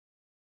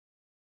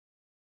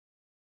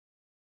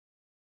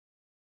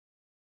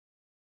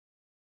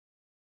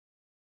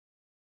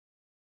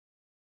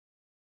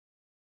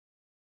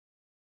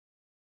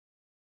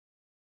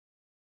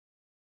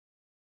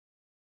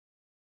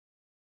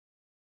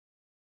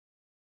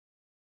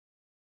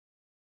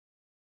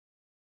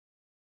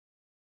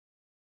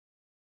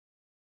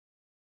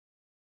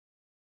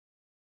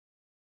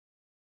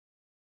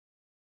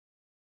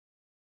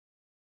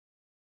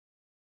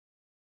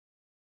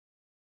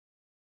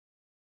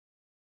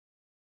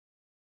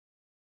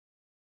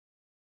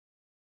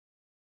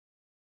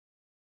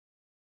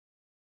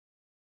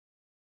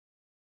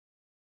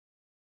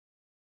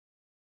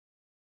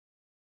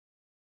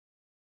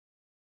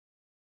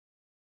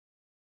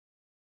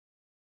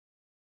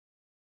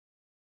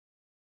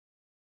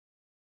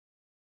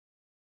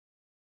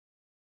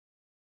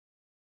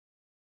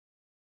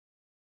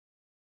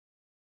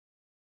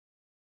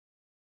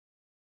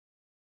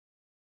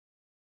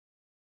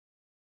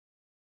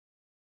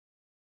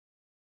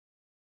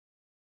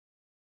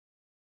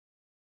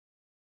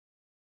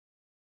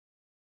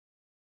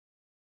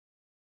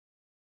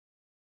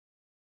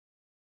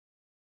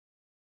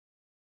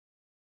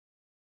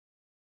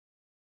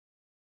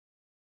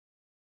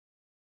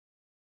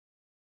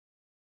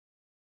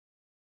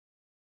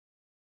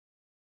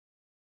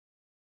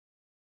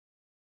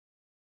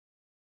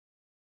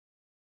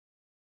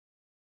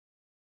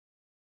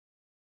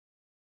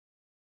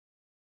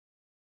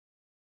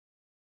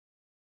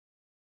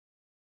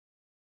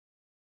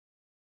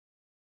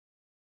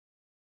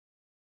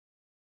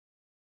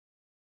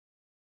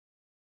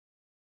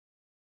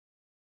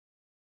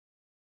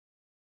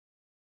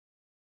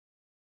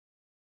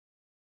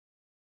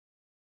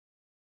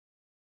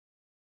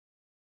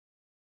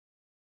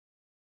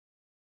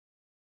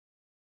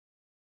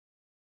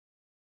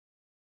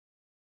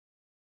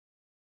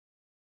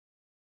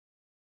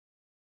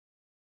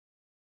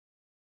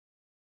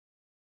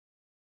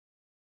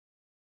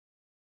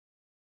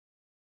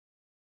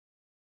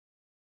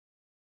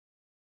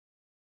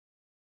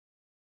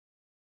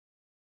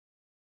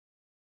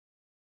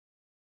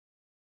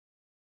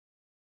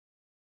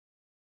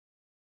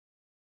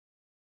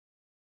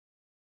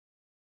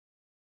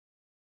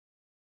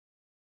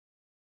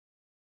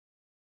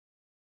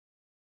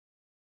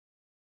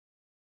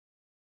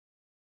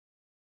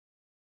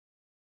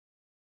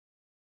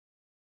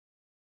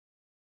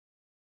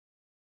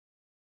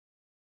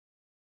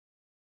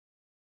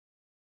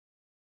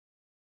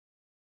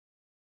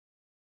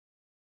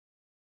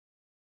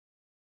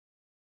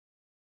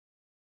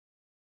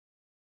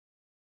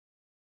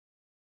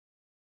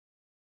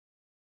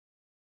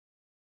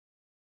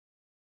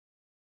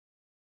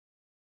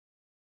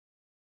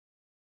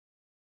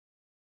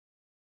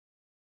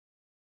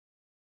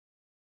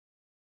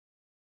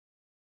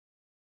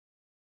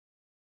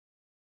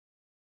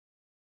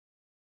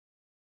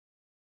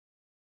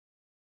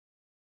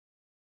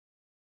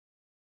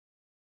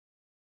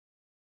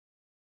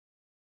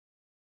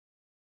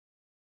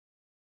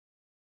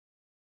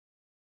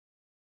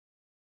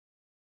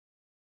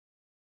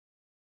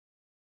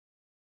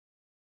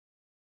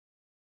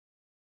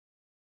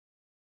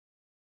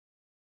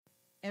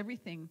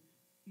everything,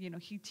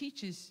 he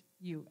teaches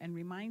you and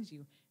reminds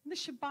you. And the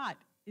Shabbat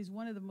is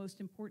one of the most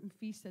important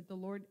feasts that the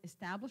Lord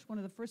established. One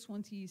of the first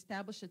ones, he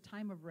established a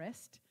time of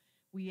rest.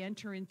 We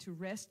enter into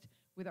rest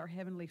with our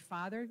Heavenly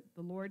Father.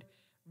 The Lord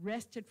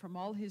rested from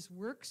all his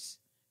works,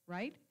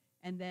 right?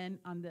 And then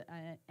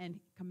and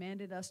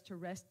commanded us to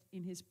rest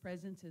in his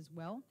presence as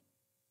well.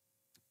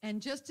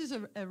 And just as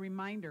a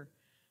reminder,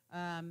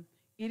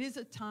 it is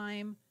a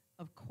time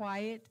of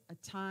quiet, a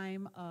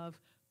time of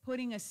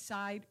putting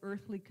aside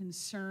earthly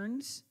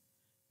concerns,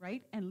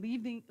 right? And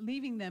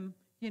leaving them,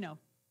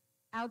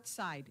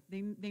 outside.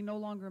 They no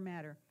longer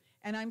matter.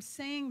 And I'm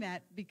saying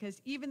that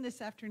because even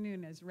this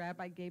afternoon, as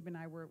Rabbi Gabe and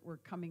I were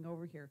coming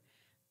over here,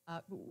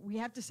 we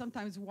have to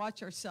sometimes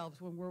watch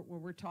ourselves when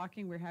we're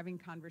talking, we're having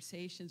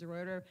conversations or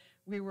whatever.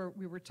 We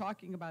were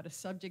talking about a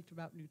subject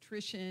about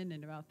nutrition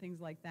and about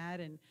things like that,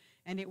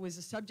 and it was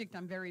a subject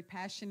I'm very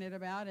passionate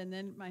about. And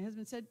then my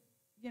husband said,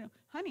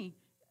 honey,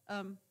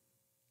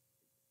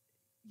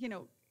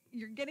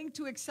 you're getting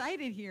too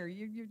excited here.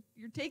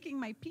 You're taking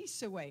my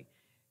peace away.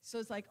 So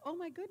it's like, oh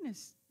my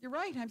goodness, you're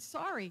right. I'm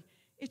sorry.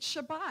 It's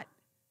Shabbat.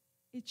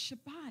 It's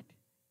Shabbat.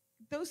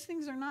 Those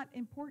things are not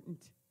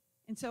important.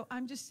 And so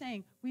I'm just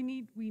saying,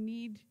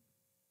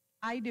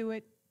 I do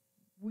it,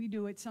 we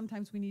do it.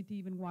 Sometimes we need to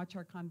even watch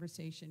our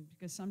conversation,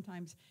 because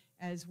sometimes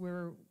as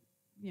we're,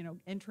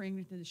 entering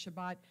into the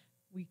Shabbat,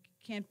 we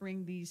can't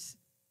bring these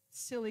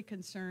silly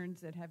concerns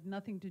that have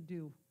nothing to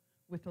do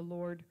with the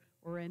Lord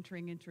or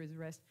entering into his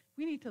rest.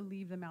 We need to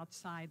leave them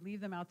outside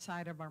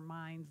of our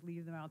minds,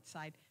 leave them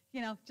outside.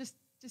 Just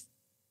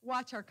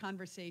watch our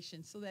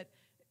conversation so that,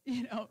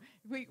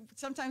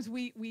 sometimes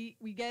we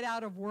get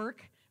out of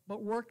work,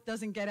 but work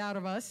doesn't get out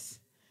of us.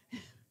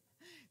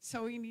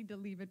 So we need to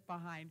leave it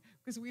behind,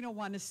 because we don't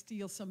want to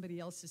steal somebody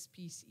else's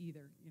peace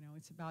either.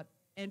 It's about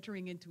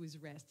entering into his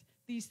rest.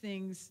 These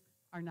things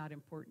are not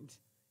important.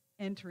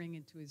 Entering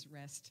into his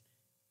rest,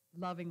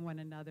 loving one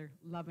another,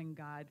 loving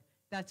God,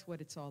 that's what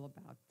it's all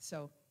about.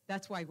 So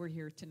that's why we're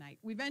here tonight.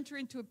 We've entered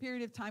into a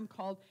period of time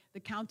called the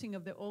counting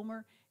of the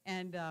Omer,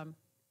 and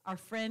our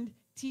friend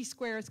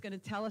T-Square is going to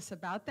tell us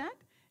about that.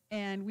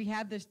 And we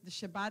have the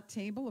Shabbat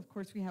table. Of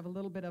course, we have a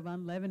little bit of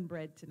unleavened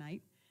bread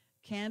tonight.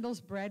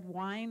 Candles, bread,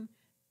 wine,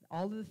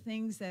 all of the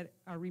things that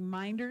are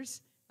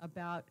reminders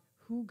about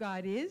who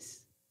God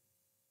is,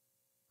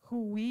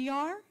 who we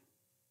are,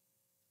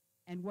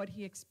 and what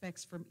he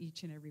expects from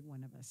each and every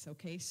one of us.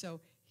 Okay,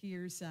 so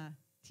here's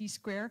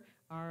T-Square,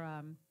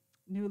 our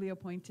newly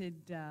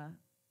appointed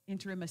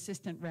interim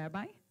assistant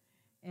rabbi.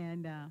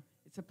 And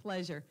it's a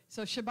pleasure.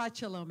 So Shabbat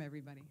Shalom,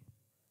 everybody.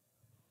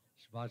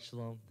 Shabbat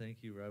Shalom.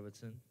 Thank you,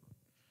 Rebbitzin.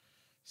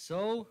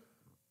 So,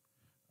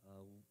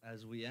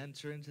 as we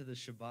enter into the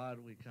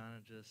Shabbat, we kind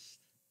of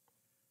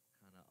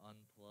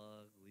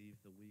unplug, leave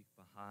the week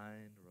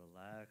behind,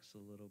 relax a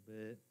little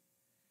bit,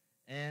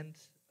 and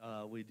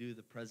we do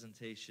the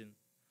presentation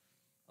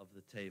of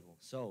the table.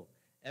 So,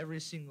 every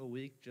single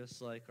week,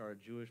 just like our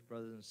Jewish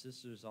brothers and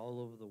sisters all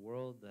over the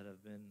world that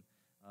have been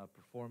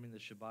performing the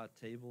Shabbat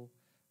table,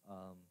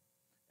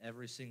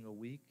 every single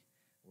week,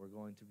 we're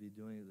going to be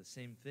doing the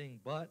same thing,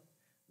 but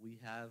we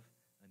have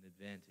an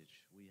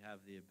advantage. We have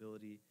the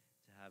ability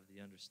to have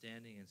the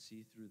understanding and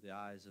see through the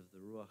eyes of the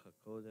Ruach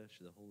HaKodesh,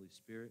 the Holy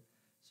Spirit,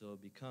 so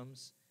it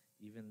becomes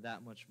even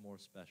that much more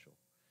special.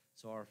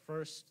 So our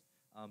first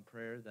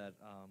prayer that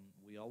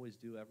we always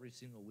do every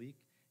single week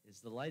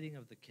is the lighting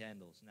of the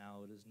candles.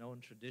 Now, it is known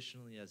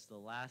traditionally as the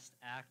last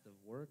act of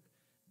work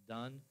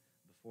done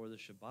before the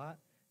Shabbat,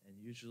 and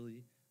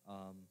usually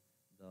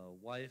the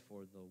wife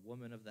or the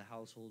woman of the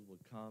household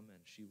would come and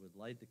she would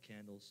light the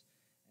candles,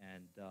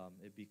 and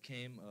it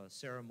became a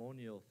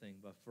ceremonial thing.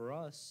 But for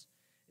us,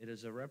 it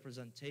is a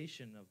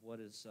representation of what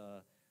is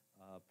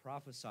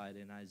prophesied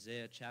in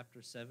Isaiah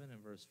chapter 7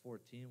 and verse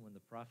 14, when the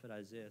prophet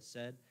Isaiah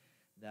said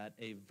that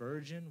a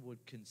virgin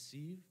would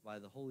conceive by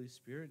the Holy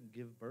Spirit and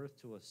give birth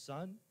to a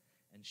son,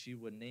 and she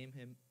would name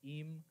him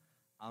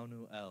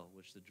Anuel,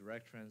 which the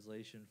direct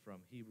translation from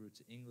Hebrew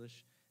to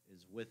English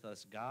is "with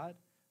us God."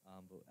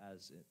 But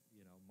as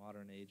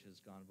modern age has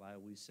gone by,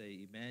 we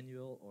say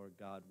Emmanuel, or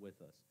God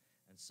with us.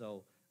 And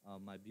so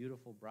my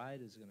beautiful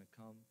bride is going to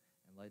come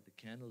and light the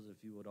candles.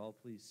 If you would all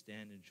please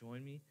stand and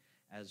join me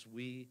as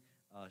we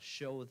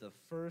show the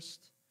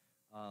first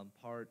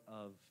part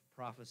of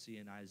prophecy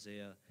in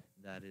Isaiah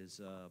that is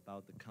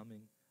about the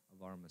coming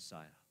of our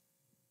Messiah.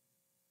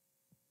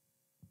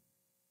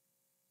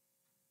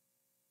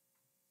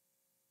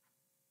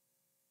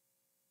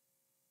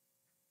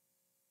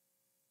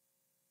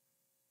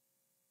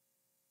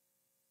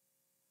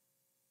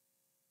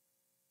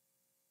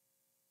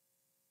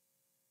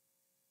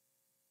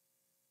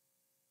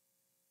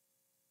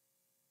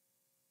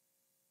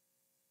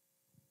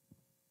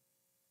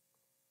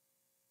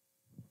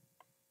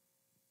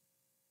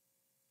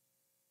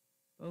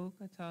 Baruch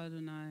atah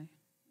Adonai,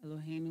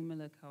 Eloheinu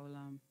melech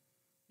haolam,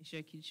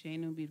 asher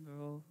kidshenu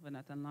bidvaro,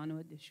 v'natan lanu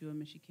et Yeshua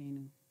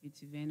Meshikenu,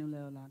 v'tzivenu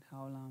leolat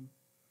haolam.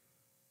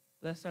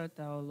 Blessed art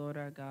thou, O Lord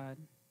our God,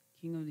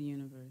 King of the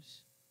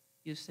universe.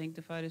 You have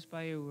sanctified us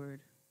by your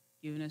word.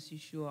 giving us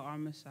Yeshua, our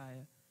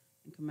Messiah,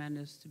 and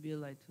commanding us to be a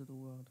light to the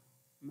world.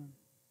 Amen.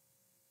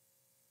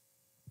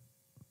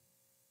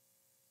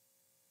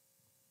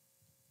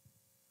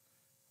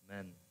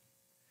 Amen.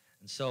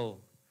 And so,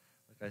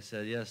 like I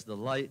said, yes, the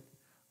light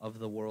of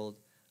the world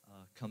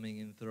coming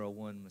in through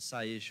one.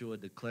 Messiah Yeshua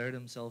declared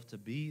himself to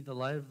be the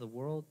light of the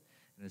world.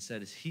 And it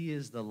says, he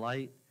is the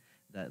light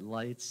that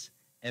lights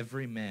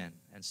every man.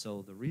 And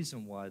so the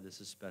reason why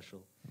this is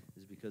special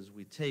is because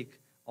we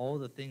take all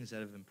the things that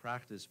have been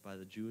practiced by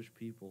the Jewish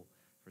people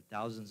for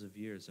thousands of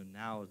years, and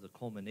now the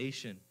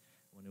culmination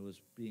when it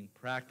was being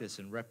practiced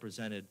and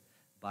represented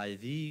by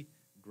the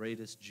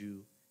greatest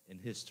Jew in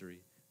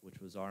history, which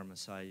was our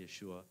Messiah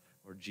Yeshua,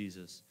 or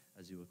Jesus,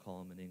 as you would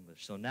call him in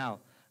English. So now,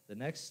 the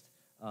next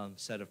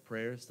set of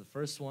prayers, the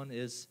first one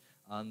is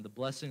the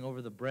blessing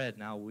over the bread.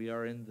 Now, we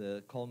are in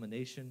the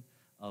culmination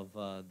of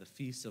the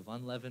Feast of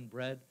Unleavened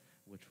Bread,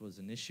 which was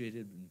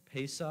initiated in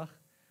Pesach,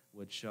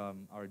 which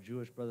our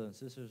Jewish brothers and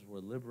sisters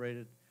were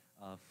liberated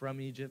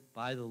from Egypt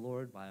by the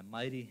Lord, by a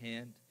mighty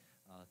hand,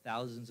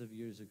 thousands of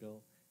years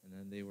ago. And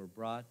then they were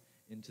brought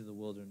into the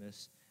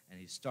wilderness. And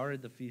he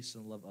started the Feast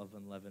of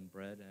Unleavened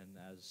Bread. And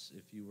as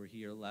if you were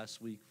here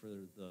last week for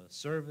the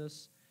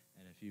service,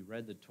 and if you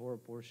read the Torah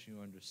portion,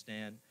 you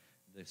understand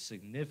the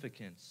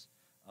significance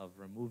of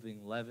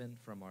removing leaven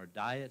from our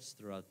diets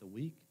throughout the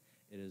week.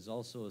 It is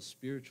also a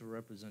spiritual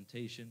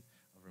representation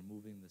of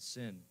removing the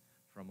sin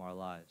from our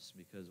lives,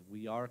 because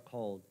we are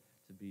called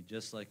to be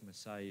just like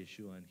Messiah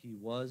Yeshua, and he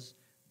was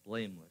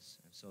blameless.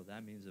 And so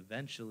that means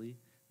eventually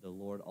the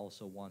Lord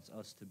also wants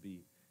us to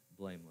be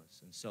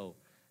blameless. And so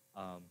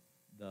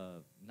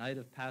the night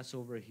of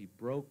Passover, he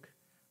broke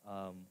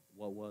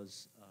what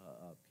was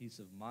a piece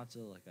of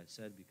matzah, like I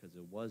said, because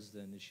it was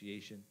the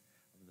initiation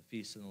of the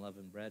Feast of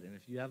Unleavened Bread. And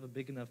if you have a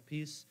big enough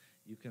piece,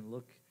 you can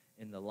look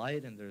in the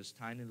light, and there's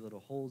tiny little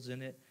holes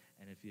in it.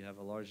 And if you have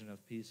a large enough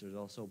piece, there's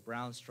also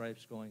brown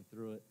stripes going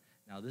through it.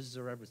 Now, this is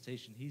a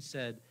representation. He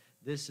said,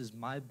 this is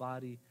my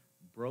body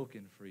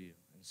broken for you.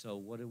 And so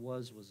what it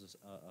was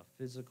a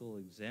physical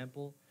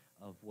example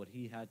of what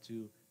he had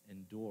to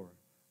endure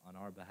on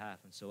our behalf.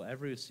 And so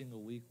every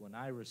single week when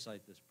I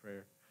recite this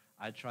prayer,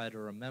 I try to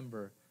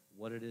remember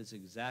what it is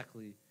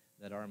exactly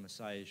that our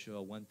Messiah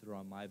Yeshua went through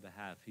on my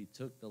behalf. He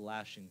took the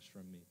lashings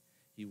from me.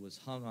 He was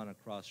hung on a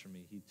cross for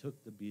me. He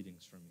took the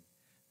beatings from me.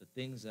 The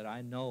things that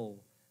I know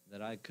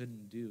that I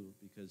couldn't do,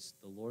 because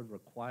the Lord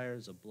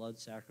requires a blood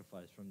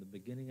sacrifice from the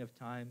beginning of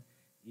time,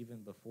 even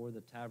before the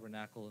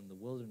tabernacle in the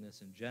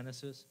wilderness in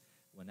Genesis,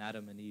 when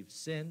Adam and Eve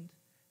sinned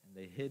and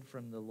they hid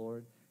from the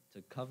Lord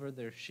to cover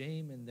their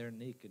shame and their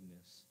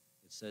nakedness.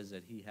 It says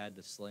that he had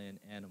to slay an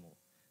animal,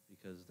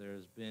 because there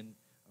has been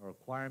a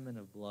requirement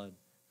of blood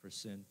for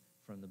sin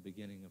from the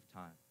beginning of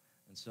time.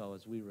 And so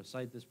as we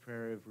recite this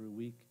prayer every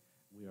week,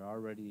 we are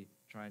already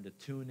trying to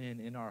tune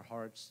in our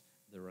hearts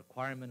the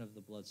requirement of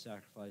the blood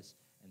sacrifice,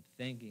 and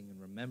thanking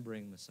and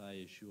remembering Messiah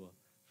Yeshua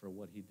for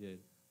what he did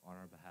on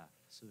our behalf.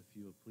 So if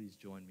you would please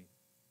join me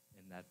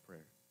in that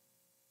prayer.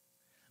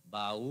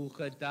 Baruch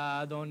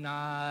atah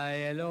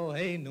Adonai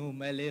Eloheinu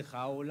melech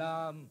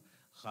haolam,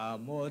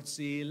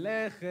 chamotzi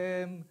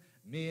lechem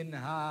min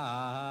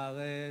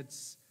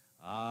haaretz.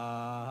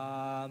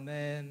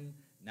 Amen.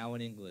 Now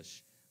in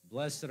English.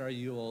 Blessed are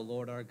you, O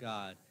Lord our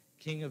God,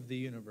 King of the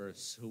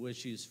universe, who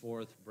issues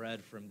forth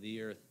bread from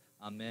the earth.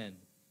 Amen.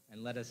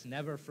 And let us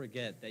never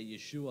forget that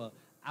Yeshua,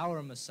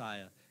 our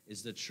Messiah,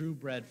 is the true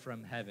bread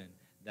from heaven,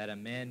 that a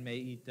man may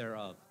eat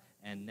thereof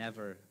and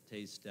never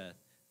taste death.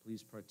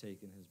 Please partake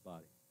in his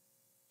body.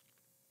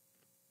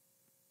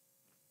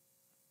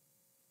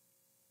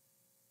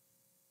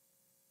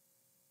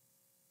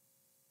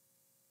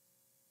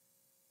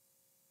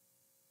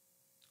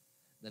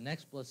 The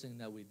next blessing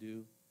that we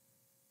do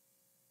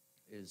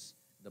is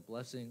the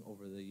blessing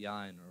over the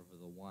yain, or over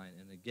the wine.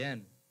 And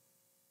again,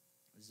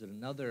 this is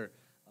another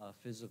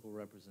physical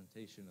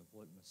representation of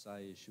what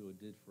Messiah Yeshua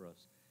did for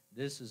us.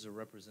 This is a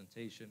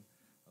representation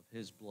of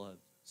his blood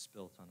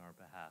spilt on our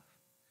behalf.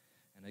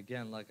 And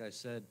again, like I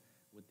said,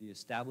 with the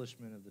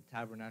establishment of the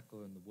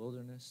tabernacle in the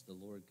wilderness, the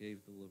Lord gave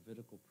the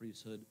Levitical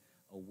priesthood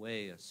a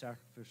way, a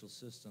sacrificial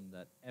system,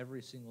 that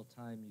every single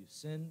time you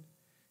sinned,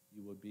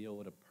 you would be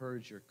able to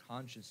purge your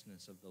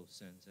consciousness of those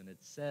sins. And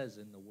it says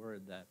in the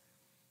word that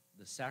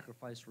the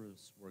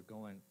sacrifices were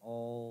going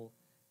all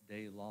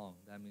day long.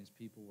 That means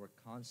people were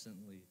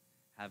constantly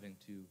having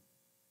to,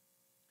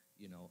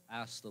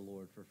 ask the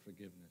Lord for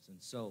forgiveness.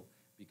 And so,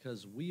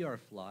 because we are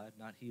flawed,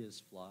 not he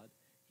is flawed,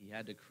 he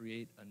had to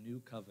create a new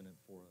covenant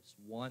for us,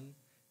 one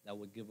that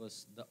would give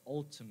us the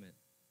ultimate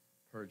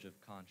purge of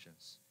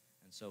conscience.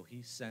 And so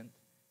he sent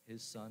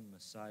his son,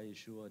 Messiah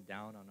Yeshua,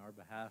 down on our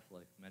behalf,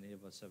 like many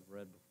of us have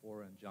read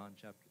before in John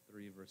chapter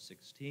 3, verse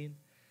 16,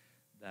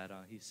 that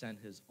he sent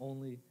his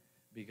only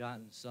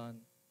begotten son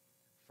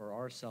for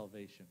our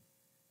salvation.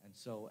 And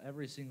so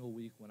every single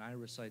week when I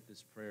recite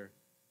this prayer,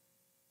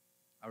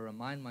 I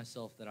remind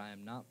myself that I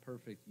am not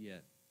perfect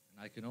yet,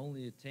 and I can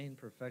only attain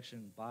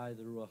perfection by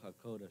the Ruach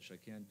HaKodesh. I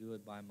can't do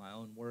it by my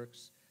own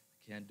works.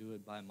 I can't do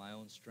it by my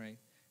own strength.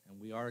 And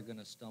we are going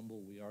to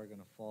stumble. We are going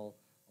to fall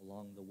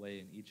along the way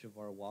in each of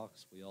our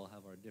walks. We all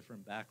have our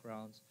different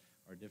backgrounds,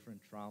 our different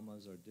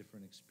traumas, our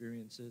different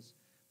experiences.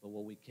 But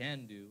what we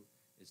can do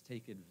is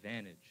take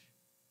advantage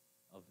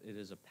of it.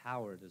 Is a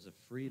power, it is a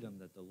freedom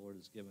that the Lord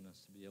has given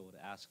us to be able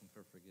to ask him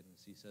for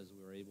forgiveness. He says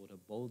we are able to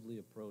boldly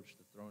approach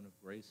the throne of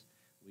grace.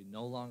 We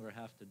no longer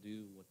have to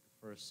do what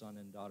the first son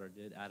and daughter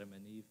did, Adam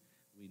and Eve.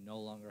 We no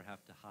longer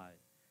have to hide.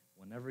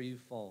 Whenever you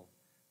fall,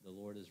 the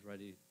Lord is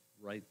ready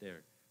right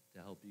there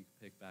to help you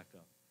pick back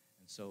up.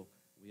 And so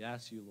we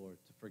ask you, Lord,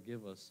 to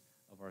forgive us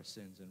of our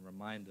sins and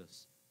remind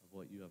us of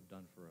what you have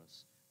done for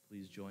us.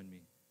 Please join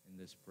me in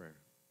this prayer.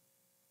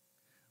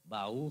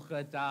 Baruch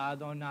atah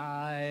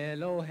Adonai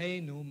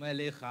Eloheinu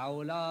melech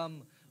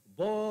haolam,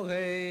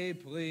 borei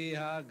pri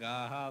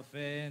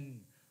hagafen.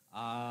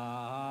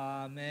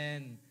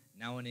 Amen.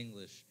 Now in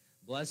English.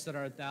 Blessed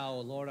art thou,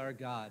 O Lord our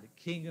God,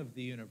 King of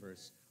the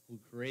universe, who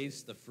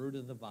creates the fruit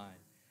of the vine.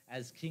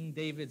 As King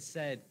David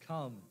said,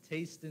 come,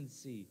 taste and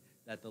see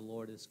that the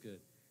Lord is good.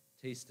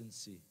 Taste and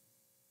see.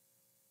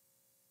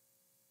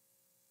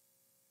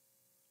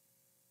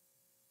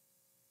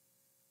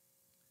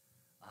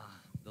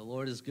 The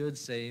Lord is good.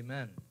 Say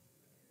amen.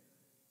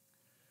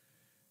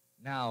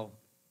 Now,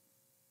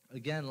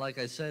 again, like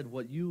I said,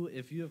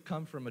 if you have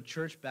come from a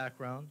church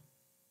background,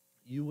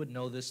 you would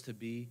know this to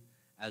be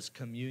as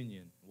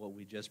communion, what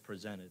we just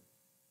presented.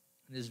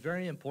 It is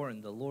very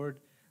important. The Lord,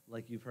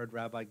 like you've heard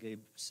Rabbi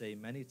Gabe say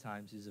many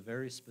times, he's a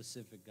very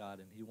specific God,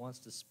 and he wants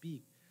to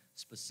speak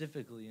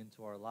specifically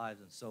into our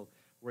lives. And so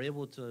we're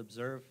able to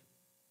observe,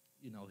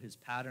 his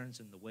patterns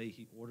and the way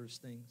he orders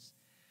things.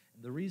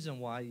 And the reason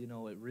why,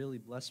 it really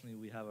blessed me,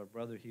 we have a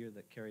brother here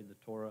that carried the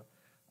Torah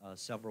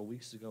several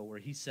weeks ago, where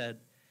he said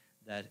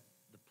that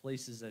the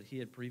places that he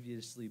had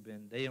previously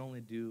been, they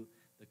only do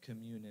the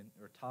communion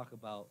or talk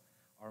about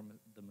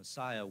the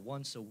Messiah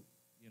once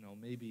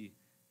maybe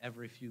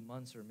every few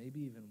months or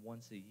maybe even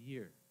once a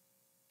year.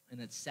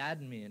 And it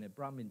saddened me and it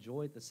brought me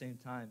joy at the same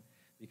time,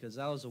 because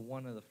that was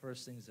one of the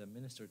first things that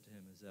ministered to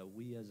him, is that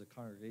we as a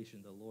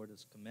congregation, the Lord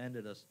has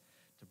commanded us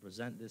to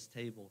present this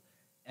table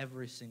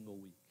every single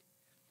week.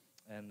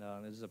 And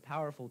it is a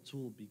powerful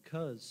tool,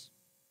 because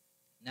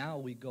now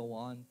we go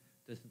on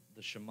to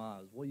the Shema.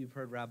 What you've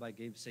heard Rabbi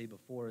Gabe say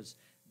before is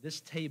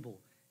this table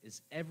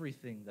is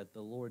everything that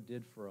the Lord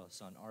did for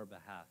us on our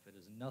behalf. It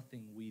is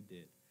nothing we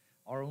did.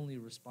 Our only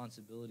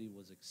responsibility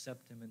was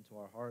accept him into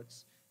our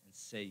hearts and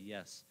say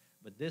yes.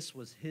 But this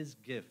was his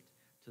gift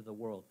to the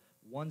world,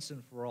 once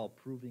and for all,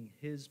 proving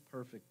his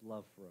perfect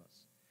love for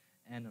us.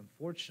 And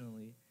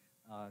unfortunately,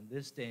 in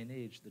this day and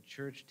age, the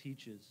church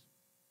teaches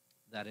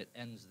that it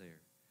ends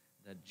there,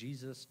 that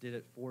Jesus did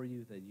it for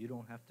you, that you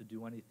don't have to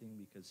do anything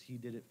because he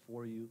did it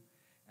for you.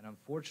 And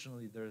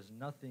unfortunately, there's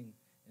nothing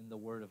in the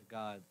Word of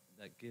God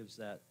that gives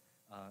that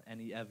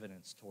any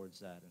evidence towards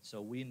that. And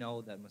so we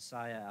know that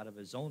Messiah, out of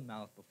his own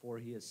mouth, before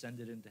he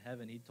ascended into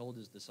heaven, he told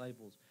his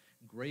disciples,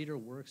 greater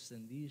works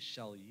than these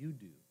shall you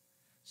do.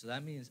 So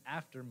that means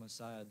after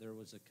Messiah, there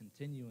was a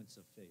continuance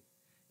of faith.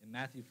 In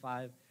Matthew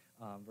 5,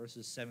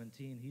 verses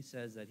 17, he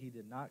says that he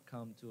did not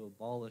come to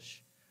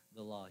abolish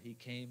the law. He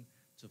came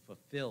to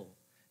fulfill.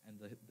 And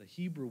the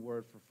Hebrew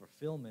word for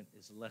fulfillment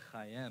is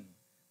lechayem,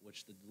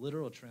 which the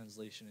literal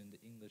translation into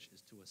English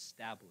is to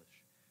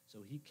establish. So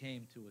he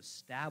came to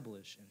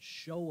establish and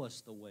show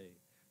us the way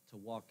to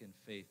walk in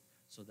faith,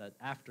 so that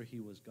after he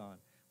was gone,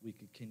 we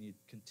could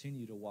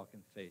continue to walk in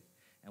faith.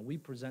 And we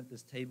present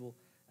this table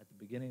at the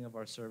beginning of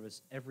our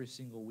service every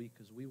single week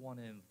because we want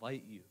to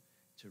invite you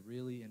to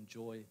really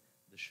enjoy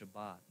the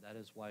Shabbat. That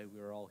is why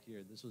we're all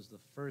here. This was the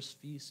first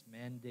feast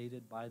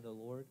mandated by the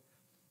Lord.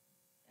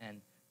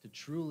 And to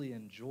truly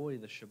enjoy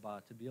the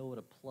Shabbat, to be able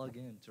to plug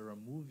in, to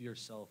remove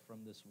yourself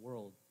from this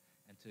world,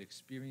 and to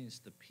experience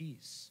the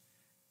peace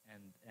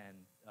and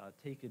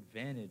take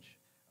advantage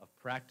of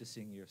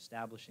practicing your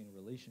establishing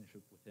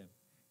relationship with him,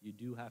 you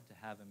do have to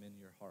have him in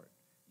your heart.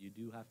 You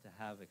do have to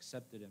have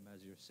accepted him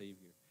as your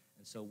Savior.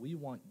 And so we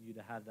want you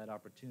to have that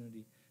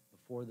opportunity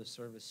before the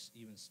service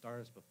even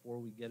starts, before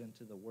we get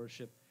into the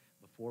worship,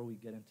 before we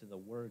get into the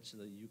Word, so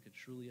that you could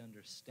truly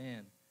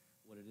understand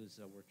what it is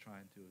that we're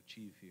trying to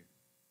achieve here.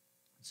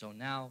 So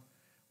now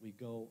we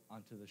go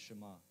onto the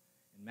Shema.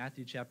 In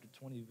Matthew chapter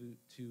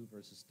 22,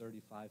 verses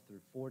 35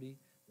 through 40,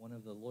 one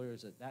of the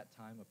lawyers at that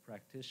time, a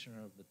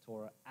practitioner of the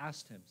Torah,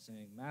 asked him,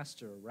 saying,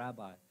 Master,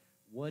 Rabbi,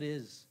 what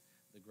is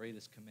the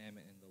greatest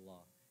commandment in the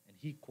law? And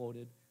he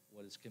quoted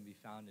what can be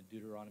found in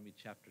Deuteronomy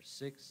chapter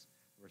 6,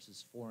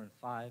 verses 4 and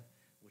 5,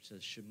 which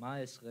says,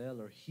 Shema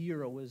Israel, or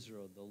hear, O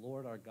Israel, the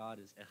Lord our God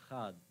is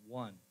echad,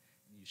 one,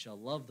 and you shall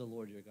love the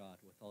Lord your God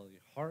with all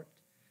your heart,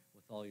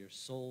 with all your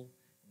soul,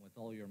 and with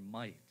all your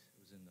might. It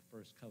was in the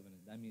first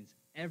covenant. That means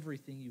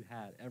everything you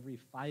had, every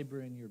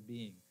fiber in your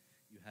being,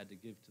 you had to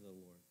give to the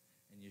Lord.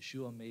 And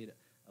Yeshua made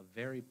a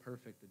very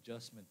perfect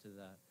adjustment to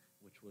that,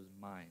 which was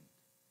mind.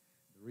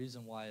 The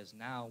reason why is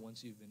now,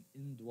 once you've been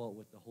indwelt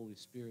with the Holy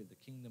Spirit,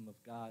 the kingdom of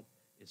God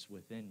is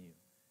within you.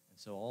 And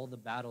so all the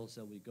battles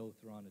that we go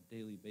through on a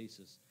daily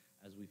basis,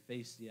 as we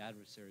face the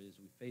adversary, as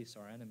we face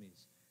our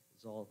enemies,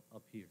 is all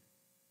up here.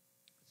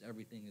 Because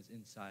everything is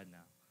inside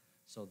now.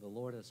 So the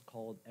Lord has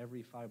called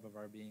every fiber of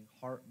our being,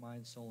 heart,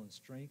 mind, soul, and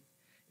strength.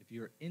 If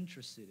you're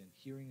interested in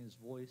hearing his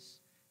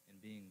voice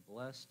and being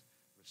blessed,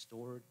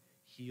 restored,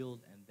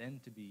 healed, and then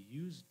to be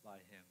used by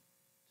him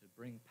to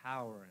bring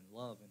power and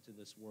love into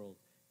this world,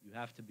 you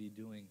have to be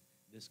doing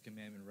this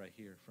commandment right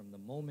here. From the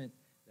moment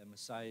that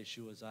Messiah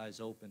Yeshua's eyes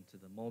opened to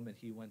the moment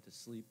he went to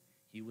sleep,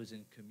 he was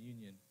in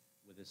communion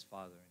with his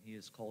Father. And he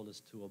has called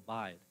us to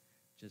abide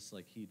just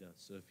like he does.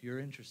 So if you're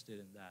interested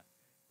in that,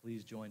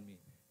 please join me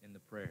in the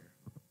prayer.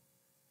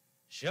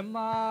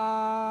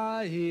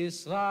 Shema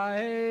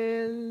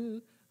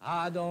Yisrael,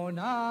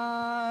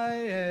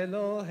 Adonai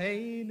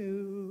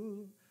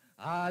Eloheinu,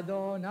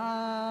 Adonai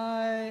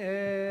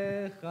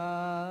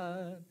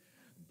Echad,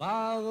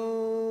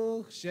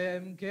 Baruch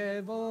Shem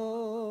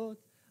Kevod,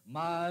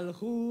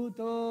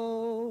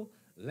 Malchuto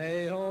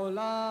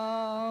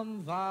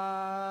Leolam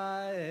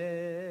Vaed.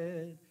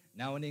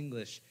 Now in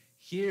English,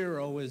 hear,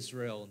 O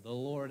Israel, the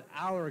Lord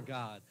our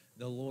God,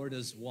 the Lord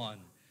is one.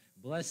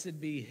 Blessed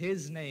be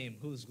his name,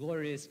 whose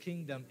glorious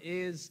kingdom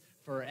is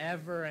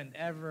forever and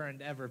ever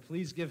and ever.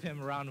 Please give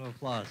him a round of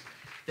applause.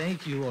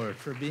 Thank you, Lord,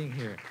 for being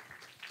here.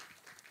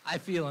 I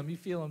feel him. You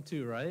feel him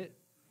too, right?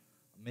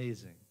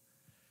 Amazing.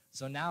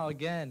 So now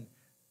again,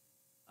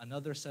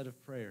 another set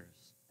of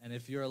prayers. And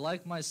if you're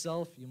like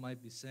myself, you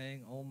might be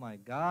saying, oh my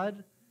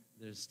God,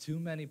 there's too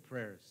many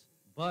prayers.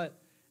 But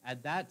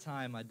at that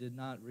time, I did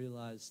not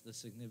realize the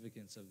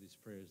significance of these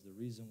prayers, the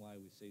reason why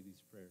we say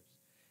these prayers.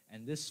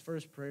 And this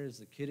first prayer is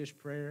the Kiddush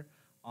prayer,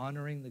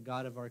 honoring the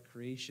God of our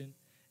creation.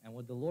 And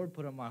what the Lord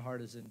put on my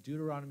heart is in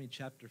Deuteronomy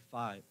chapter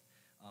 5.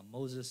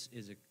 Moses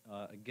is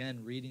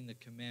again reading the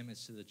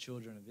commandments to the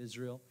children of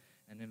Israel.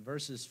 And in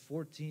verses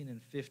 14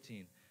 and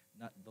 15,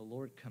 the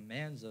Lord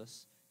commands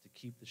us to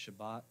keep the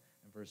Shabbat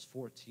in verse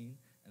 14.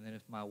 And then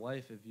if my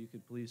wife, if you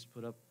could please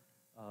put up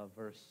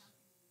verse...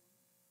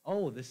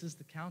 Oh, this is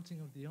the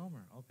counting of the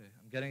Omer. Okay,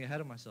 I'm getting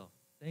ahead of myself.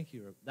 Thank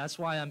you. That's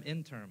why I'm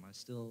interim. I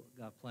still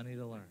got plenty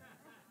to learn.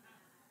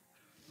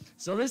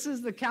 So this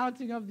is the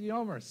counting of the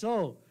Omer.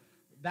 So,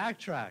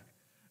 backtrack.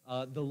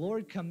 The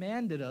Lord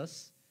commanded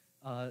us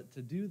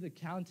to do the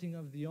counting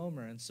of the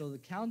Omer. And so the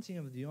counting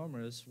of the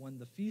Omer is when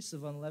the Feast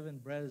of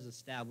Unleavened Bread is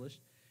established,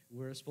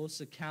 we're supposed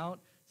to count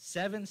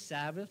 7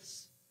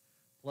 Sabbaths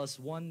plus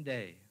 1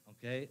 day,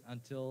 okay,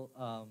 until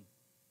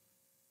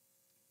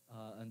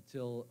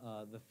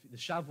the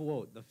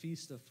Shavuot, the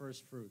Feast of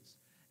First Fruits.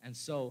 And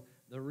so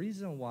the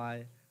reason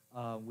why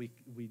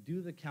we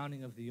do the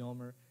counting of the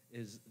Omer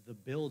is the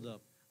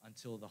buildup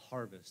until the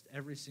harvest.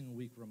 Every single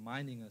week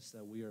reminding us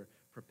that we are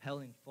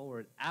propelling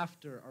forward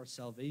after our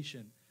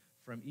salvation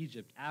from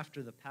Egypt,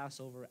 after the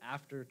Passover,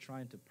 after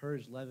trying to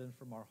purge leaven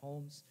from our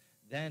homes.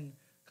 Then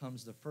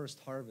comes the first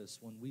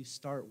harvest when we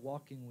start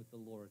walking with the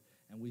Lord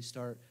and we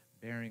start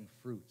bearing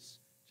fruits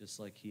just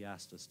like he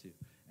asked us to.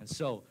 And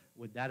so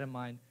with that in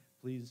mind,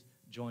 please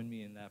join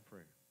me in that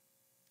prayer.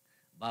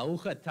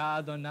 Baruch atah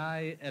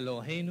Adonai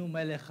Eloheinu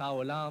melech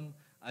haolam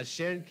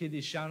asher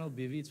kidishanu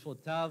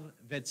b'mitzvotav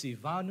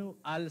vetzivanu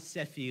al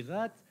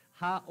sefirat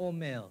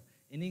ha'omer.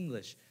 In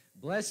English,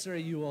 blessed are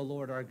you, O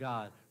Lord our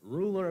God,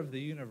 ruler of the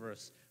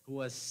universe, who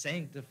has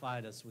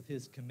sanctified us with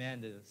his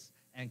commandments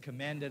and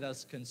commanded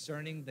us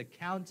concerning the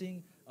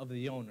counting of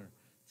the Omer.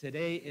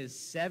 Today is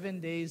 7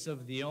 days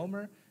of the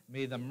Omer.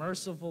 May the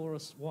merciful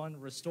one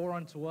restore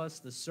unto us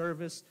the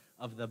service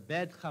of the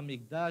Bet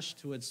Hamikdash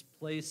to its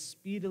place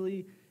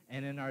speedily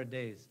and in our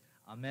days.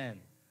 Amen.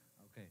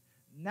 Okay.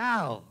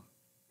 Now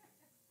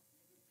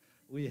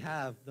we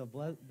have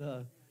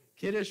the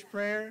Kiddush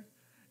prayer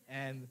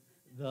and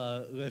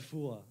the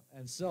Refuah.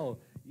 And so,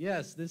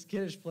 yes, this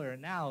Kiddush prayer.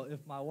 Now,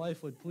 if my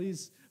wife would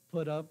please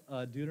put up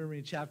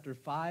Deuteronomy chapter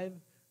 5,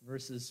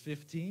 verses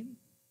 15.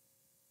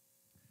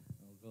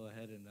 I'll go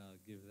ahead and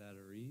give that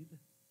a read.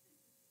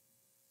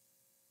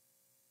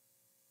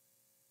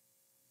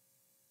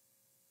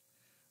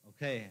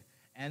 Okay,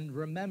 and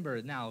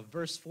remember now,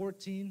 verse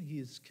 14, he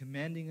is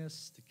commanding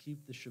us to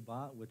keep the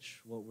Shabbat,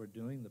 which what we're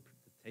doing, the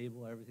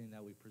table, everything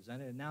that we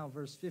presented. And now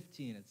verse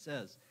 15, it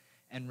says,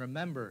 and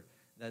remember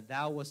that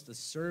thou wast a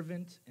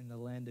servant in the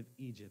land of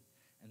Egypt,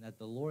 and that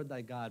the Lord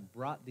thy God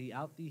brought thee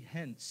out thee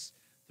hence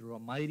through a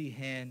mighty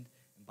hand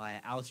and by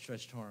an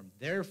outstretched arm.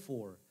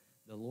 Therefore,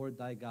 the Lord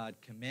thy God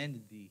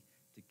commanded thee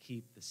to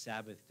keep the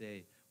Sabbath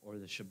day or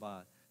the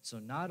Shabbat. So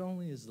not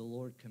only is the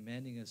Lord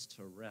commanding us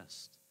to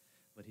rest,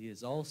 but he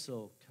is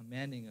also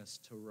commanding us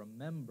to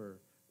remember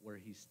where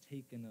he's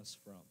taken us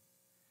from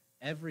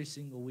every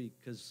single week.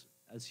 Because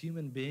as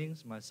human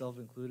beings, myself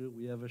included,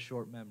 we have a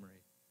short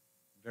memory,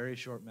 very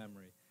short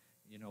memory.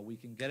 You know, we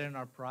can get in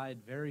our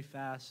pride very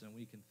fast, and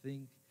we can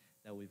think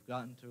that we've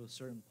gotten to a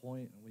certain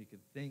point, and we can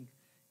think,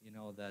 you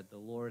know, that the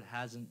Lord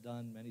hasn't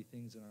done many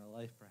things in our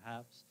life,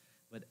 perhaps.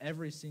 But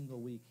every single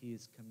week, he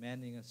is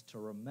commanding us to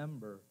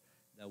remember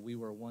that we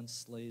were once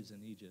slaves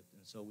in Egypt.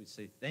 And so we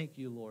say, thank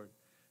you, Lord,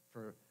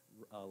 for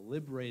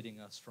liberating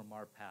us from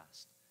our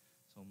past.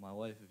 So my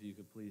wife, if you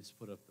could please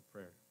put up the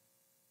prayer.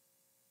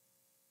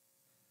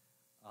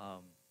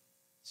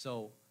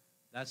 So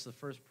that's the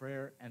first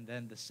prayer. And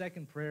then the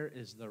second prayer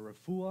is the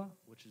refuah,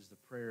 which is the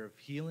prayer of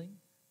healing,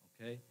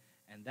 okay?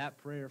 And that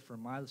prayer for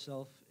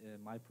myself,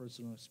 in my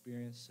personal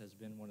experience, has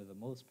been one of the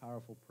most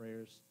powerful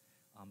prayers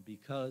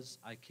because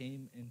I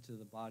came into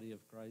the body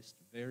of Christ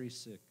very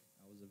sick.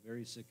 I was a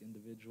very sick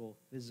individual,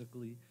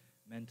 physically,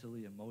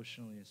 mentally,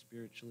 emotionally, and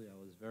spiritually. I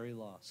was very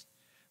lost.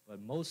 But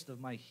most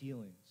of my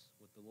healings,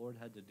 what the Lord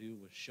had to do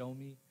was show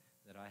me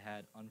that I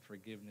had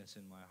unforgiveness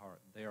in my heart.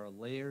 There are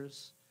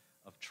layers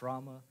of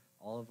trauma,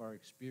 all of our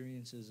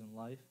experiences in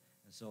life.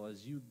 And so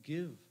as you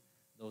give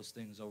those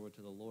things over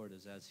to the Lord,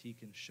 is as he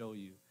can show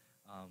you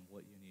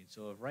what you need.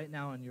 So if right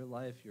now in your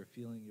life you're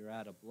feeling you're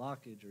at a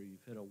blockage, or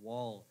you've hit a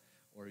wall,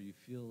 or you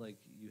feel like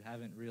you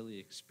haven't really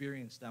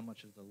experienced that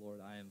much of the Lord,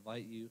 I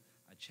invite you,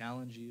 I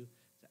challenge you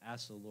to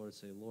ask the Lord,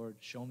 say, Lord,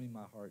 show me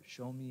my heart.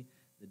 Show me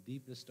the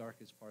deepest,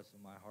 darkest parts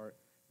of my heart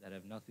that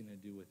have nothing to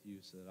do with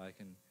you, so that I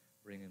can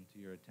bring them to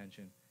your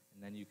attention.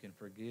 And then you can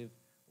forgive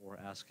or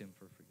ask him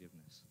for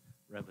forgiveness.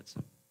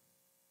 Rebbetzin.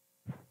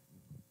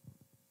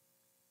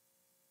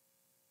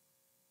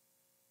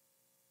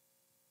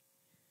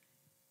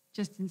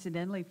 Just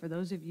incidentally, for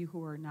those of you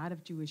who are not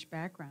of Jewish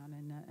background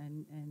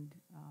and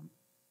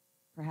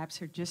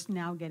perhaps are just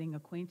now getting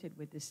acquainted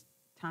with this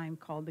time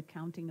called the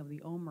counting of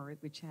the Omer,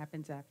 which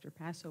happens after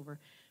Passover,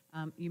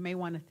 you may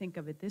want to think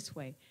of it this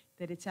way,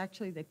 that it's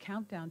actually the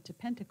countdown to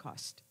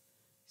Pentecost.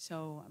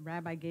 So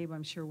Rabbi Gabe,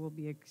 I'm sure, will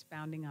be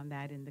expounding on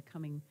that in the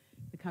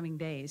coming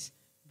days.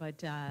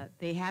 But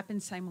they happen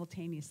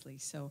simultaneously,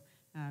 so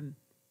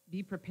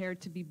be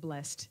prepared to be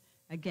blessed.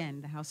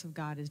 Again, the house of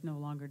God is no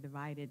longer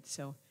divided,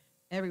 so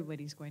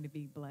everybody's going to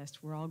be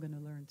blessed. We're all going to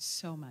learn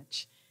so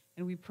much.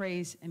 And we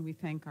praise and we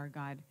thank our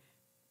God.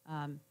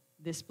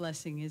 This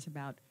blessing is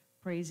about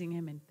praising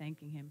him and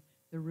thanking him,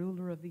 the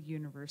ruler of the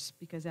universe,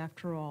 because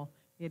after all,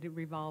 it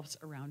revolves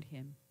around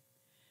him.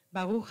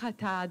 Baruch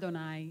atah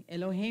Adonai,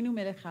 Eloheinu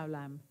melech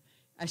haolam,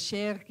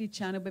 asher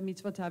kitshanu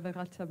b'mitzvotav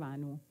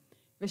v'ratzavanu,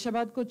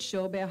 v'shabbat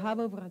kodsho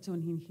be'ahava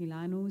v'ratzon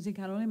hinchilanu,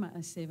 zikaron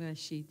lema'aseh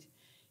v'rashit,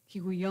 ki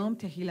hu yom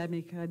tehila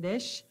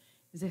mikadesh,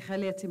 zecher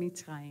li'atzei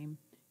Mitzrayim,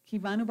 כי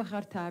בנו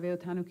בחרת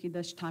ואותנו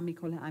קידשת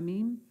מכל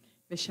העמים,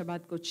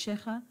 ושבת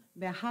קודשך,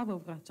 ואהב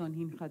וברצון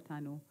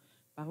הנחלתנו.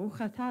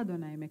 ברוך אתה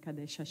אדוני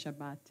מקדש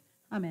השבת.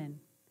 Amen.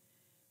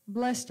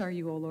 Blessed are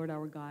you, O Lord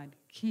our God,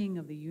 King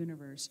of the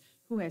universe,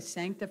 who has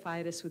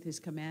sanctified us with his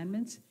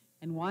commandments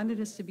and wanted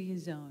us to be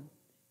his own.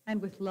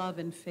 And with love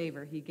and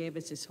favor, he gave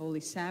us his holy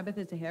Sabbath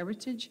as a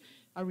heritage,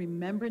 a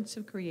remembrance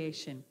of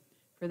creation.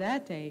 For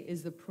that day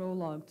is the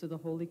prologue to the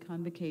holy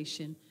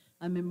convocation,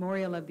 a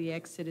memorial of the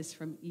exodus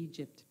from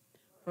Egypt.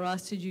 For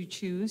us did you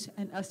choose,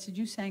 and us did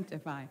you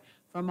sanctify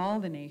from all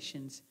the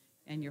nations,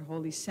 and your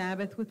holy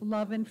Sabbath with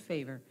love and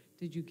favor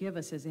did you give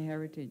us as a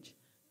heritage.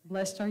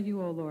 Blessed are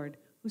you, O Lord,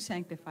 who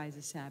sanctifies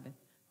the Sabbath.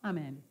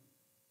 Amen.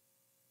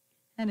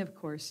 And of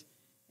course,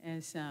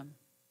 as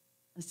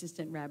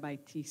Assistant Rabbi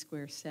T.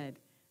 Square said,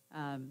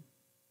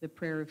 the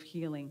prayer of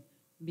healing,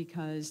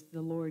 because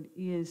the Lord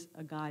is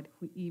a God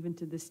who even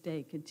to this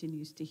day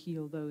continues to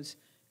heal those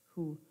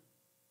who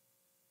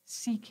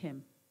seek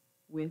him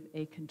with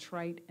a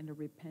contrite and a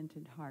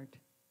repentant heart.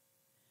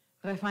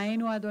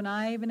 Refaenu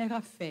Adonai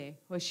v'nerafe,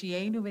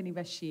 Hoshienu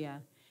v'nivashia.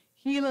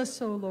 Heal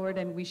us, O Lord,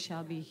 and we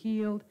shall be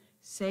healed.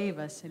 Save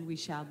us, and we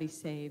shall be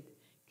saved.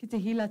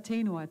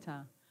 Kitehilatenu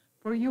ata,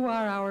 for you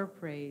are our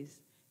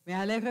praise.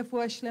 Ve'aleh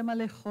refuah shlema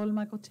lechol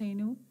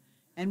makotenu,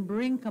 and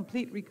bring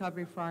complete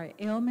recovery for our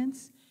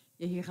ailments.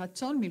 Yehi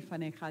chatzon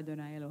milfanecha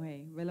Adonai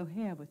Elohei,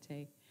 ve'Elohei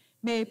avotei.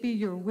 May it be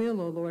your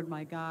will, O Lord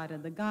my God,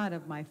 and the God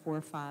of my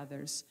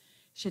forefathers,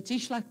 that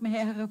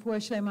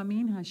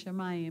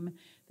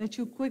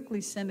you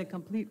quickly send a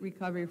complete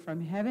recovery from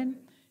heaven,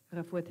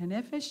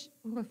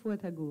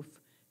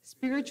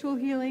 spiritual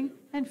healing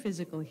and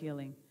physical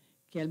healing.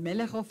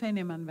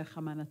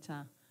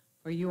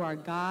 For you are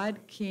God,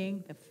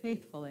 King, the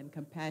faithful and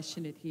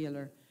compassionate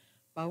healer.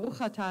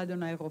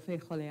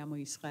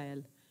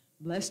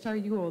 Blessed are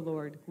you, O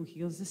Lord, who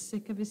heals the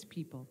sick of his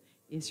people,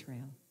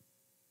 Israel.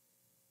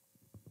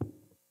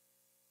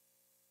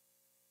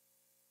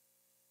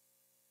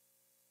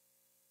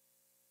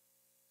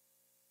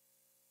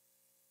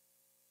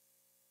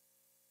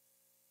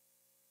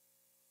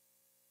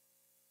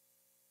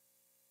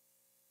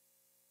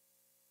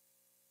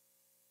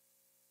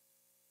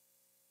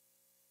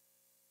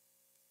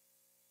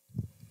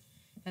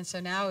 And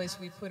so now as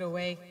we put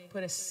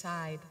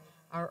aside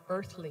our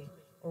earthly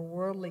or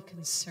worldly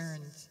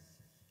concerns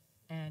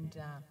and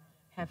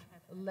have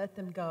let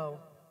them go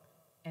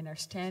and are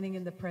standing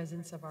in the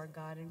presence of our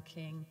God and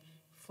King,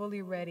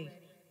 fully ready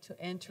to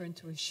enter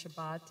into his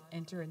Shabbat,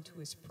 enter into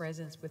his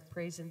presence with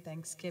praise and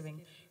thanksgiving,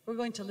 we're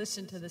going to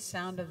listen to the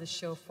sound of the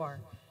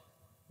shofar,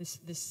 this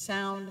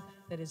sound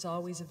that is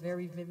always a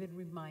very vivid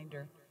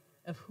reminder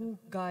of who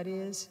God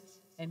is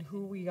and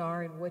who we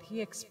are and what he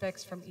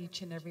expects from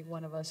each and every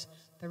one of us.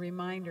 The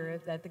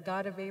reminder that the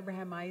God of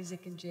Abraham,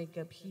 Isaac, and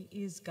Jacob, he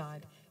is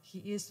God.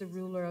 He is the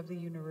ruler of the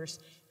universe,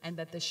 and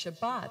that the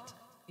Shabbat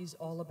is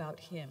all about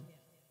him,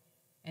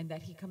 and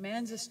that he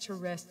commands us to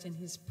rest in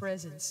his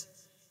presence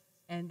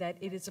and that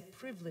it is a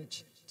privilege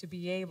to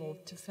be able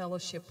to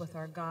fellowship with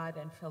our God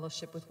and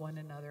fellowship with one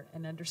another,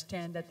 and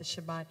understand that the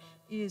Shabbat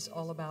is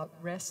all about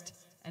rest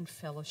and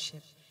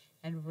fellowship.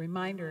 And a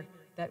reminder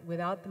that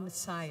without the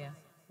Messiah,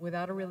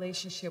 without a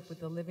relationship with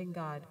the living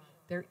God,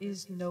 there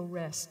is no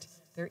rest,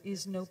 there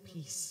is no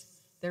peace,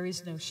 there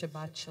is no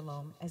Shabbat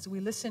Shalom, as we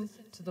listen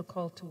to the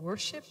call to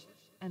worship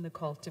and the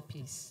call to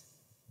peace.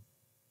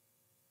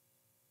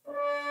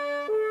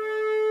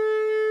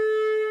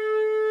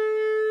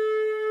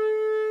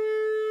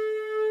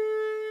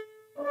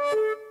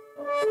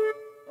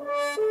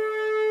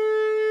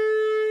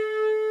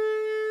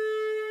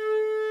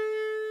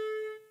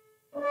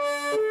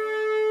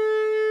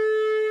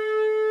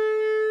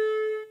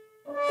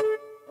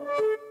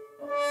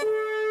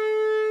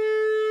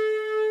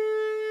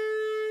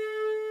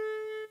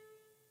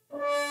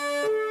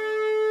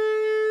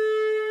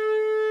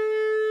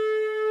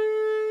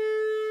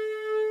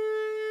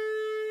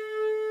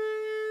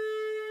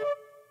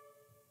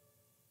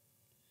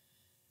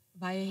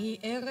 ויהי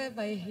ערב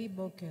ויהי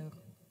בוקר,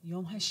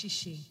 יום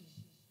השישי.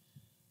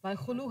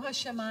 ויחולו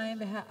השמיים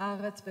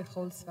והארץ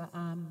וכל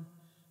צבאם,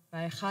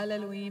 ויחל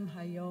אלוהים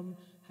היום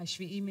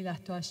השביעי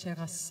מלאכתו אשר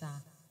עשה.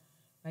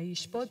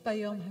 וישפוט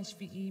ביום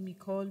השביעי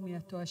מכל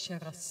מלאכתו אשר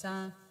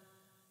עשה,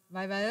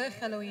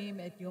 ויברך אלוהים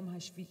את יום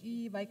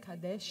השביעי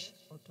ויקדש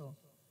אותו,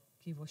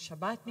 כי בו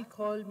שבת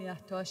מכל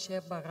מלאכתו אשר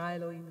ברא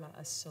אלוהים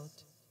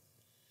לעשות.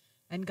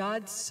 And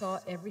God saw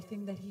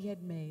everything that he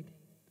had made,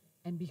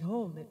 and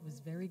behold, it was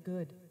very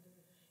good.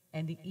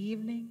 And the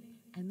evening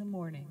and the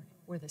morning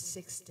were the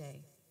sixth day.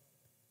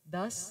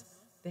 Thus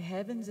the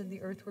heavens and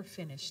the earth were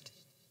finished,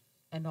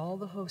 and all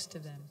the host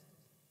of them.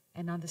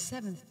 And on the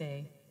seventh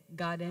day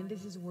God ended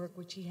his work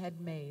which he had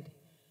made,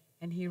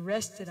 and he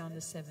rested on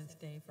the seventh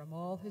day from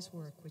all his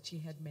work which he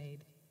had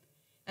made.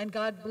 And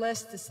God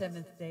blessed the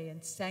seventh day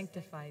and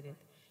sanctified it,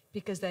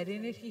 because that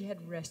in it he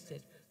had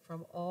rested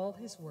from all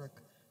his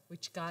work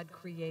which God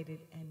created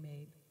and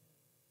made.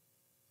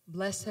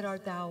 Blessed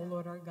art thou, O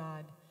Lord our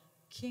God,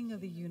 King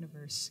of the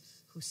universe,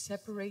 who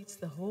separates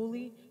the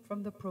holy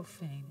from the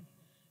profane.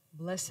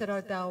 Blessed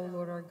art thou, O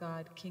Lord our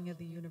God, King of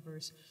the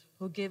universe,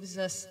 who gives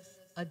us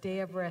a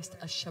day of rest,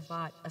 a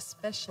Shabbat, a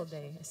special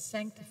day, a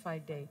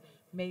sanctified day,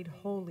 made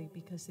holy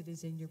because it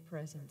is in your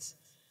presence.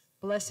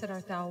 Blessed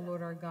art thou, O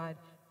Lord our God,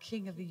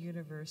 King of the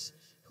universe,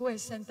 who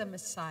has sent the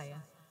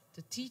Messiah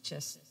to teach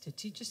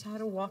us how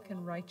to walk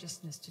in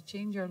righteousness, to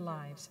change our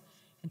lives,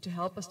 and to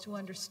help us to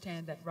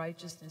understand that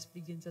righteousness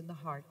begins in the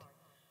heart.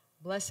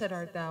 Blessed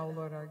art thou, O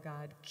Lord our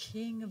God,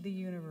 King of the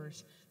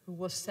universe, who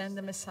will send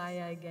the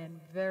Messiah again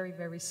very,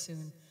 very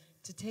soon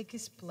to take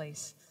his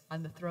place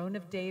on the throne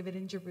of David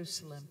in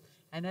Jerusalem,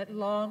 and at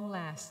long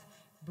last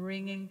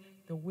bringing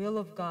the will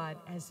of God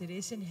as it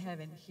is in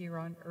heaven here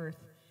on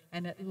earth,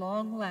 and at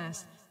long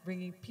last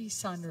bringing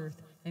peace on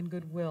earth and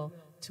goodwill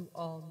to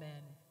all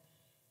men.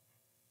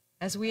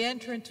 As we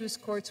enter into his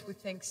courts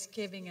with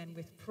thanksgiving and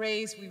with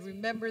praise, we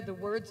remember the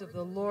words of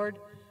the Lord,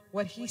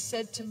 what he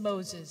said to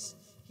Moses.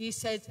 He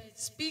said,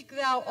 "Speak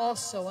thou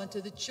also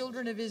unto the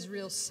children of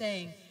Israel,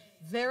 saying,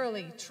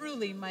 Verily,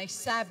 truly, my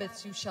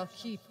Sabbaths you shall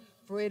keep,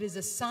 for it is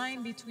a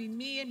sign between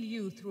me and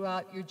you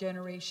throughout your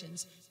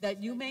generations,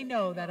 that you may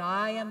know that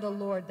I am the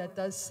Lord that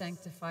does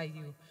sanctify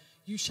you.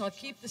 You shall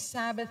keep the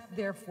Sabbath,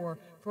 therefore,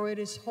 for it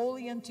is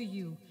holy unto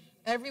you.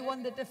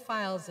 Everyone that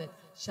defiles it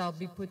shall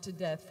be put to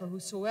death, for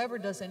whosoever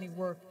does any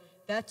work,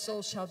 that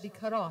soul shall be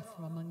cut off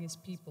from among his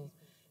people.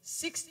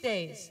 6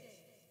 days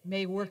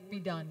may work be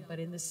done, but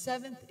in the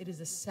seventh it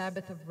is a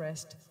Sabbath of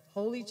rest,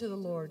 holy to the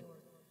Lord.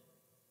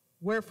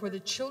 Wherefore the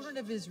children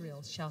of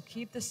Israel shall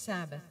keep the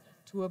Sabbath,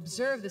 to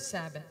observe the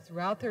Sabbath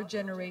throughout their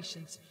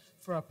generations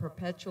for a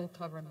perpetual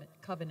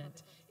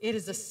covenant. It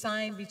is a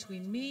sign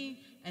between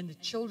me and the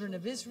children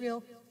of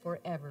Israel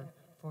forever.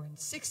 For in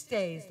 6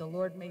 days the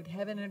Lord made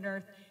heaven and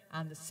earth.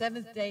 On the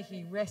seventh day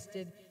he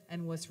rested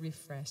and was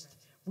refreshed."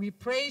 We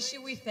praise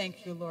you, we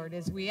thank you, Lord,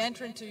 as we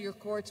enter into your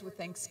courts with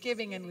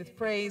thanksgiving and with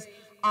praise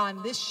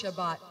on this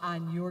Shabbat,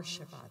 on your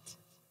Shabbat.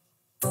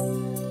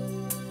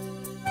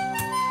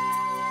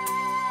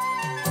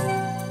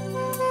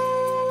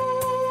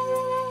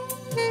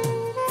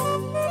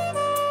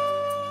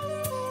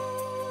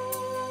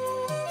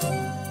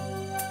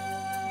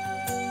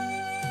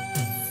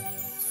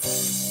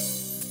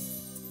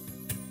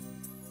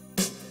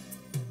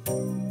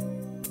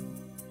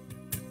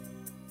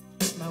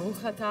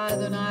 ברוך אתה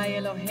אדוני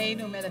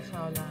אלוהינו מלך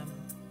העולם.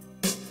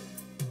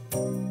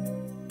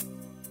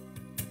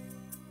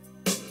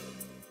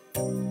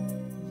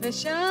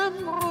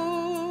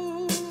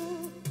 ושמרו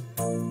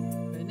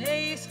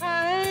בני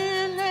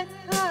ישראל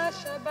את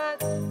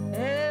השבת,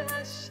 את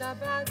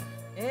השבת,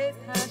 את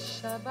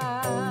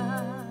השבת.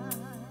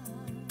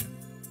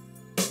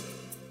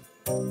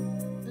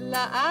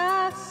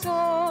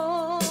 לעשות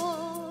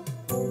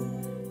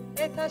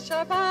את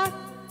השבת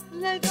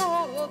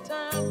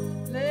לדורותם,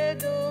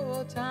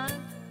 לדורותם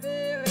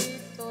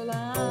ברית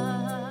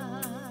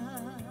עולם.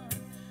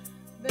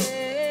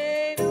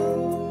 בינו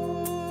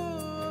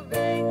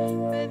ובין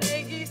בני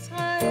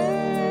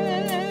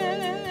ישראל,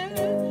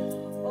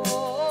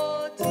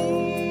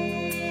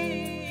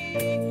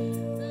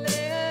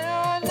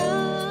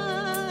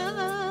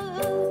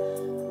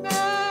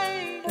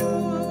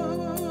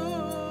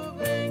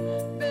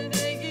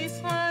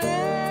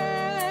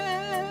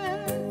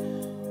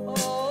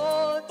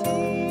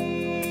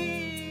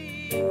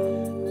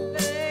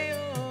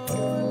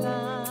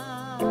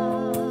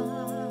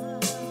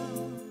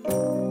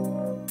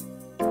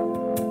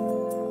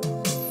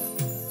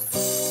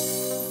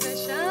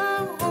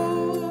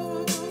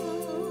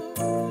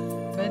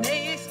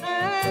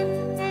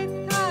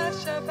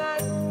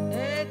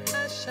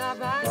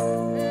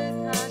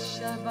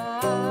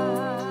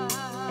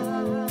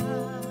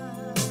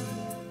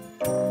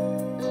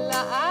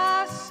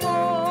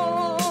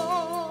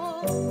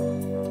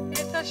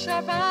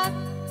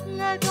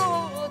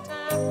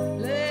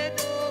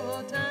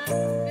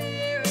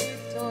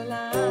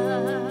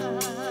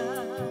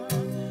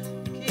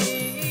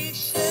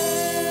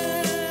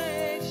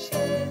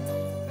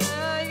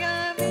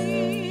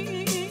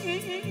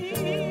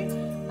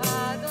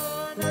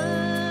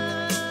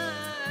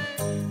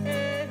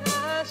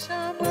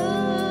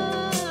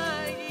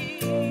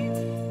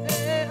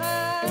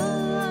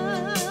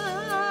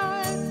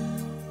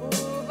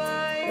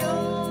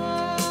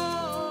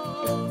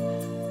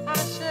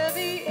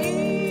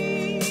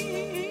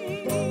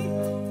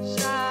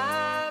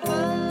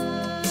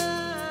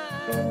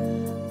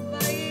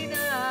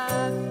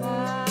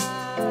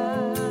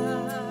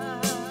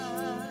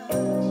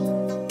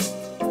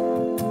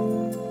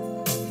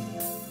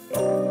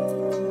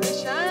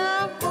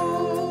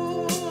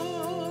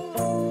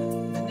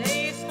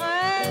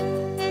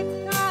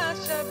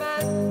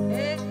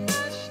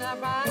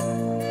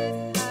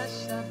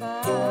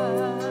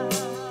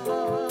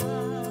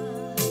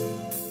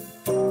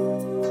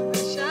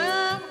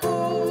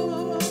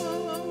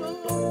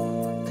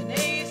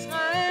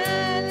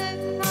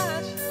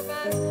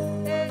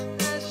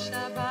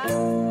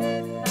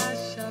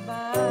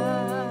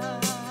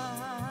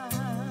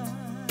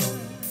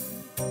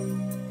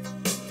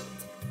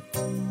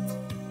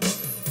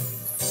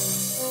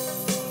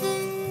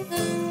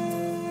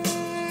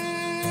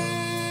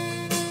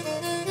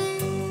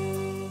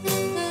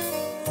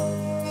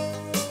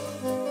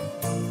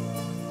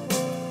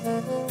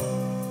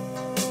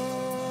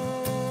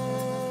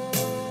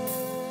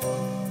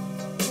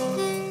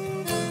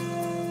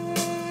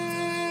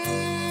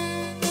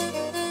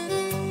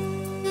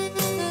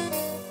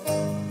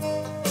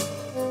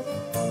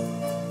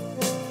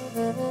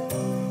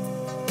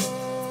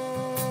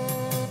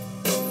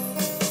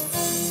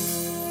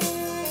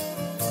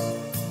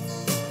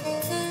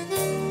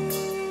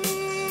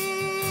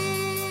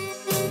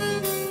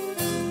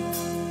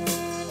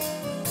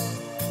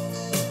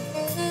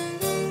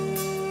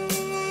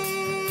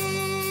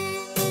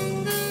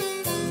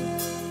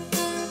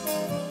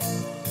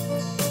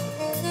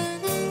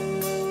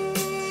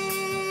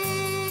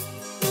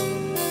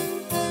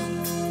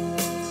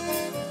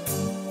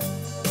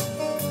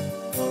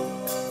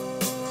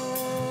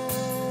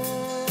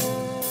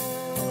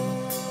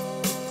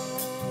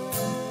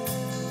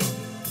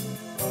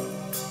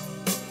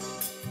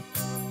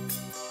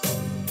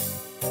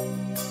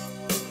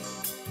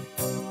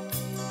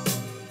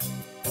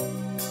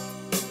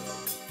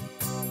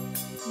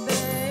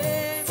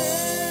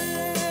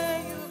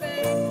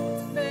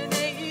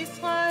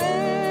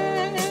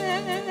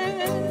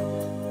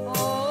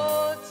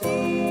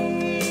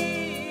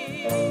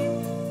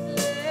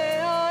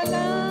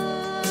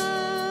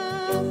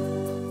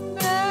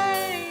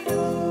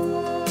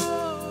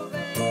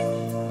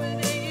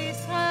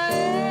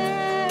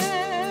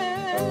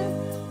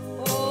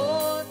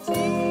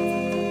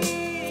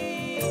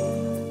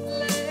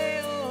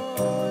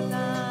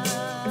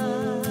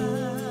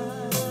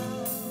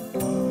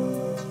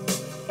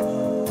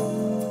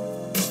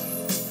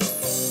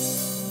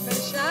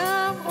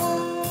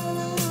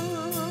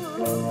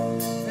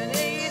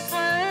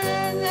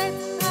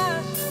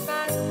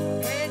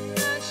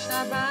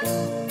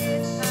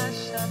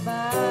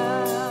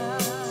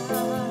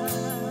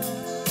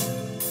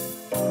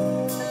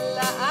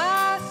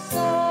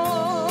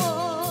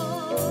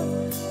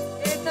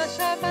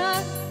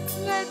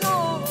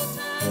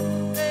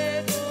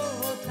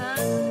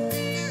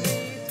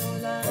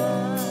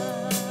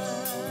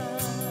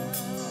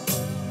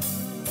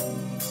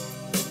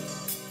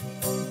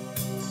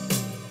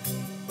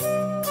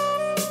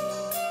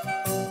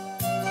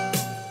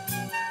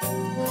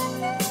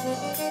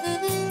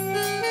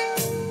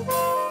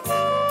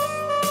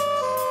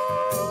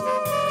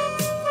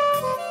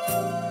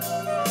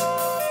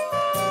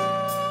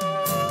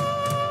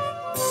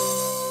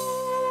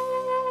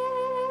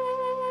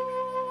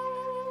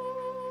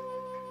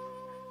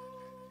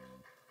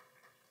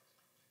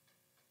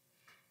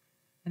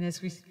 And as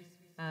we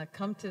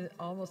come to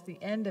almost the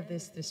end of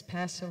this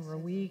Passover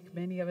week,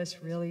 many of us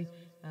really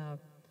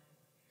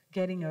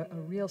getting a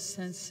real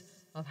sense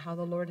of how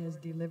the Lord has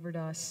delivered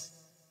us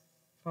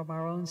from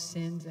our own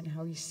sins and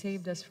how he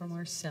saved us from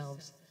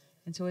ourselves.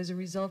 And so as a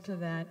result of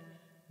that,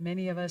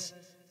 many of us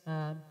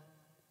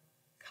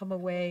come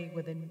away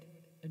with a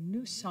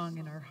new song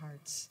in our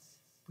hearts.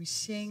 We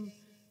sing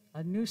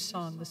a new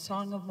song, the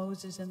song of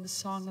Moses and the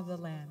song of the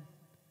Lamb.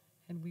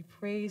 And we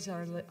praise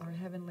our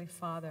Heavenly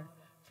Father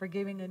for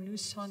giving a new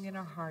song in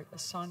our heart, a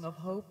song of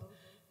hope,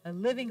 a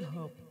living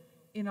hope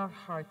in our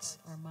hearts,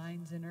 our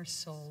minds, and our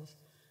souls.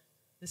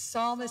 The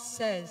psalmist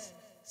says,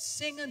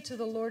 "Sing unto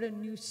the Lord a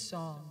new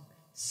song.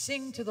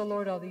 Sing to the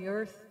Lord all the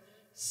earth.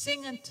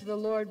 Sing unto the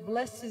Lord,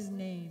 bless his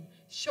name.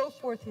 Show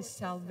forth his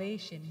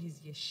salvation, his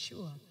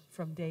Yeshua,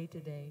 from day to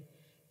day.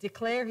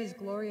 Declare his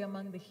glory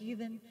among the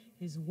heathen,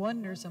 his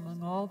wonders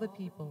among all the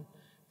people.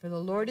 For the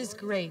Lord is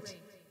great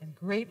and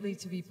greatly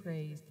to be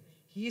praised.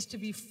 He is to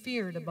be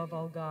feared above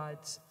all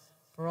gods.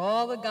 For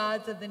all the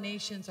gods of the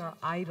nations are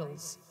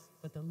idols,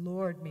 but the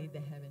Lord made the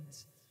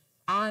heavens.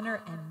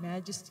 Honor and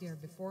majesty are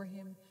before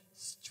him.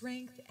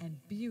 Strength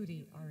and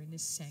beauty are in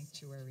his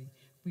sanctuary."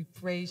 We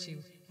praise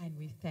you and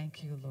we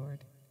thank you,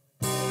 Lord.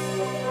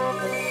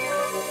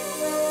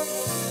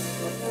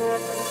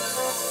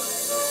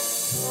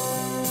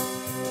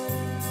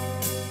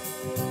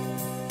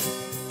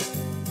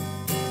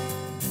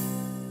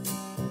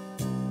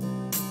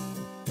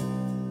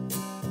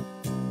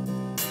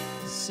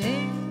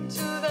 Sing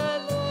to the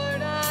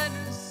Lord a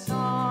new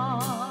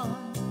song.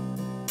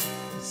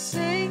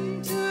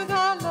 Sing to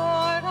the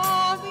Lord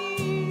all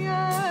the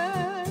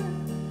earth.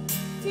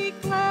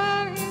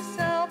 Declare his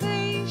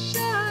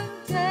salvation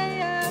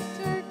day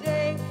after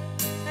day,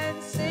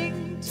 and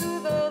sing to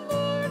the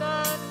Lord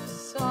a new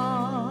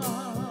song.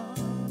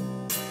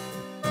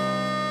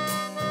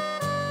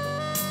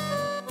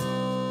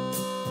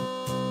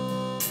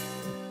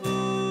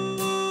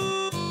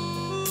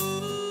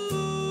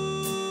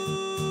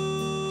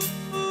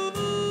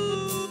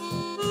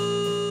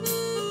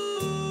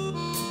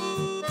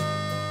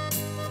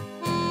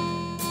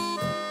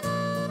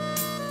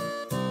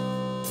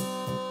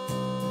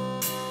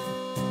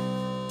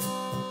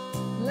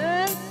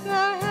 Let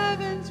the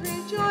heavens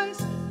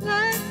rejoice,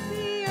 let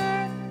the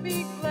earth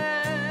be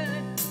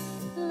glad,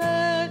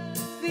 let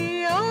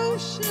the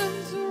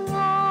oceans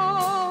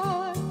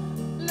roar,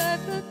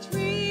 let the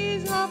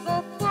trees of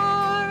the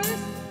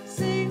forest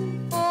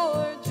sing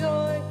for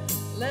joy,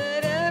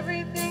 let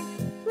everything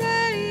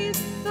praise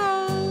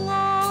the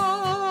Lord.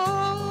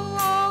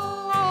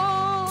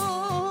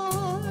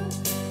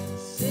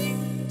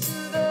 Sing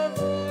to the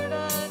Lord a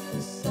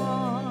new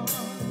song.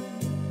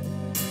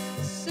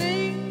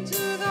 Sing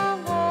to the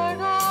Lord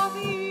all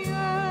the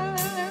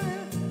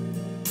earth.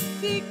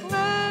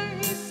 Declare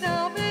his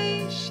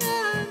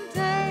salvation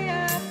day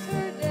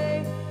after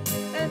day,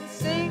 and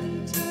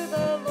sing to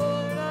the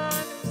Lord a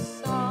new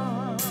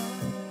song.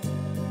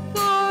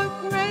 For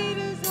great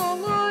is the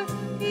Lord,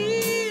 he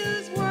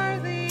is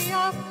worthy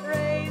of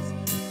praise.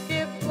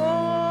 Give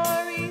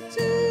glory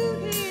to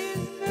his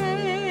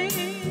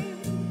name.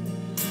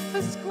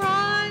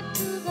 Ascribe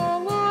to the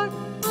Lord,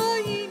 all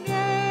ye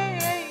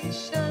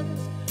nations,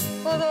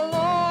 for the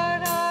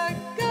Lord our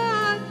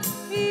God,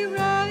 he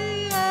reigns.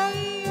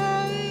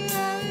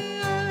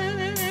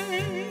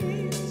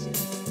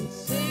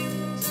 Sing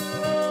to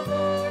the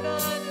Lord a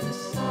new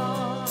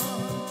song.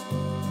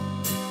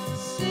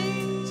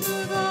 Sing to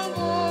the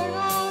Lord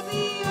all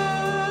the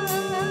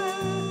earth.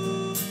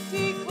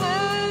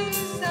 Declare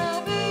his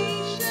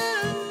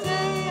salvation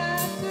day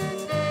after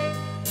day,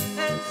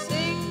 and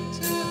sing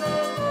to the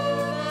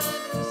Lord a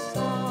new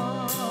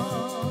song.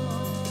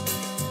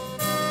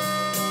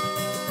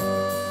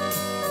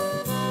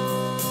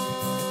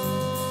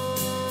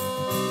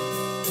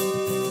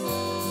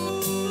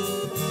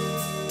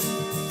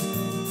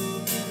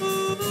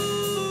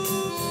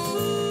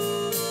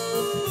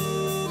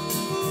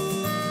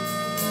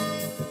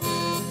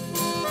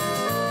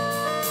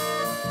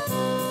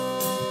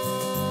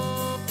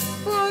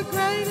 For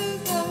great is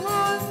the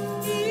Lord,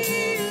 he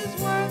is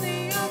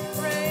worthy of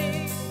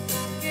praise.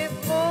 Give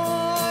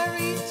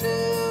glory to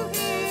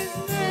his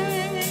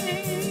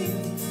name.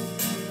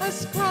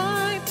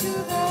 Ascribe to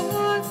the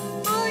Lord,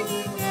 all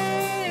ye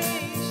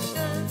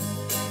nations,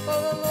 for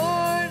the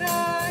Lord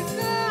our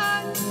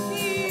God,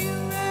 he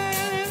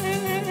reigns.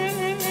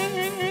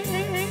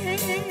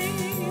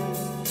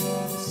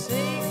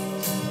 Sing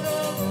to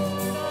the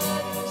Lord a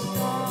new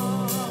song.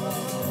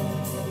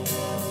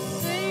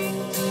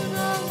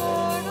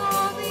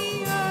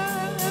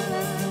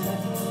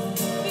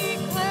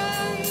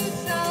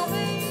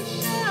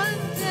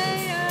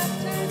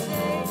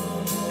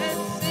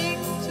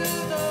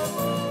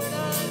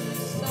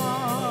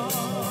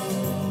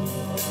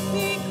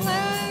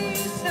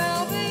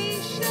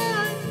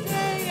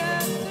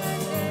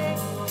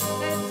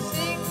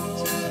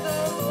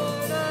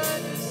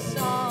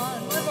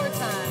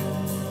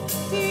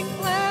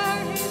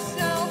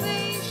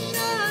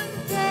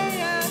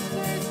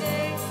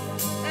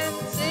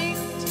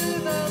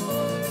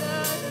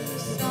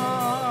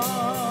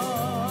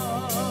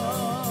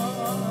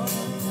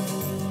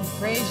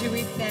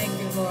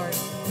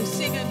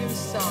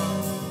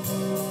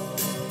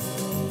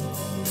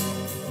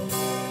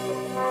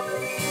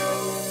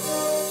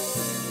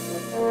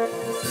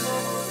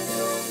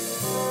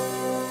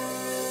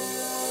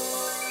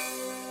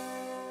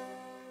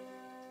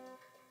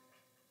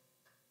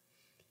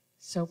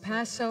 So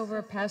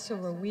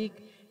Passover week,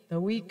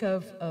 the week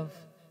of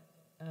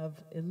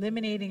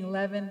eliminating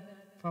leaven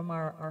from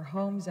our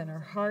homes and our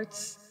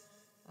hearts,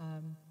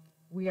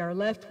 we are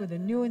left with a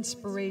new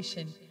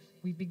inspiration.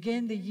 We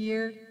begin the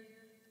year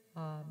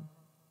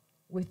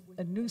with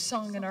a new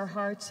song in our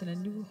hearts and a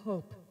new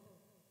hope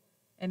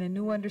and a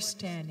new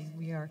understanding.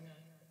 We are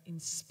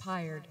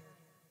inspired.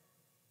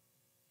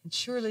 And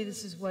surely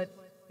this is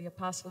what the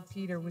Apostle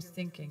Peter was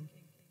thinking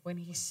when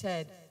he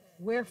said,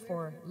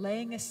 "Wherefore,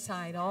 laying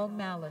aside all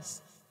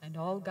malice and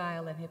all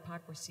guile and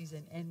hypocrisies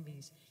and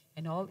envies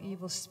and all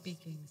evil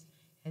speakings,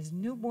 as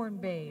newborn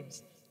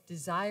babes,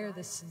 desire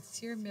the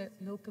sincere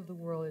milk of the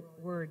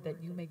word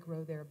that you may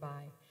grow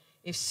thereby.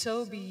 If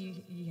so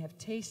be ye have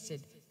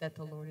tasted that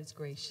the Lord is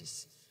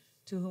gracious,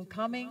 to whom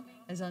coming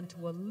as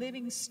unto a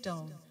living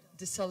stone,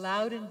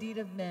 disallowed indeed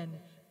of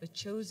men, but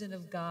chosen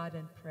of God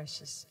and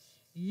precious,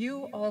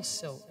 you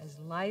also, as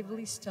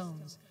lively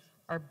stones,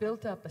 are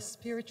built up a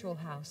spiritual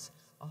house,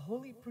 a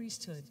holy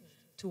priesthood,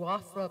 to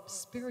offer up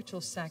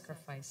spiritual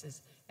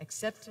sacrifices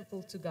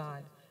acceptable to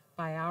God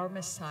by our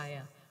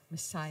Messiah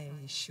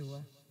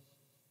Yeshua."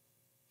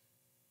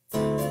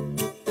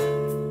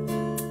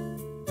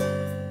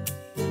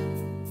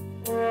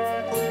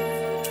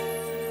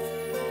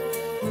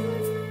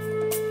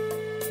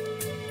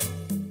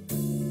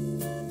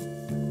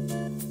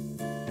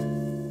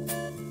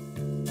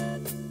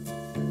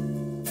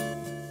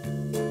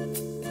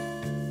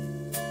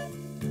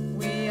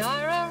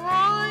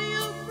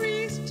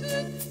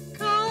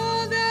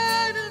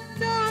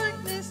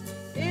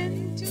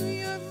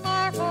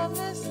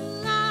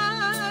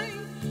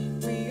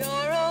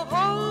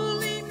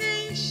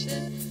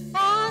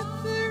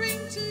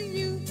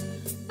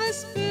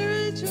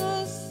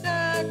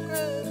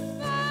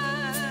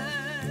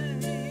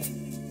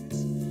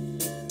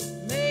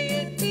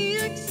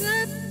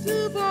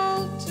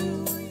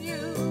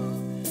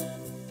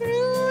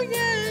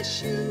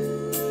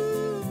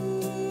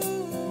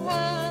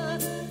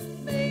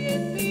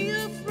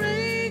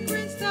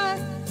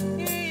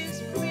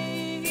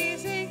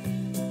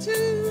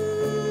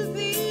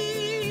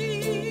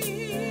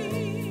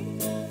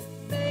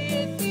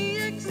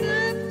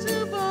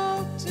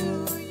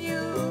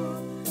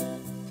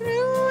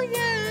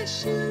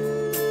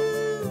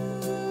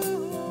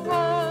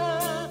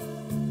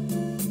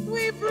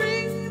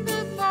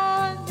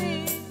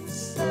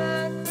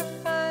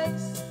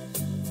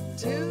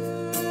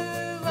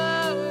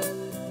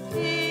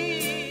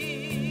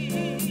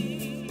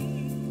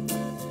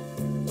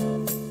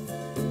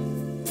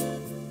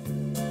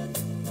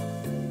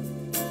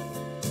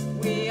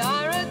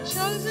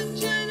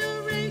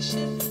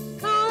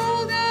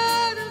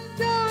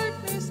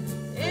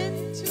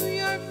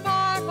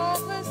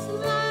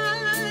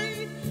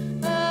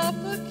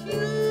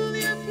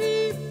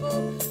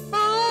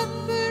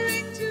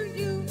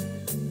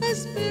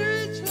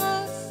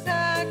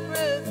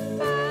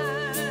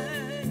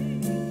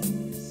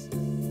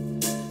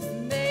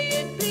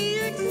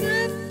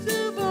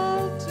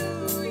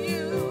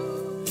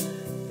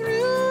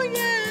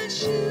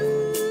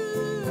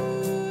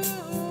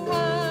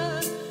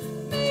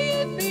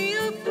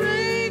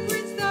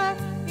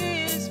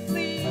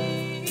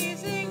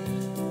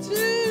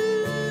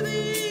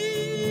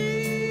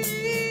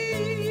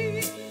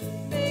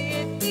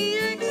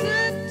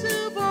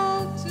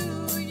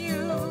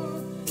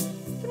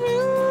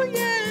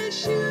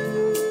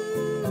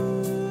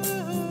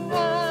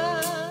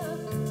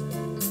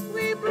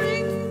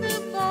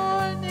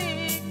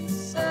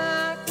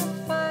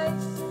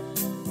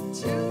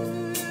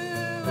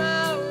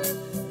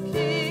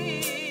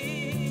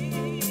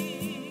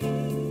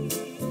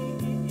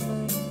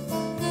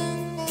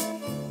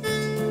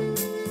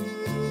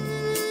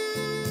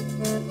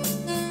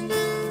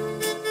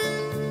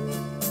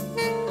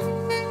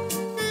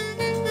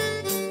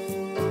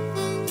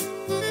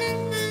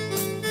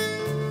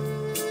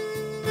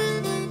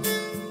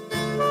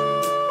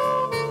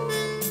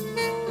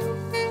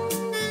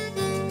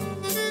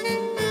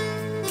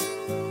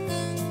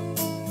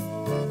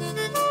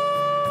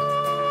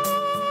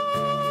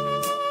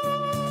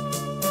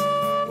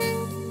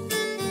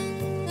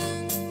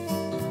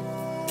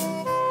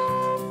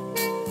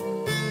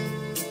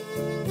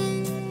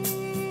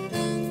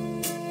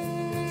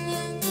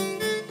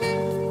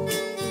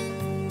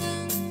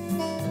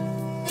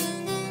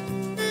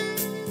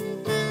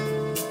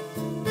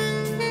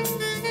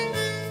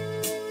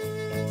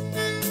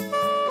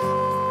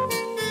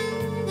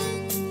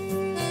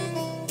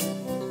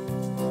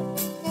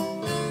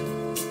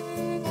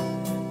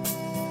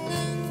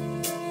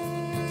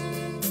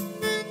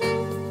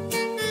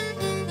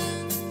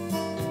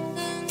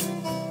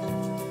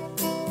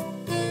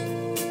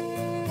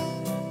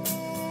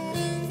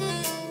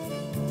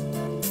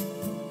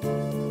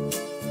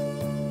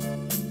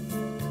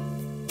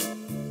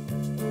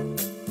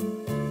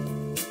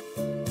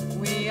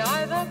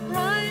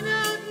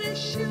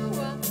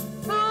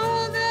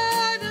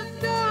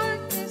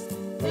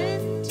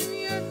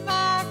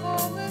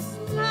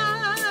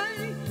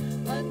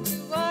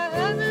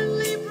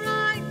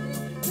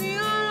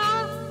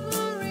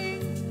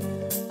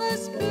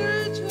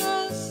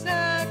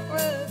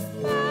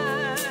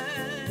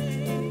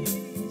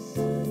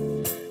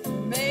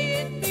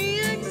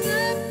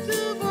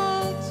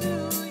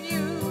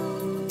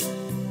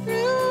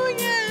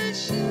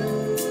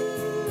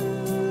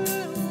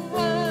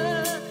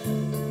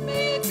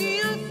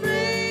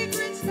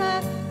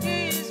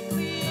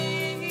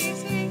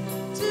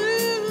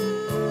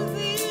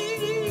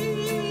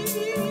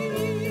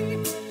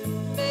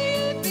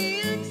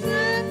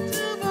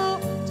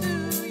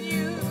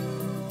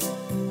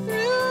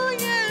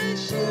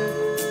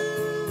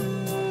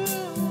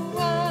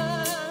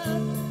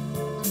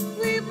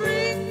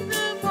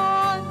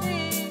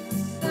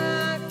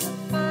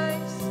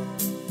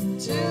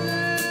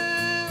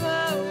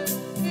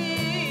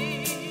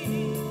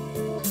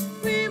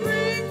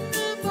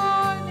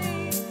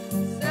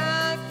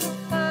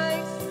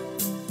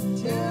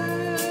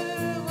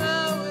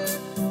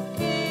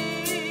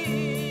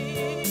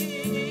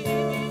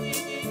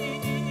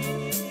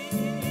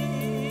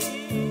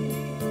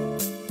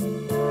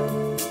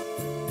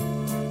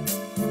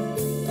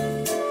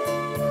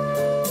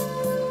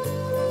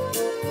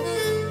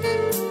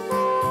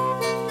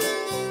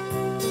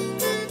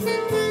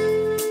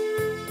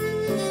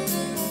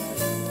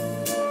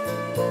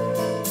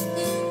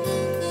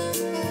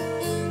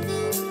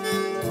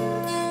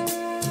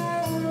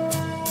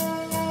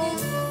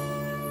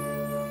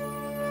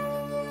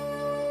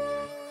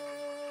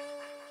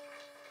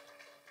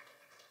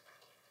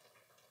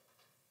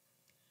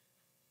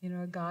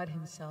 our God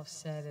himself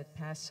said at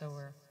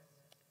Passover,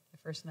 the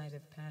first night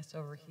of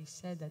Passover, he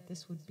said that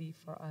this would be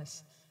for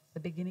us the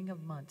beginning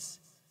of months.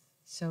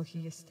 So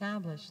he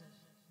established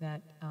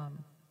that,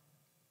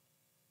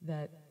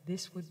 that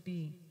this would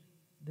be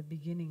the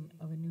beginning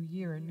of a new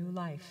year, a new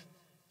life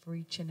for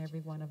each and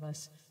every one of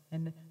us.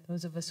 And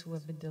those of us who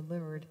have been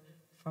delivered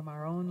from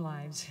our own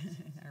lives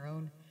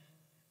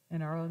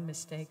and our own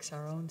mistakes,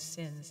 our own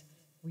sins,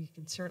 we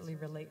can certainly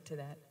relate to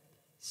that.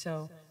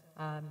 So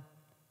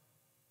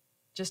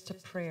just a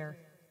prayer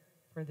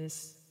for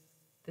this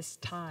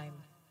time,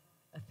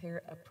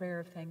 a prayer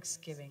of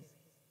thanksgiving.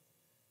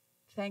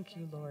 Thank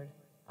you, Lord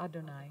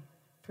Adonai,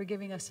 for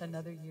giving us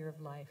another year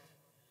of life.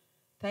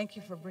 Thank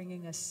you for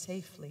bringing us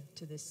safely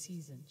to this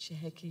season,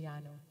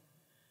 Shehekiyanu.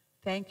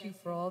 Thank you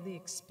for all the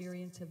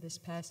experience of this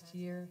past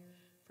year,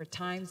 for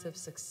times of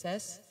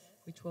success,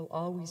 which will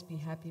always be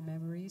happy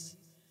memories,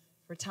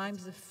 for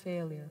times of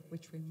failure,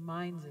 which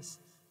reminds us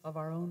of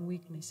our own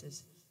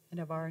weaknesses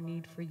and of our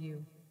need for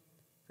you,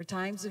 for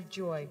times of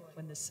joy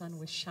when the sun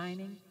was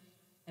shining,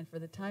 and for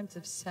the times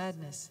of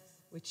sadness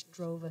which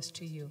drove us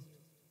to you.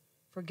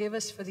 Forgive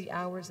us for the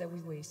hours that we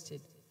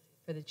wasted,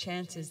 for the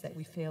chances that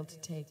we failed to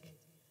take,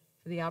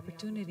 for the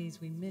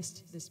opportunities we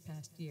missed this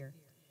past year.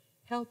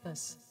 Help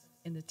us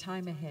in the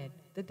time ahead,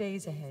 the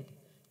days ahead,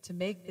 to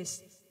make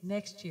this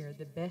next year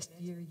the best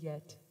year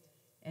yet,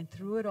 and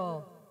through it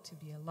all, to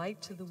be a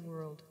light to the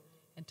world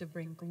and to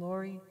bring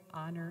glory,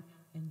 honor,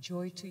 and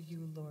joy to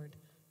you, Lord.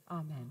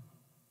 Amen.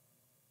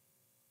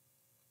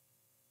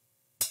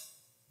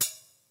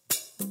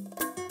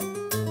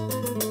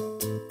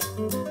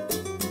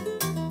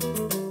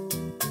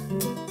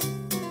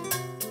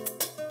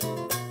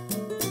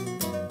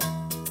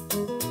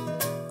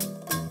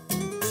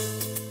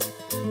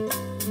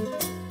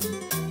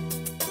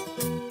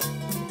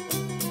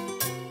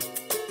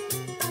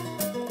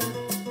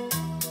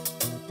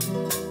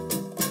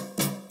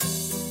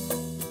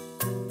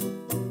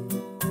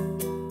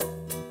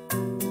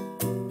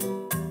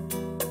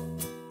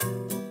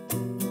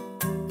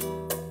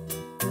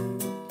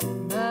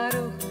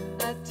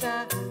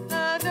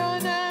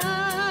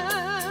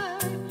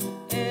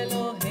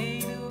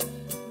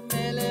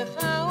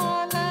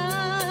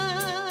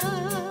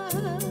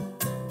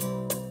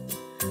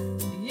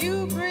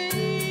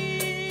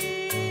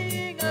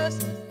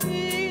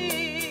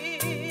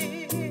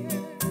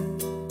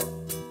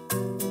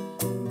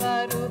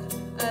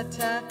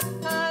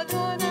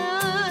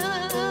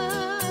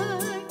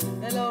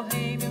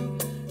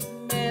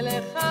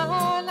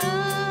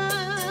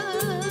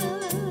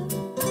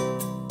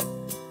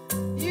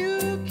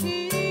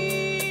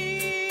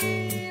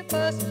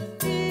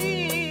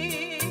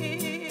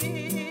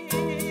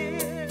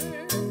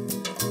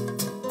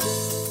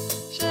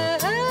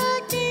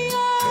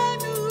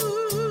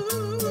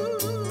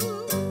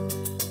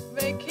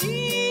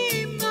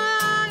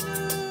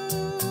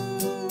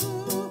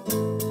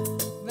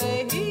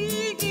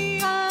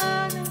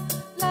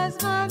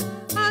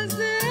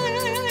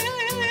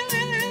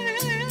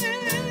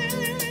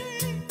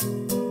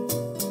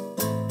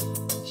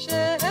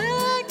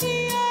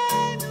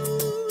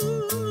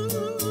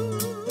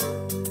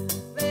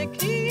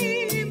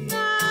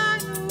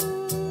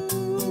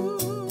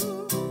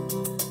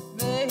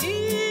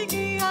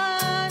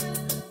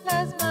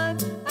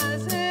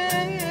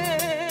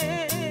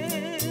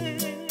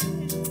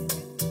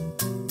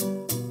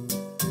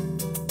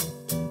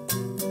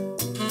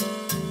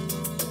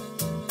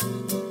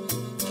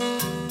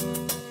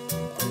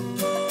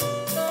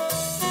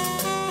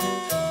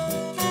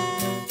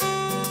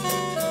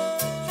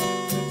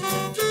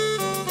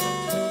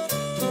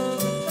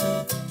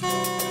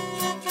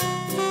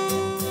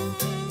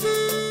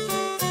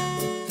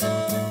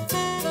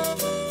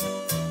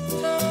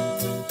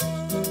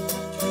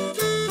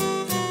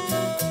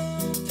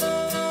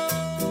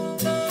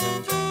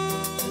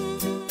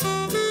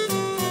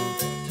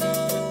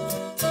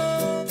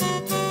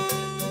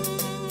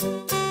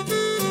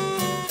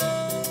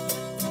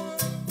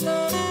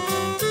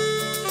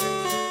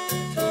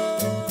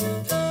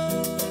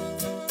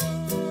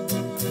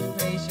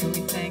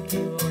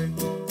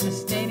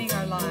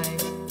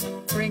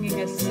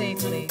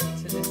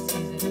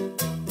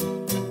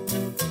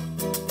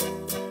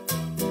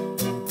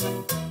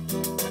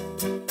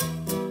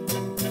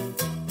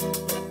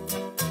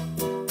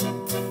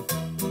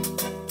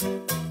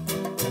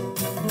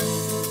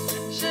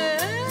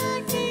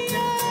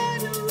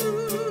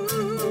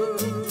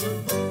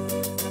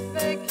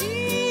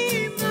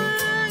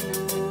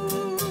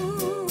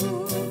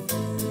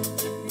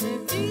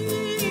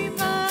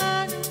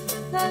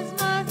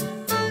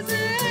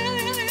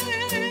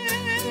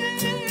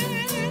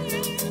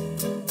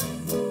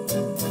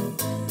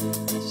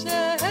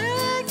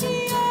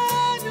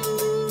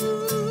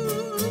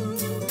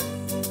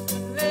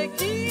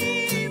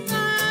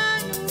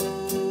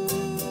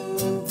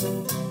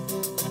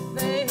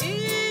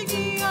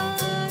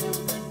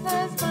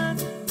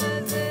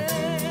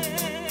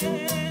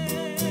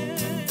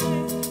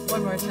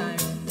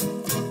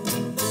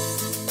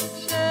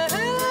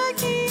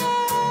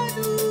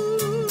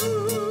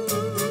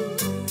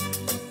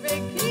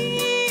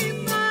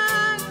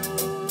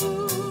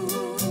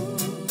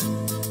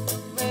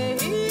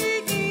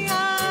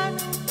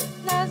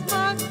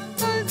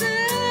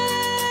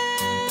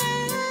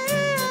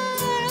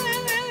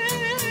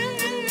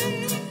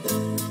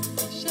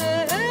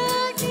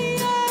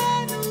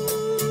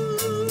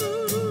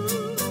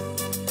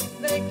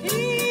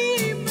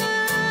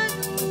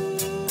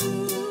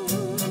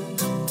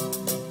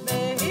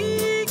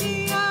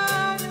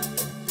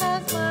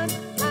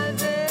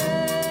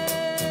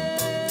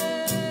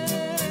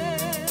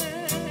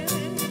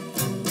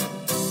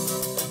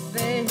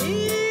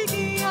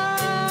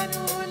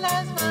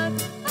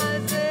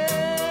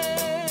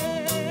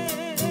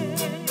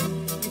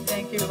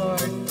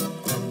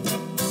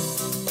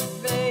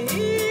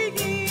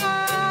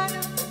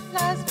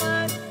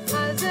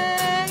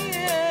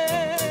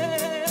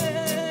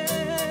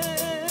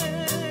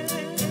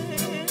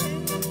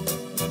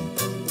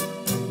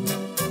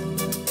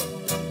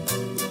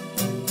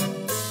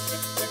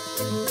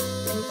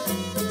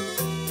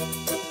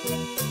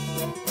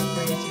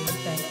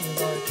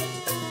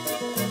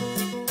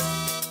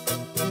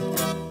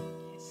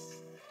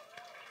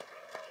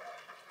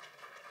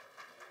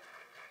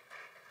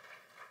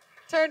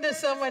 turn to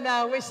someone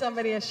now, wish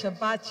somebody a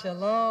Shabbat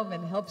Shalom,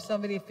 and help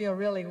somebody feel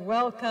really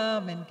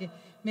welcome, and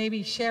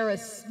maybe share a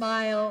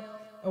smile,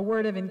 a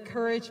word of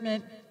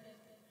encouragement.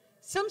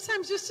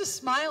 Sometimes just a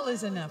smile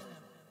is enough.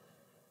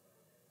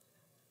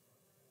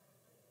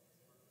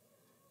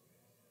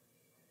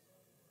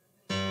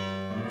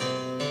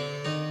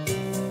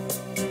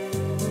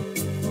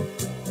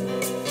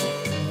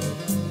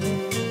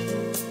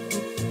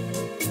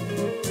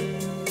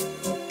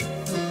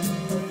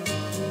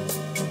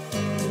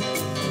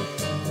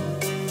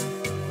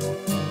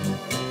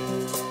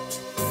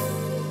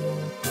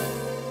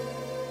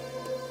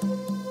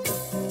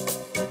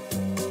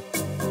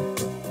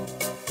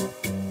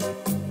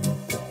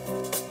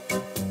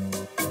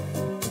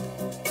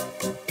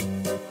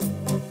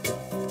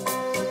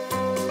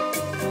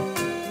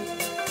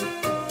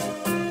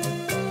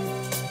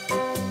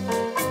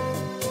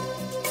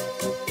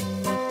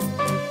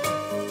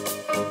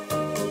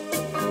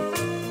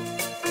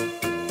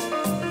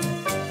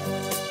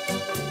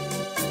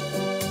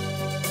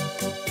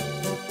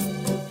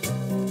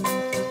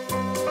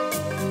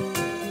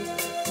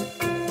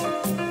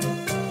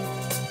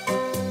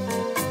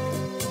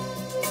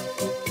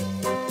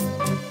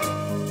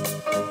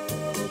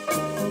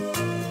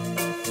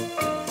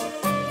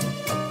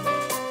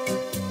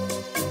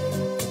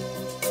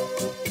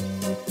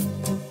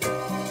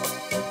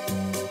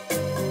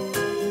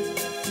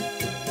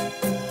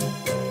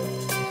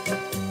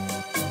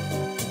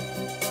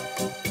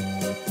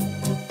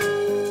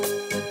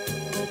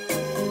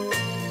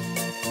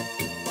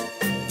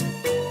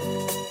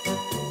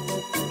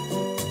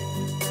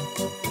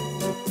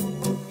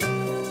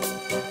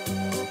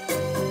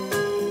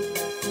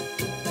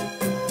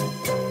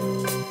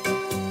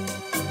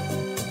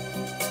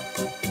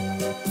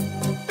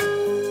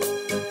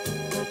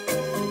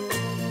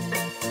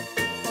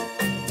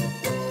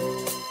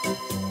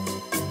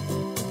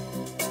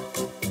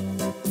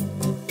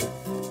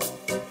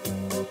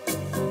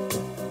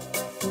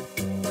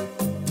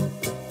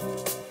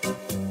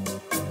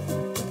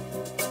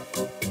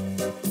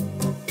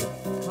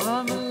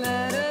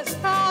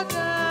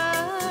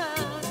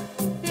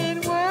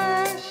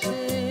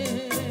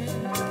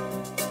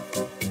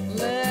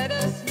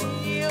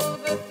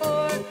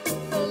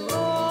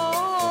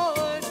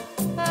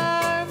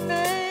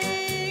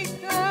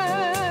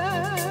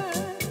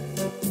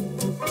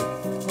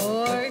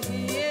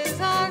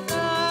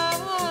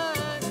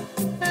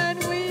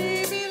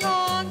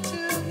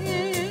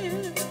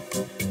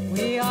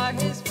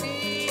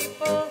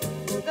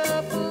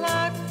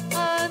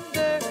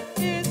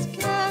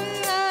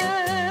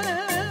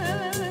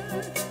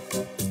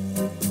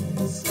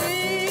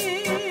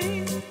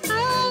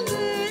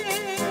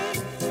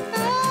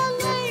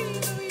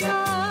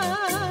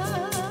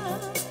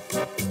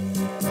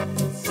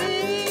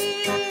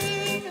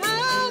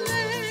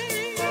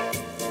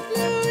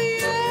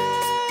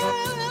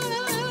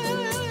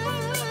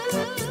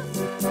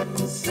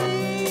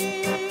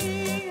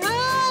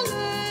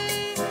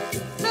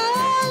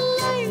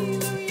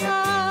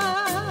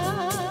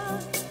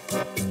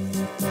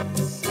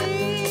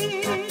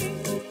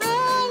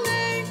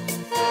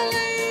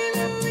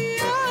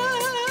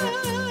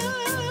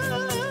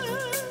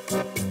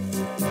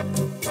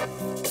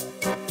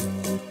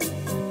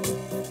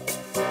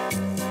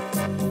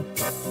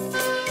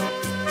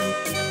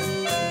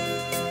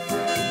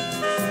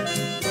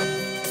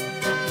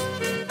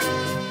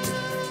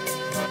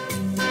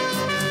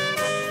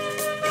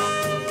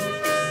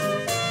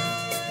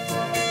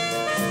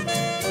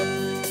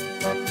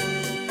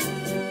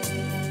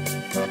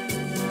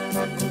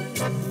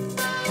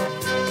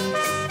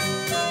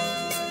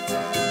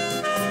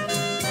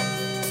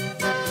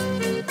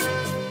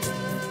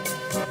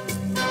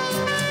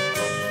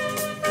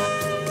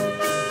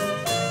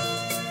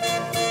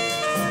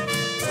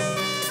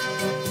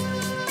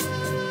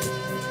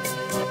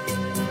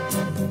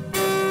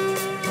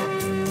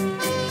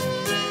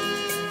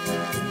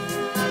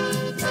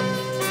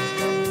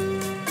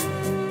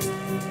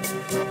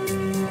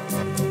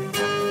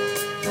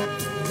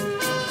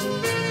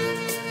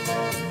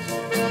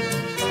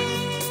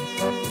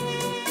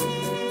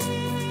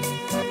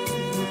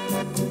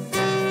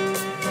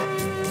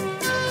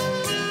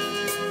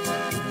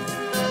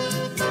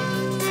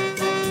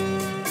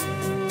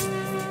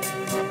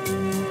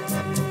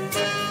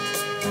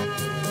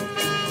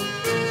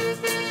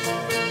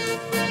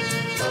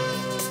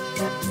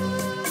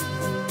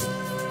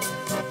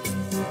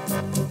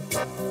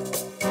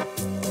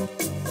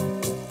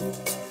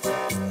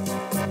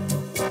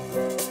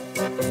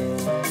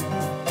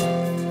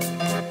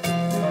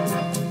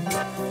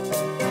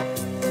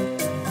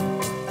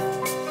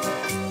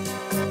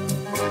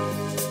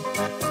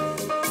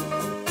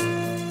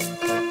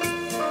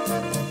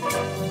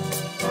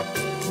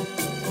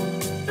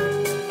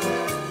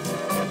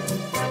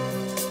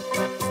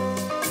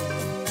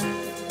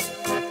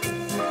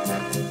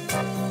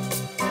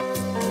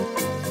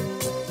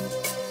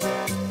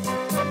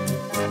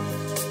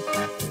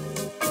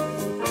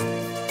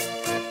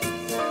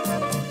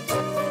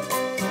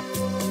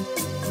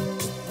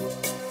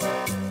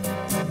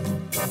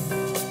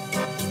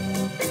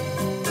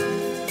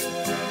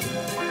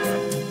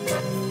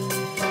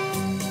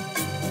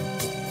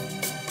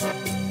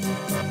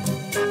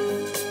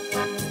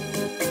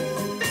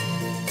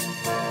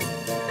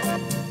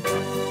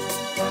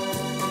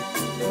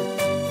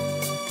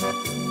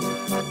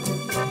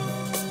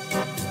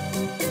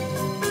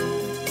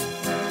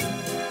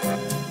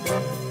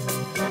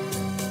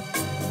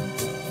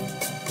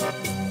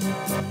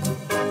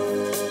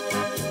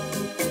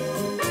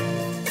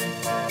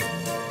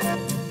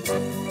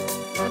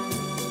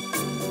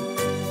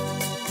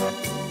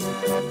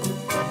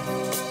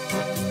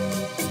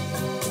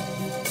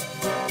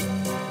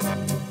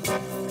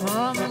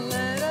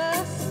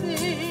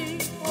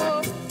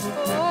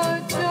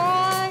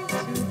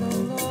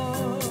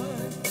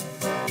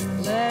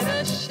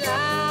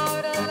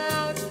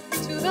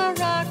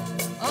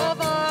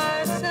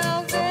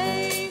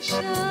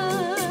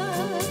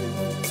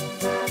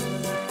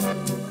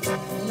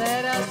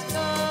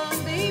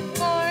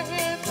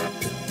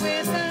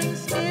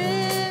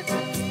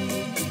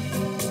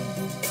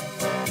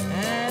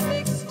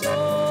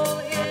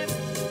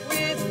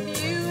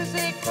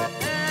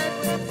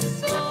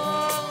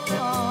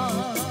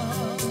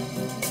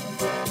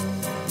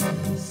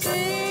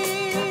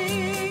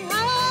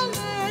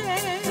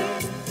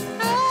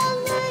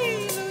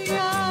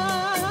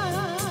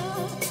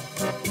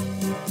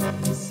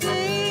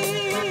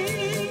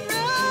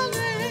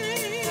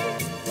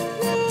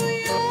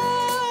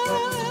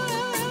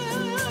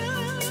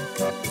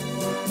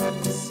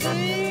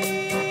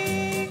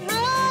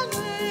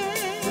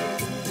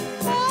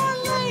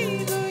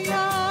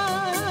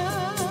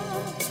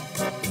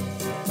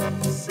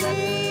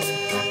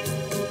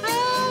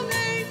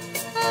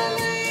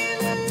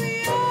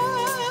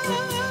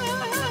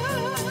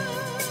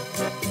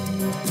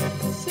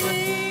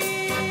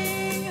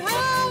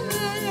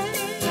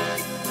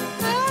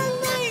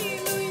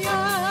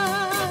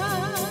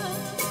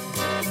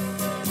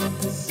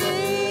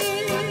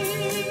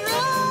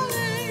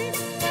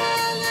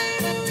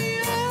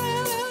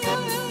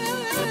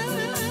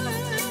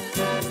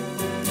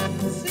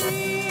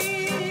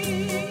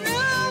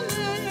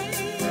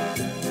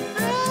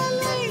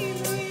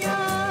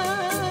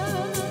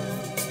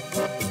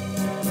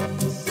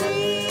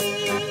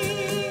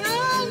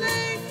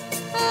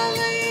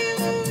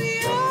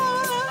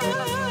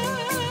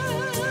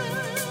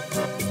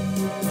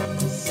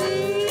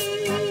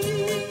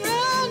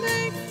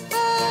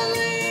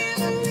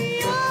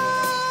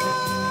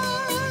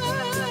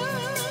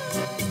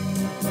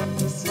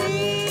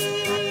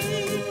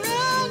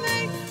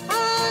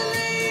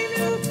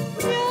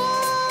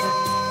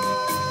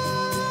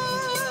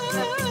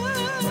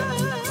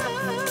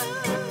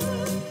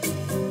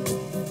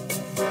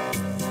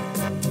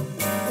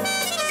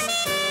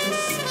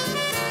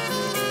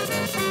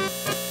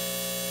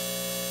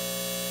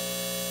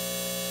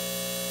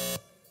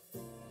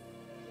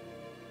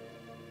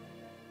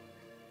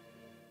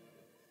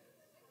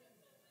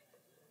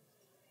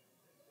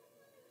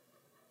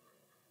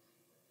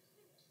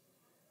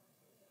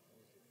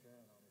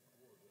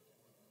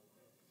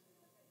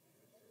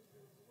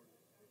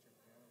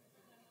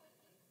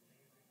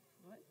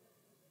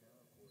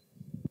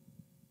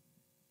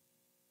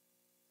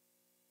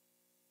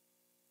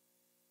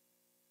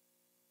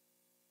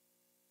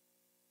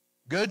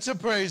 Good to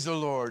praise the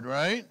Lord,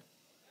 right?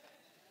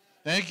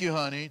 Thank you,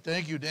 honey.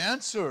 Thank you,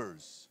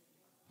 dancers.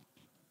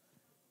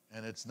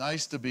 And it's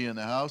nice to be in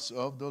the house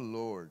of the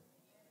Lord.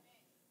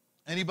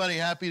 Anybody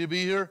happy to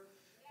be here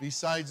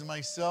besides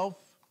myself?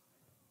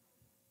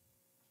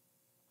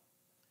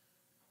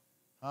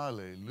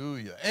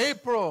 Hallelujah.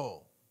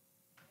 April.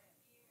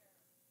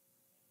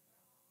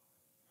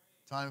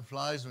 Time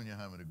flies when you're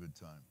having a good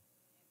time.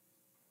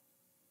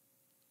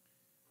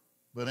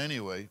 But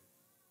anyway,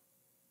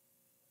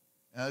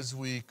 as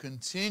we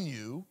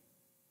continue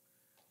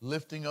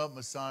lifting up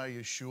Messiah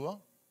Yeshua,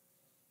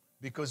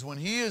 because when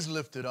he is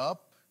lifted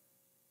up,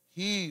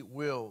 he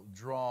will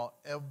draw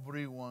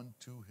everyone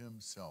to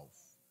himself.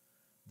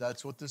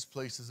 That's what this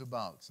place is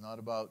about. It's not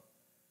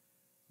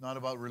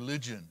about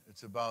religion.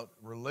 It's about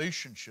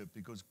relationship,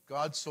 because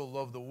God so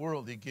loved the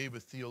world, he gave a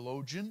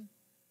theologian?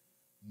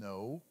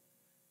 No.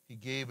 He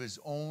gave his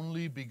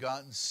only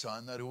begotten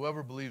Son, that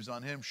whoever believes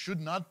on him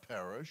should not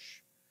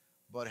perish,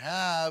 but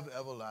have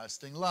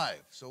everlasting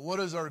life. So what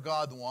does our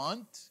God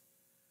want?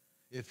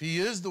 If he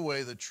is the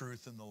way, the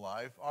truth, and the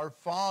life, our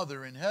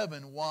Father in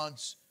heaven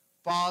wants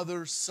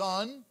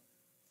father-son,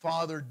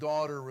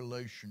 father-daughter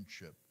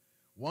relationship.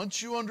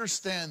 Once you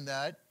understand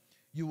that,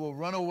 you will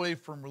run away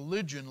from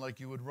religion like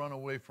you would run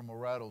away from a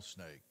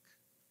rattlesnake.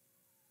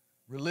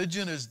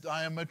 Religion is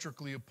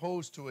diametrically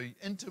opposed to an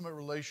intimate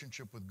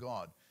relationship with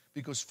God,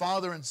 because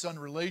father and son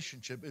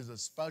relationship is a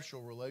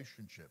special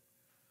relationship.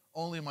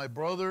 Only my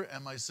brother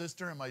and my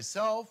sister and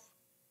myself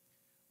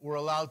were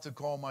allowed to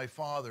call my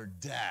father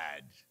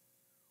Dad,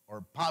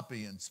 or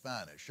Papi in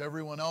Spanish.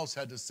 Everyone else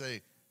had to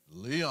say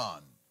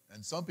Leon,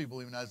 and some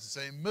people even had to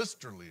say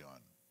Mr.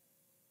 Leon.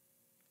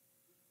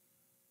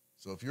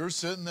 So if you're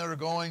sitting there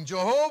going,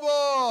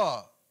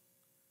 Jehovah,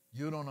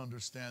 you don't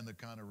understand the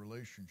kind of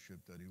relationship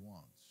that he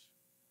wants.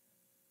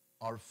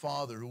 Our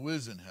Father who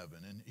is in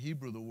heaven, in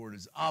Hebrew the word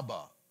is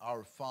Abba,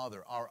 our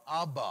Father, our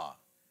Abba,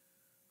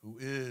 who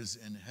is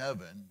in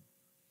heaven.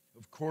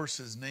 Of course,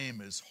 his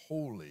name is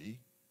holy,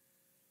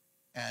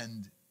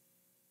 and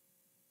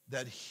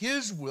that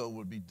his will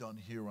would be done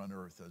here on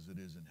earth as it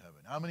is in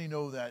heaven. How many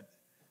know that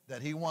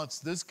he wants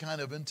this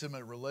kind of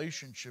intimate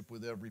relationship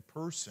with every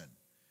person?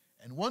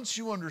 And once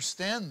you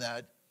understand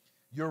that,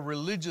 your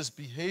religious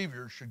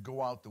behavior should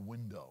go out the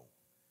window,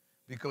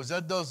 because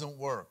that doesn't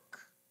work.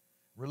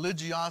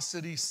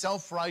 Religiosity,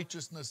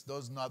 self-righteousness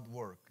does not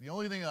work. The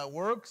only thing that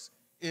works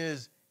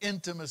is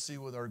intimacy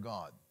with our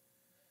God.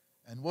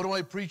 And what do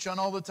I preach on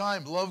all the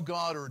time? Love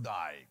God or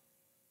die.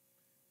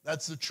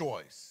 That's the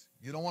choice.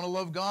 You don't want to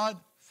love God?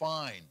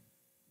 Fine.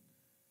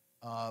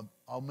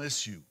 I'll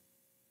miss you.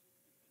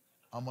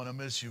 I'm going to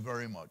miss you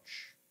very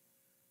much.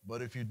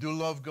 But if you do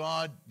love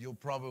God, you'll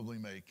probably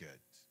make it.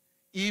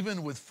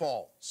 Even with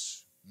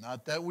faults.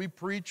 Not that we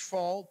preach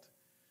fault.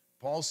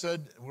 Paul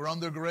said we're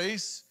under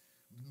grace.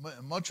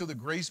 Much of the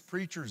grace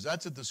preachers,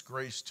 that's a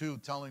disgrace too,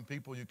 telling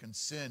people you can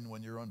sin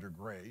when you're under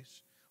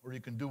grace, or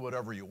you can do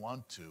whatever you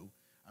want to.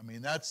 I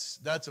mean, that's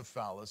a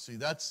fallacy.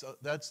 That's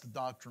the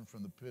doctrine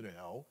from the pit of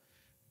hell.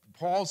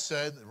 Paul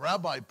said,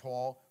 Rabbi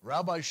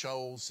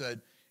Shaul said,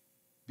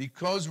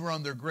 because we're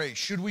under grace,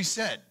 should we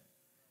sin?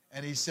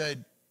 And he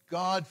said,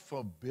 God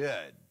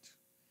forbid.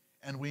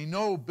 And we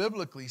know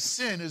biblically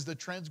sin is the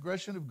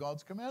transgression of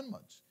God's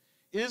commandments.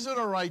 Is it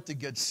all right to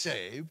get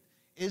saved?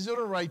 Is it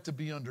all right to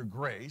be under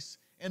grace?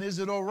 And is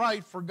it all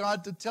right for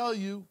God to tell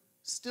you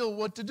still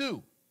what to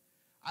do?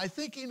 I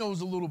think he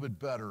knows a little bit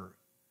better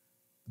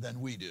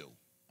than we do.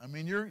 I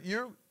mean,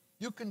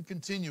 you can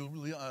continue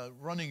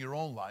running your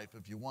own life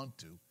if you want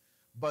to,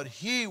 but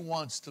he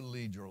wants to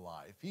lead your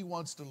life. He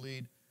wants to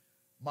lead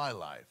my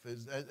life.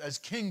 As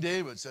King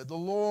David said, the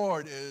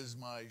Lord is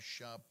my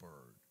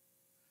shepherd.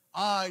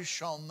 I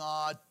shall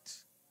not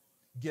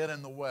get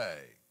in the way.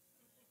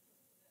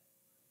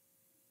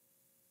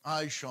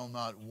 I shall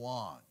not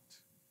want.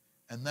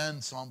 And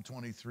then Psalm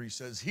 23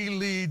 says, he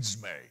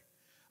leads me.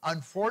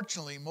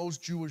 Unfortunately,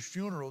 most Jewish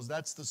funerals,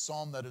 that's the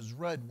psalm that is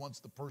read once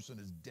the person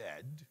is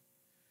dead,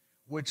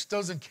 which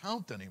doesn't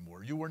count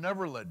anymore. You were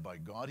never led by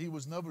God. He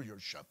was never your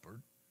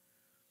shepherd.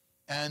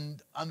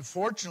 And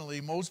unfortunately,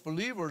 most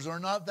believers are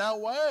not that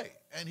way.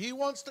 And he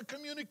wants to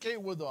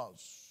communicate with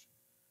us.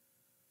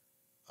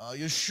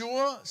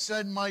 Yeshua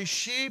said, my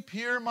sheep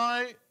hear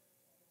my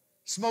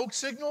smoke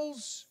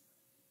signals,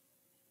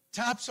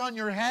 taps on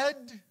your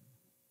head,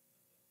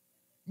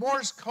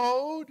 Morse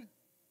code,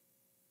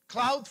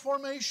 cloud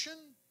formation,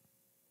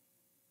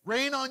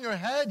 rain on your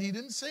head. He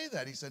didn't say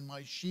that. He said,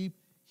 my sheep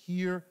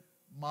hear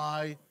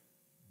my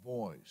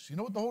voice. You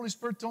know what the Holy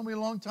Spirit told me a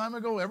long time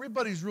ago?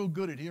 Everybody's real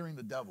good at hearing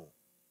the devil.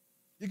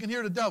 You can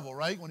hear the devil,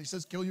 right? When he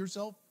says kill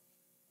yourself,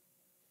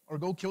 or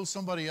go kill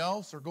somebody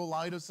else, or go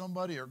lie to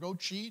somebody, or go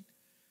cheat.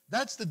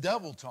 That's the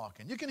devil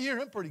talking. You can hear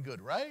him pretty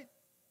good, right?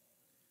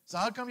 So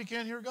how come you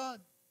can't hear God?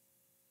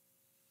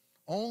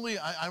 Only,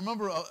 I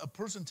remember a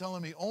person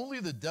telling me, only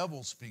the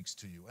devil speaks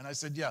to you. And I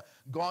said, yeah,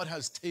 God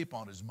has tape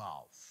on his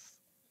mouth.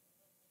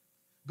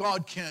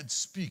 God can't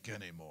speak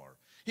anymore.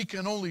 He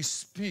can only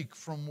speak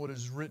from what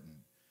is written.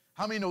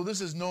 How many know this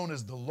is known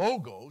as the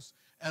Logos,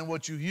 and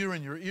what you hear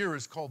in your ear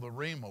is called the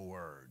Rhema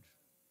word?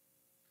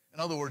 In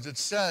other words, it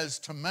says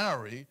to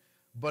marry,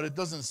 but it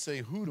doesn't say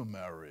who to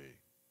marry.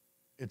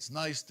 It's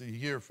nice to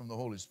hear from the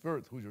Holy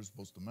Spirit who you're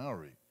supposed to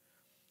marry.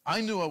 I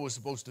knew I was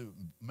supposed to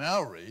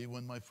marry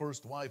when my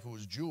first wife, who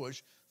was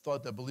Jewish,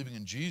 thought that believing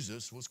in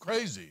Jesus was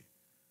crazy.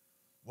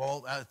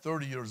 Well,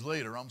 30 years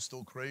later, I'm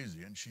still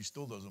crazy, and she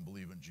still doesn't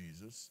believe in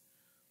Jesus.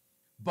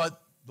 But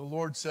the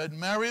Lord said,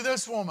 marry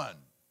this woman.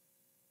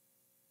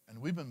 And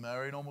we've been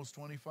married almost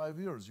 25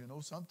 years. You know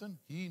something?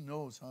 He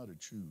knows how to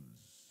choose.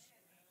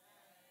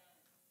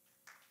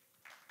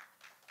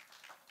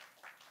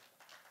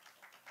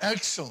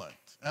 Excellent.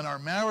 And our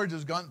marriage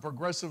has gotten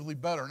progressively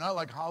better. Not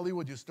like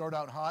Hollywood, you start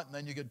out hot and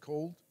then you get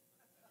cold.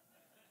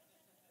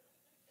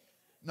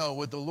 No,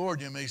 with the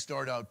Lord you may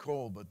start out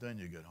cold, but then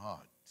you get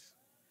hot.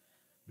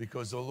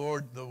 Because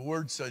the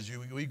Word says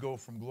we go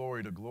from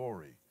glory to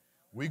glory.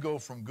 We go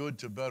from good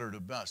to better to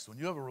best. When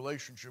you have a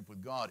relationship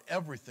with God,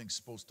 everything's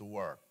supposed to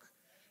work.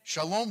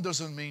 Shalom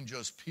doesn't mean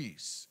just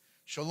peace.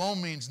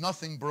 Shalom means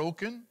nothing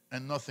broken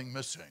and nothing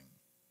missing.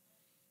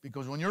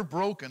 Because when you're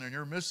broken and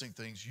you're missing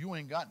things, you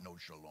ain't got no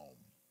shalom.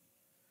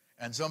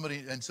 And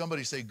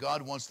somebody say,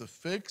 God wants to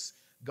fix,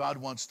 God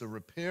wants to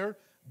repair,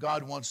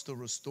 God wants to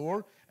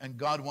restore, and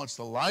God wants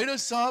to light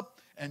us up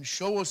and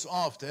show us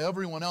off to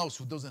everyone else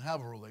who doesn't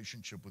have a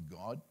relationship with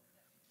God.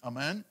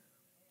 Amen?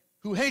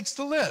 Who hates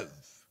to live,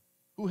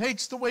 who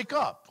hates to wake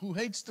up, who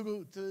hates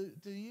to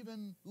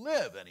even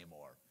live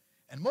anymore.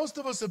 And most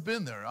of us have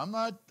been there.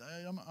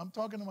 I'm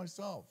talking to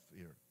myself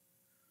here.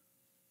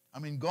 I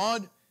mean,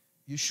 God,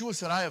 Yeshua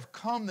said, I have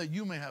come that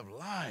you may have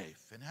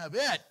life and have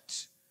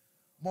it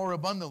more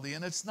abundantly.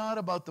 And it's not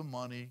about the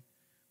money.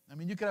 I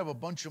mean, you could have a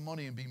bunch of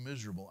money and be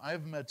miserable.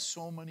 I've met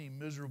so many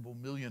miserable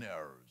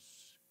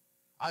millionaires.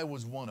 I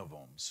was one of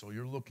them, so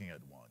you're looking at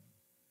one.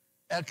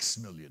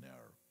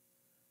 Ex-millionaire.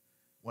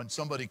 When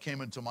somebody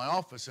came into my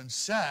office and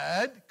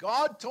said,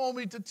 God told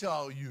me to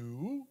tell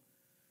you,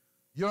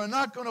 you're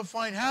not going to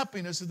find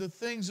happiness in the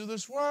things of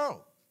this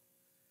world.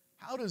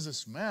 How does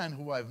this man,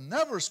 who I've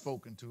never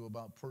spoken to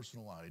about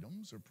personal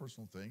items or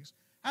personal things,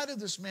 how did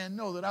this man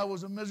know that I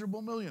was a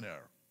miserable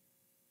millionaire?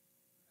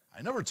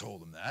 I never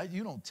told him that.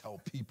 You don't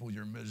tell people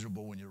you're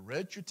miserable when you're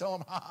rich. You tell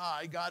them, ha,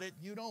 I got it,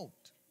 and you don't.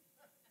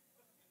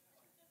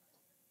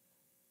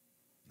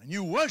 And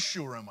you wish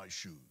you were in my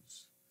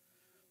shoes.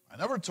 I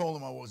never told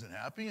him I wasn't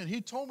happy, and he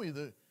told me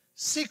the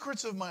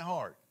secrets of my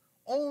heart.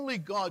 Only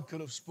God could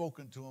have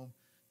spoken to him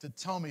to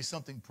tell me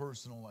something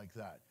personal like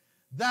that.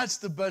 That's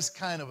the best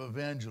kind of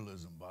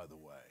evangelism, by the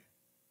way.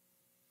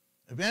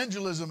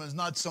 Evangelism is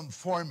not some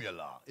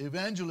formula.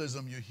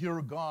 Evangelism, you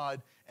hear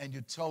God and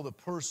you tell the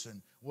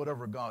person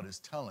whatever God is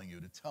telling you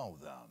to tell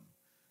them.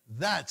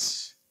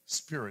 That's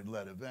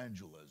Spirit-led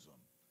evangelism.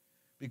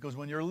 Because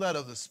when you're led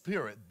of the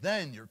Spirit,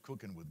 then you're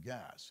cooking with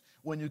gas.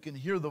 When you can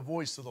hear the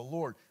voice of the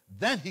Lord,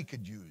 then He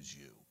could use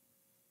you.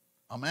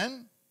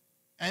 Amen?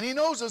 And He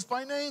knows us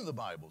by name, the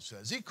Bible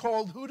says. He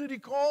called, who did He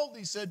call?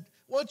 He said,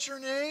 what's your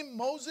name?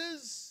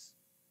 Moses?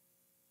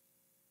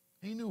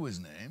 He knew his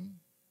name.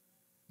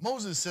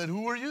 Moses said,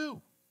 who are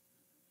you?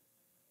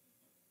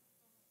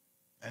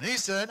 And he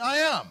said, I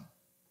am.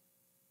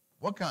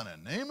 What kind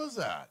of name is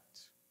that?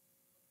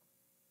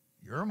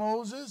 You're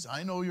Moses,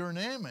 I know your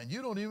name, and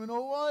you don't even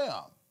know who I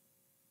am.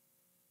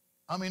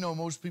 I mean, no,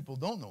 most people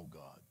don't know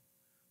God,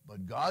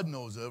 but God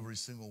knows every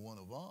single one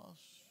of us.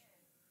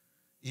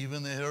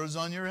 Even the hairs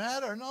on your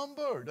head are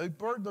numbered. A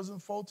bird doesn't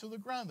fall to the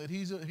ground that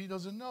he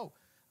doesn't know.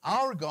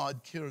 Our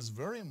God cares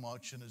very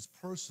much and is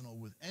personal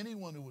with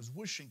anyone who is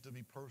wishing to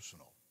be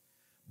personal.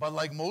 But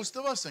like most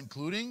of us,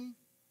 including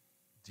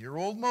dear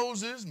old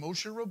Moses,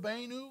 Moshe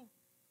Rabbeinu,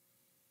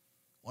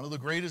 one of the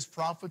greatest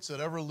prophets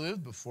that ever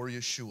lived before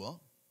Yeshua.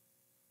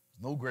 His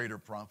no greater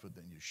prophet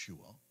than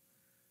Yeshua,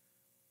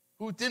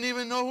 who didn't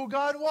even know who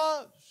God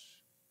was,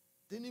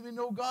 didn't even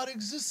know God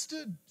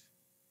existed.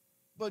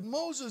 But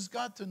Moses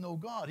got to know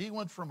God. He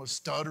went from a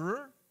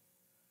stutterer,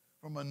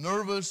 from a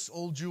nervous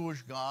old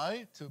Jewish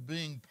guy, to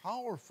being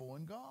powerful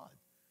in God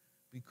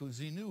because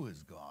he knew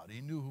his God.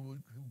 He knew who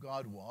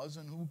God was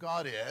and who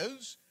God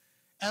is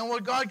and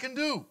what God can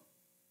do.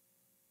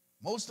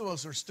 Most of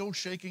us are still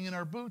shaking in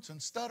our boots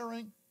and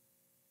stuttering,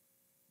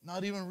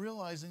 not even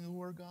realizing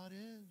who our God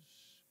is,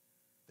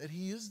 that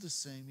he is the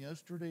same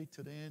yesterday,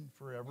 today, and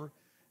forever.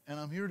 And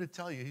I'm here to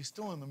tell you, he's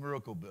still in the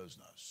miracle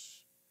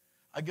business.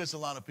 I guess a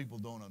lot of people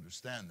don't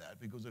understand that,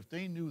 because if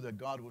they knew that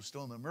God was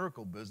still in the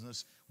miracle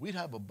business, we'd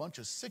have a bunch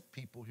of sick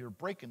people here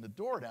breaking the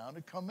door down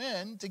to come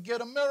in to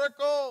get a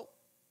miracle.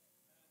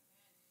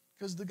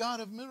 Because the God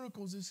of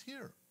miracles is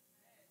here.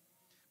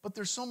 But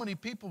there's so many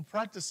people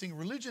practicing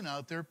religion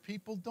out there,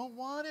 people don't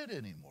want it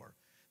anymore.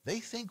 They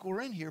think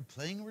we're in here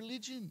playing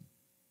religion.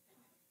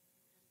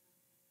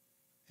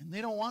 And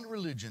they don't want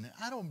religion.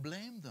 I don't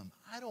blame them.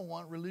 I don't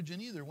want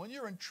religion either. When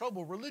you're in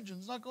trouble,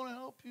 religion's not going to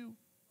help you.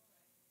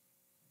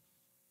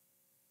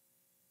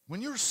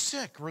 When you're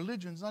sick,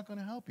 religion's not going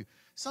to help you.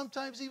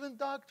 Sometimes even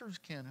doctors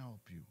can't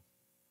help you.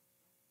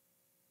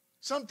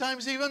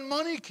 Sometimes even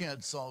money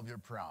can't solve your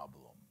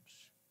problems.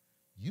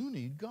 You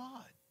need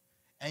God.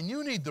 And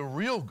you need the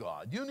real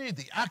God. You need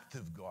the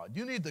active God.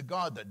 You need the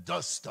God that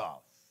does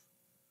stuff.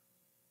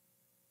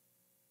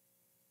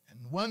 And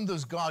when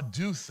does God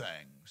do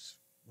things?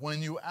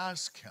 When you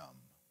ask him.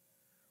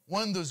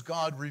 When does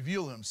God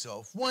reveal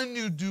himself? When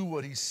you do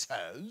what he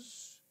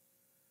says.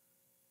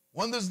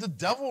 When does the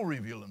devil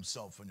reveal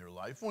himself in your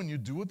life? When you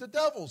do what the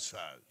devil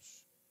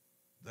says.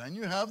 Then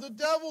you have the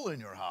devil in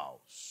your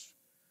house.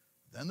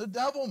 Then the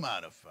devil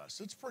manifests.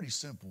 It's a pretty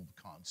simple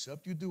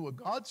concept. You do what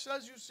God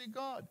says, you see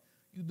God.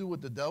 You do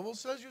what the devil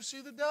says, you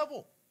see the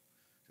devil.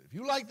 If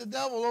you like the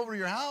devil over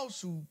your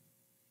house, who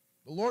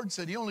the Lord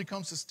said he only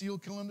comes to steal,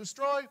 kill, and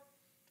destroy,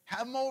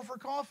 have him over for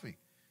coffee.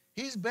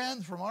 He's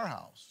banned from our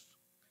house.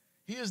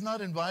 He is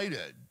not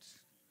invited.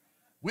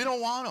 We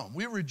don't want him.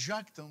 We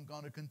reject him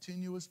on a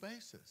continuous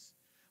basis.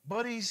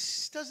 But he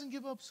doesn't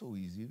give up so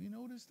easy. Have you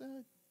noticed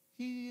that?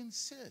 He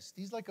insists.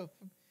 He's like a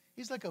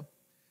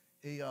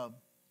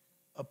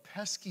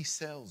pesky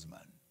salesman.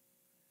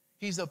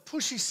 He's a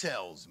pushy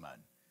salesman.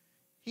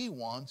 He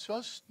wants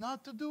us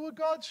not to do what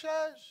God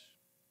says.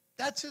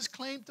 That's his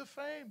claim to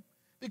fame.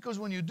 Because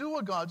when you do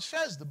what God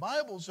says, the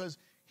Bible says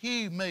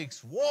he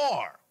makes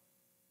war.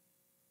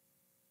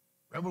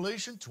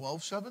 Revelation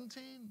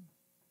 12:17.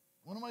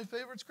 One of my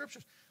favorite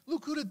scriptures.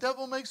 Look who the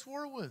devil makes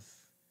war with.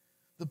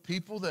 The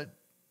people that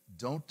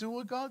don't do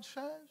what God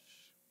says.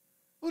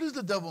 Who does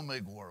the devil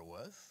make war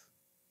with?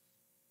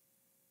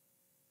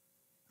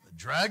 The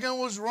dragon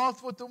was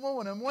wroth with the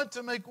woman and went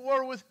to make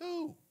war with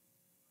who?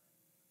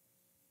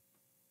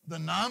 The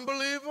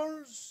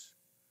non-believers,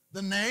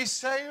 the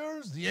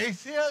naysayers, the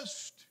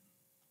atheists,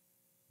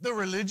 the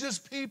religious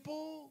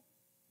people.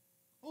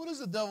 Who does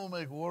the devil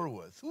make war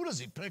with? Who does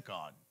he pick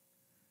on?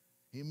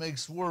 He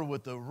makes war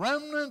with the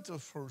remnant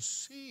of her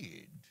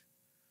seed.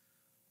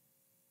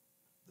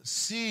 The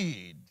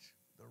seed,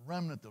 the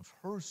remnant of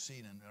her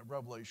seed in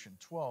Revelation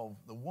 12,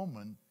 the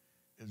woman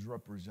is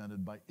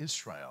represented by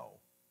Israel.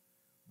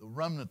 The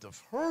remnant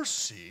of her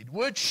seed,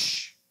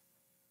 which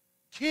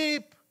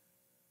keep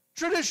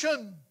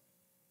tradition.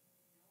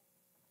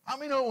 I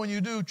mean, when you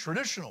do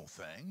traditional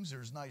things,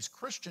 there's nice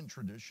Christian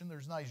tradition,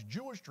 there's nice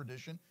Jewish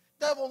tradition.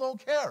 Devil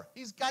don't care.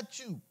 He's got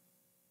you.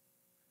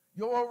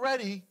 You're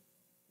already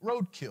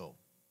roadkill.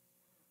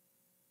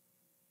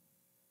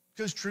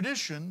 Because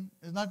tradition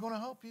is not going to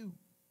help you.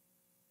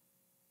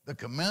 The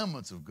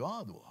commandments of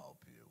God will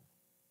help you.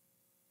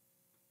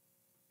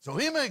 So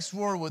he makes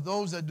war with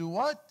those that do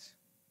what?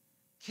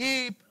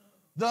 Keep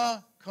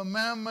the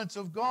commandments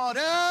of God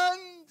and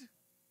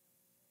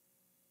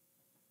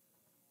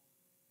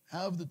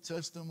have the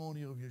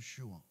testimony of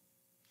Yeshua.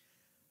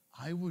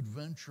 I would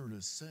venture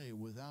to say,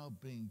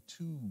 without being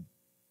too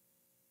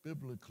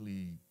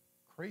biblically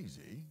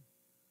crazy,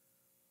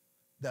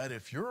 that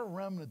if you're a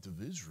remnant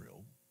of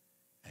Israel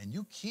and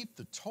you keep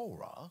the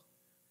Torah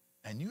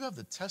and you have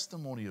the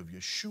testimony of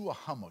Yeshua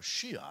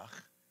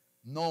HaMashiach,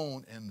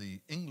 known in the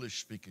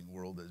English-speaking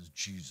world as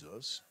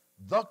Jesus,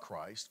 the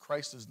Christ,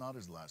 Christ is not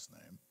his last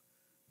name,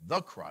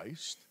 the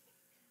Christ,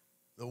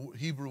 the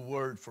Hebrew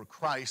word for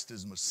Christ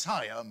is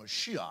Messiah,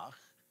 Mashiach,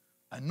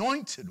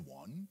 anointed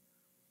one.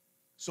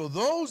 So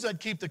those that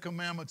keep the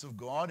commandments of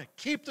God,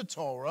 keep the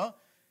Torah,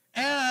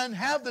 and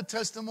have the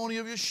testimony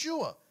of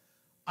Yeshua.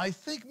 I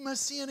think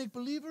Messianic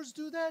believers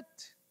do that.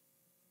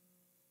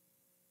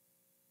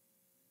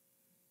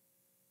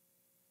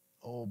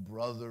 Oh,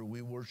 brother,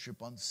 we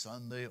worship on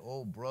Sunday.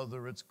 Oh,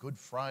 brother, it's Good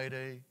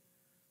Friday.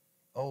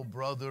 Oh,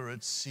 brother,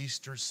 it's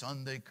Easter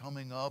Sunday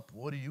coming up.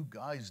 What are you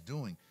guys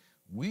doing?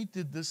 We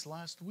did this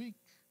last week.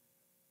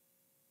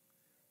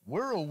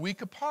 We're a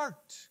week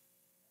apart.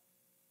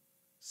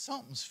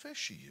 Something's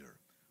fishy here.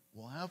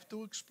 We'll have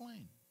to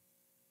explain.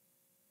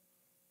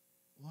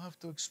 we'll have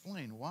to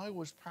explain, why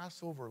was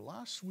Passover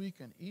last week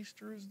and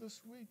Easter is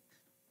this week?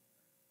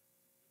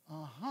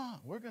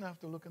 We're going to have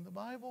to look in the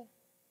Bible.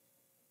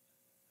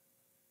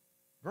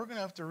 We're going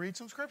to have to read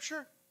some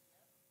scripture.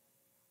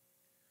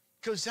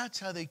 Because that's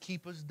how they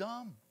keep us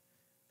dumb.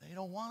 They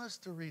don't want us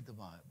to read the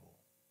Bible.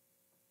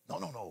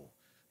 No.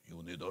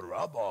 You need a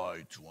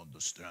rabbi to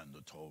understand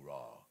the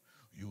Torah.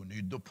 You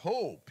need the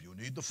Pope. You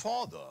need the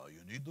Father.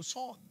 You need the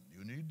Son.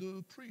 You need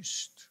the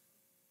priest.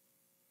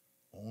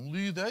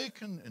 Only they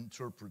can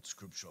interpret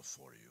scripture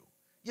for you.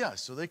 Yeah,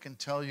 so they can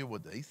tell you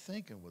what they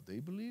think and what they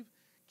believe.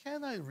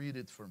 Can I read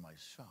it for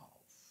myself?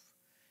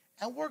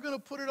 And we're going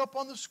to put it up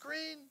on the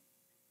screen.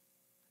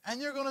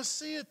 And you're going to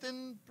see it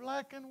in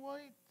black and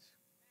white.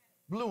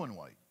 Blue and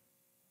white.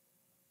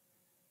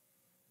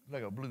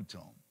 Like a blue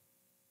tone.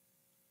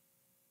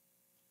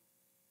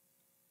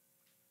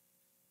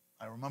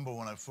 I remember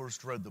when I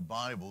first read the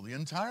Bible, the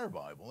entire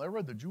Bible, I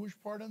read the Jewish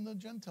part and the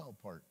Gentile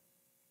part.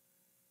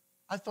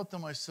 I thought to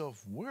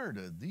myself, where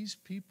did these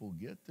people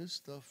get this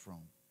stuff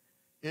from?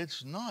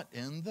 It's not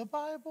in the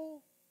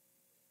Bible.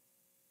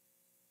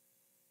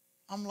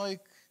 I'm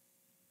like,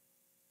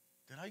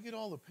 did I get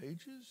all the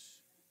pages?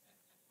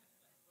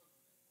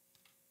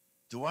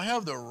 Do I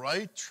have the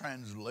right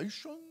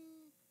translation?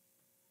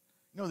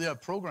 You know, they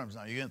have programs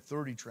now. You get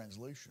 30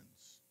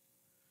 translations.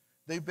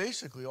 They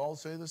basically all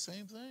say the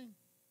same thing.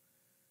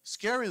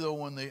 Scary, though,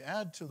 when they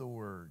add to the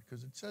word,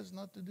 because it says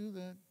not to do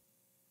that.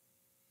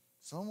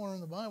 Somewhere in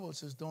the Bible it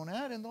says don't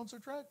add and don't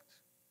subtract.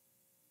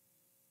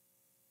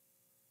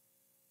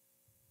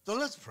 So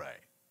let's pray.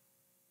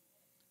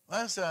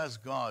 Let's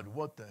ask God,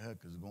 what the heck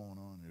is going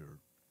on here?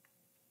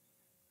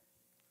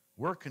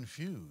 We're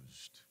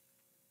confused.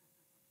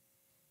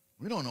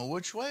 We don't know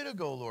which way to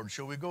go, Lord.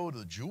 Shall we go to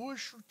the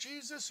Jewish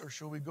Jesus or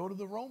shall we go to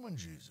the Roman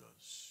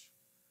Jesus?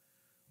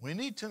 We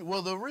need to,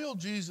 well, the real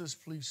Jesus,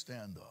 please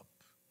stand up.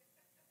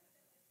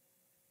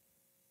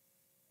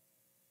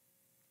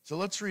 So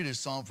let's read a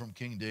psalm from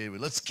King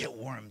David. Let's get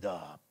warmed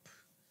up.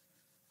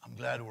 I'm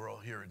glad we're all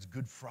here. It's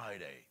Good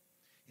Friday.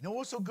 You know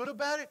what's so good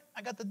about it?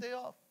 I got the day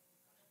off.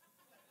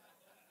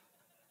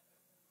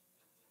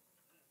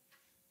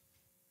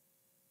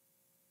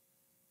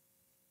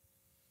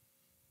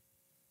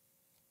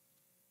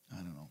 I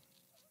don't know.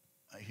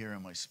 I hear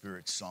in my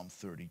spirit Psalm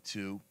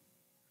 32.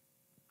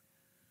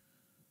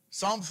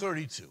 Psalm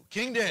 32.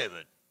 King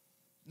David.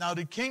 Now,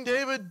 did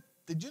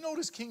you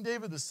notice King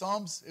David, the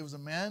Psalms, it was a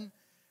man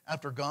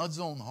after God's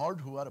own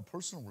heart who had a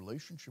personal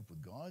relationship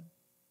with God?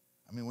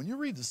 I mean, when you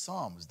read the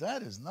Psalms,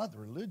 that is not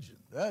religion.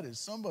 That is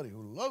somebody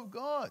who loved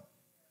God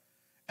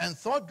and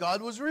thought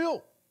God was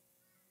real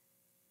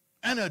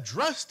and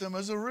addressed him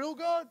as a real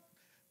God.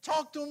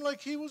 Talked to him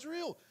like he was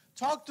real.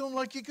 Talked to him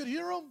like he could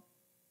hear him.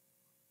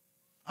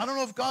 I don't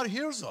know if God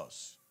hears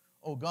us.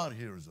 Oh, God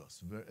hears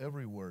us,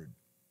 every word.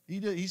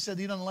 He said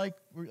he doesn't like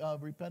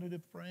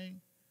repetitive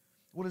praying.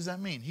 What does that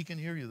mean? He can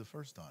hear you the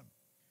first time.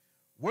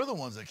 We're the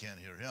ones that can't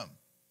hear him.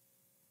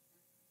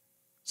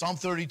 Psalm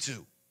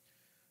 32.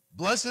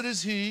 Blessed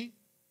is he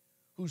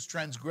whose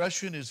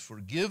transgression is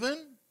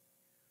forgiven,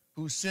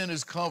 whose sin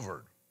is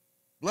covered.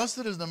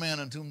 Blessed is the man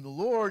unto whom the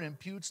Lord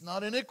imputes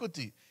not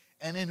iniquity,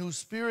 and in whose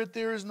spirit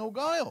there is no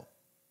guile.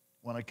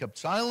 When I kept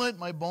silent,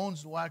 my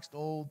bones waxed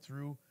old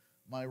through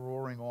my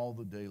roaring all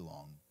the day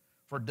long.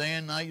 For day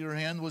and night your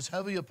hand was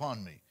heavy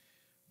upon me.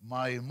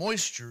 My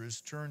moisture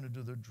is turned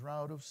into the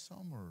drought of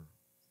summer.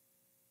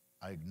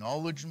 I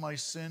acknowledged my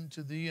sin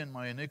to thee, and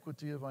my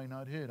iniquity have I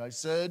not hid. I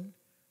said,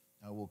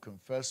 I will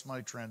confess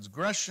my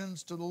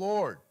transgressions to the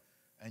Lord,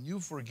 and you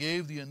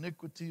forgave the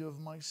iniquity of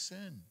my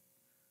sin.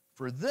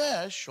 For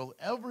this shall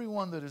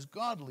everyone that is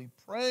godly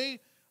pray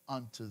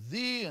unto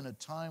thee in a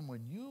time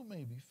when you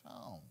may be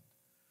found.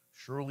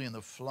 Surely in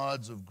the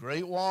floods of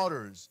great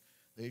waters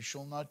they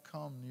shall not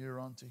come near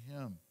unto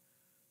him.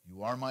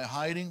 You are my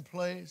hiding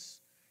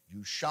place.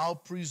 You shall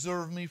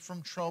preserve me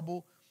from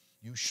trouble.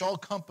 You shall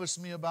compass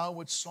me about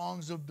with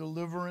songs of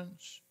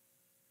deliverance.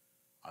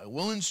 I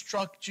will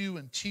instruct you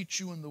and teach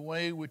you in the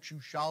way which you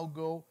shall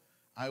go.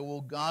 I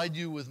will guide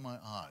you with my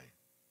eye.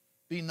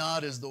 Be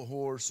not as the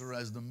horse or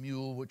as the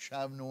mule, which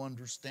have no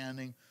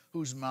understanding,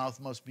 whose mouth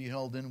must be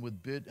held in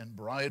with bit and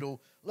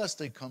bridle, lest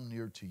they come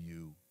near to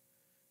you.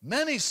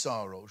 Many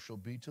sorrows shall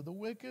be to the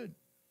wicked,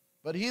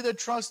 but he that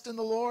trusts in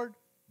the Lord,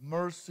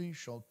 mercy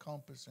shall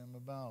compass him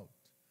about.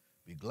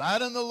 Be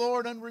glad in the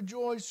Lord and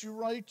rejoice, you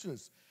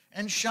righteous,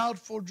 and shout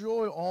for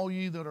joy, all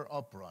ye that are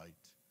upright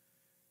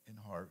in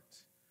heart.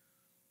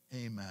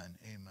 Amen,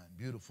 amen.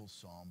 Beautiful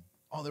psalm.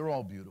 Oh, they're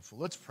all beautiful.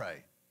 Let's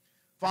pray.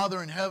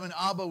 Father in heaven,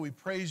 Abba, we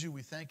praise you.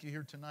 We thank you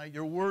here tonight.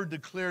 Your word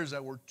declares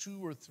that where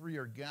 2 or 3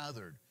 are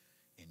gathered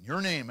in your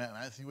name,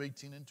 Matthew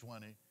 18 and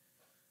 20,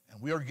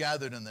 and we are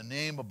gathered in the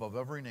name above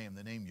every name,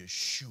 the name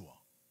Yeshua.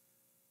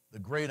 The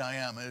great I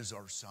am is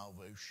our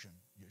salvation.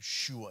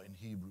 Yeshua in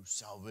Hebrew,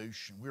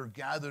 salvation. We are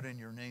gathered in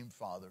your name,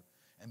 Father.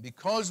 And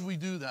because we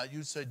do that,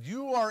 you said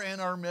you are in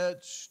our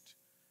midst.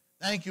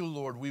 Thank you,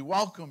 Lord. We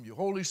welcome you.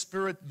 Holy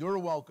Spirit, you're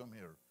welcome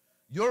here.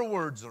 Your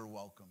words are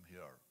welcome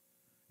here.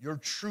 Your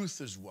truth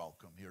is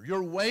welcome here.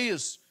 Your way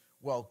is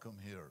welcome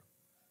here.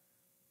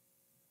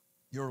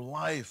 Your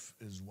life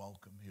is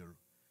welcome here.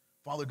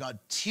 Father God,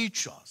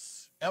 teach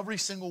us, every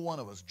single one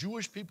of us,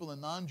 Jewish people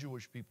and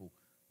non-Jewish people,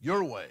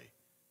 your way,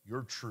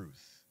 your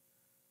truth,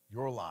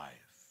 your life.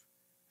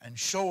 And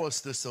show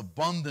us this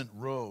abundant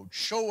road.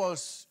 Show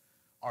us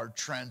our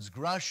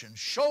transgression.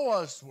 Show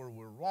us where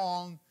we're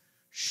wrong.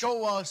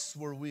 Show us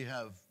where we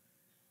have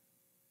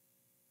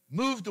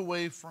moved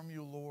away from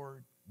you,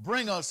 Lord.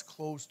 Bring us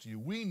close to you.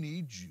 We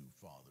need you,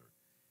 Father,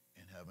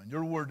 in heaven.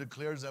 Your word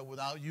declares that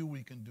without you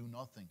we can do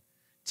nothing.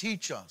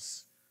 Teach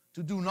us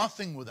to do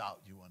nothing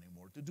without you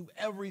anymore, to do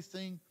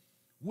everything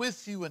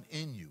with you and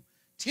in you.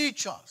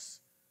 Teach us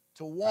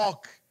to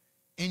walk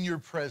in your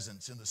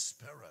presence, in the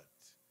Spirit.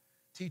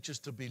 Teach us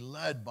to be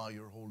led by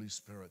your Holy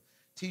Spirit.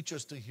 Teach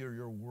us to hear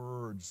your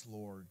words,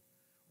 Lord.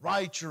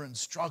 Write your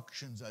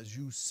instructions as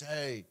you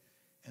say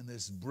in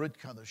this Brit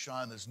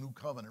Kadashah, in this new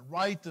covenant.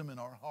 Write them in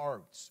our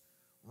hearts.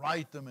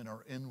 Write them in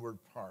our inward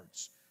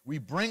parts. We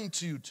bring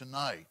to you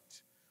tonight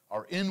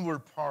our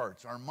inward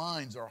parts, our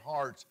minds, our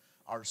hearts,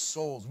 our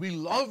souls. We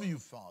love you,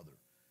 Father,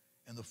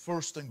 and the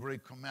first and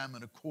great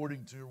commandment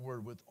according to your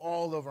word with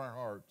all of our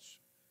hearts,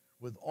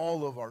 with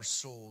all of our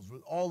souls,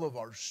 with all of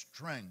our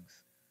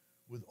strength,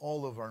 with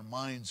all of our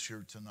minds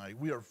here tonight.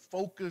 We are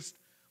focused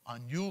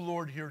on you,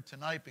 Lord, here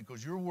tonight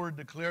because your word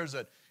declares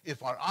that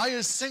if our eye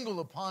is single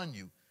upon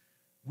you,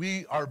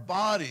 our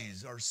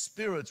bodies, our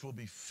spirits will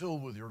be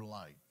filled with your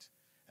light.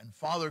 And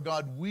Father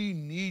God, we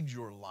need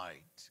your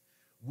light.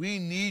 We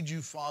need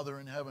you, Father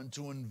in heaven,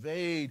 to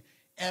invade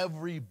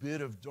every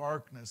bit of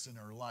darkness in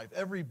our life,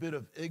 every bit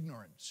of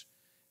ignorance.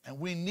 And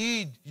we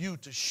need you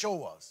to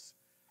show us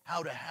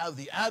how to have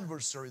the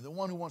adversary, the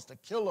one who wants to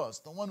kill us,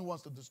 the one who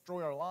wants to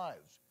destroy our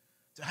lives,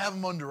 to have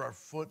him under our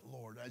foot,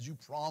 Lord, as you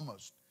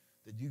promised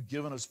that you've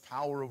given us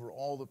power over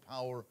all the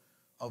power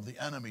of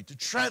the enemy, to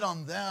tread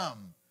on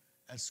them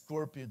as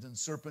scorpions and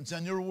serpents.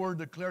 And your word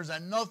declares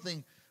that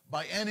nothing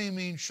by any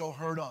means shall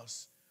hurt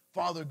us.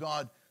 Father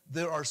God,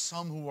 there are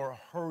some who are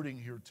hurting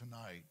here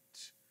tonight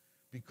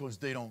because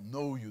they don't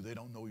know you. They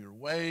don't know your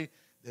way.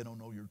 They don't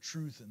know your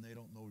truth, and they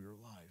don't know your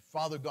life.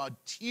 Father God,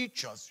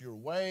 teach us your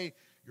way,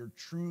 your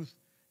truth,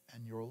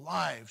 and your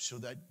life so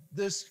that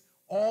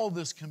all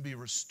this can be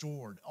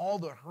restored. All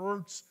the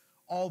hurts,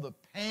 all the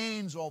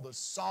pains, all the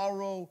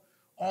sorrow,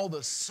 all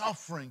the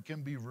suffering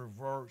can be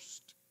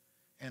reversed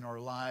in our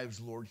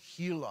lives, Lord.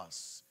 Heal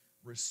us,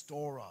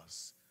 restore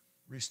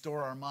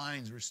our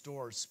minds,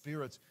 restore our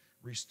spirits,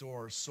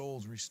 restore our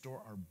souls,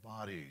 restore our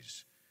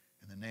bodies.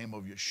 In the name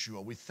of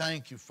Yeshua, we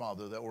thank you,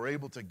 Father, that we're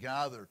able to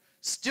gather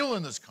still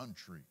in this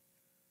country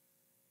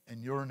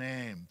in your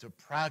name to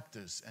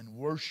practice and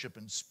worship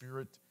in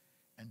spirit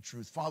and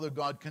truth. Father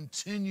God,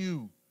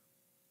 continue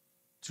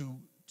to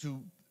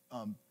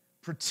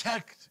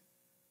protect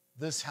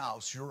this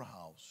house, your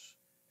house,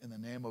 in the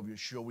name of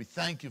Yeshua. We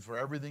thank you for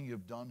everything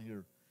you've done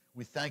here.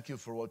 We thank you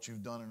for what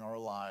you've done in our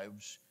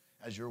lives,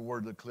 as your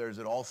word declares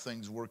that all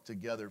things work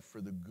together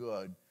for the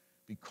good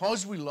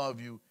because we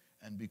love you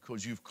and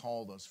because you've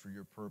called us for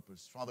your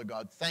purpose. Father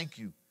God, thank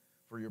you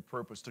for your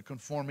purpose to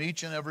conform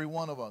each and every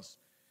one of us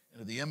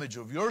into the image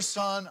of your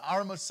Son,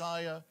 our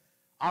Messiah,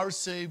 our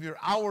Savior,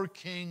 our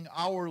King,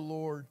 our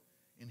Lord.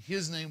 In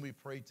his name we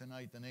pray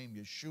tonight, the name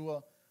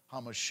Yeshua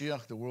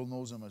HaMashiach. The world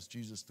knows him as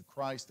Jesus the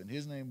Christ. In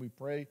his name we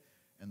pray,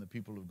 and the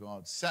people of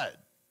God said,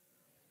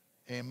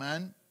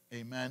 amen,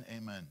 amen,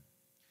 amen.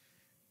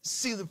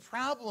 See, the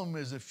problem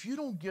is if you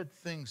don't get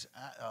things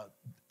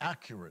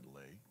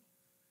accurately,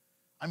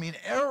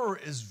 error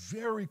is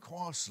very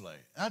costly.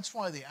 That's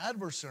why the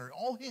adversary,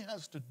 all he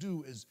has to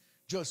do is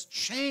just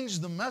change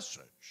the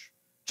message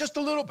just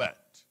a little bit.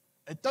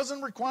 It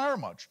doesn't require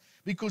much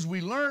because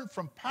we learned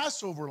from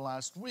Passover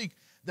last week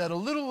that a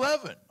little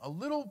leaven, a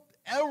little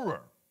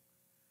error,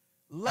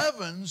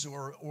 leavens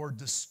or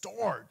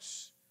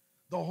distorts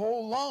the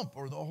whole lump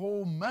or the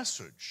whole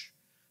message.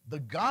 The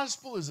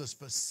gospel is a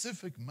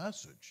specific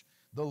message.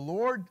 The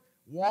Lord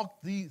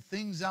walked the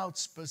things out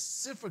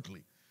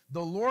specifically.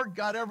 The Lord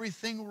got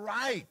everything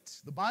right.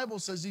 The Bible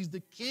says he's the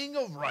king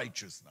of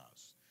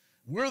righteousness.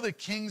 We're the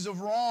kings of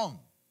wrong.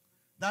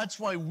 That's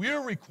why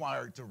we're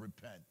required to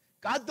repent.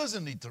 God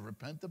doesn't need to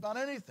repent about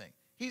anything.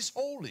 He's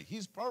holy.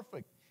 He's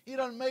perfect. He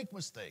doesn't make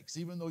mistakes,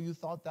 even though you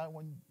thought that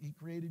when he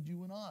created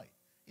you and I.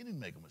 He didn't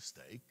make a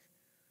mistake.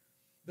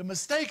 The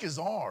mistake is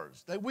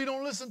ours, that we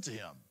don't listen to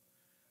him,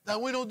 that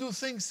we don't do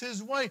things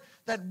his way,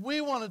 that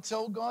we want to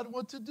tell God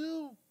what to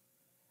do.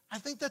 I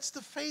think that's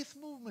the faith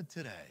movement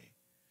today.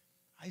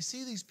 I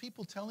see these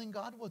people telling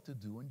God what to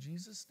do in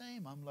Jesus'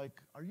 name. I'm like,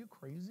 are you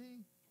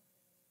crazy?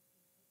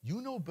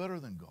 You know better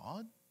than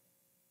God?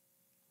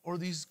 Or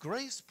these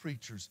grace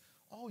preachers,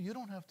 oh, you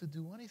don't have to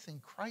do anything.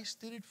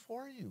 Christ did it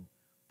for you.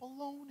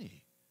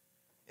 Baloney.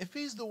 If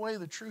he's the way,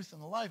 the truth,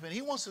 and the life, and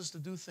he wants us to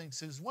do things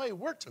his way,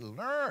 we're to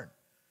learn.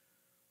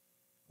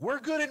 We're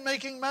good at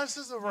making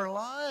messes of our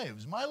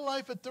lives. My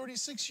life at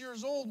 36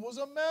 years old was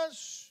a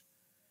mess.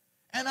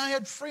 And I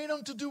had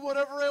freedom to do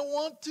whatever I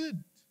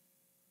wanted.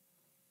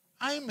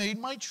 I made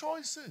my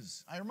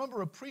choices. I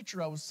remember a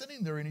preacher, I was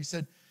sitting there, and he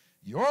said,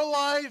 your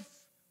life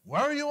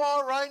Where you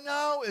are right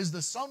now is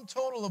the sum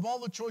total of all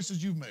the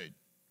choices you've made.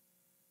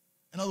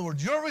 In other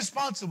words, you're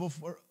responsible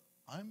for,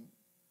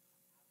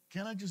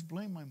 can I just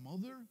blame my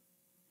mother?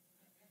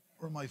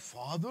 Or my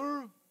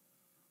father?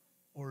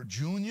 Or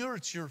Junior?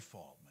 It's your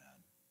fault, man.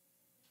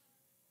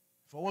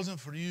 If it wasn't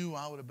for you,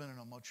 I would have been in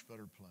a much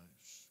better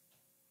place.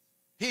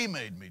 He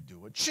made me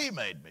do it. She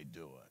made me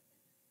do it.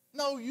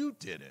 No, you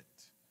did it.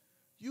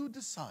 You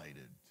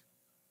decided.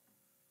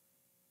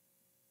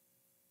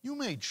 You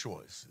made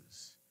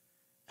choices.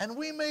 And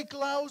we make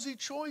lousy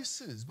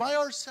choices. By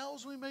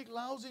ourselves, we make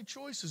lousy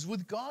choices.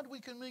 With God, we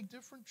can make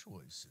different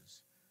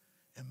choices.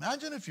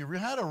 Imagine if you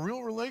had a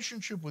real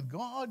relationship with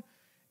God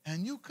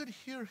and you could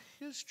hear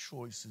His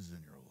choices in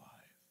your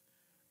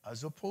life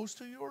as opposed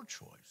to your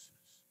choices.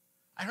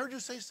 I heard you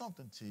say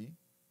something, T,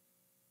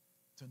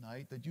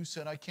 tonight, that you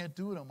said, I can't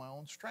do it on my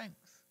own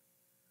strength.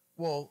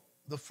 Well,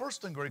 the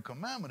first and great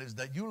commandment is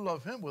that you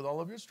love Him with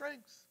all of your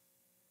strength.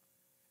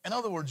 In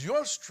other words,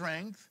 your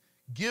strength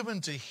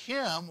given to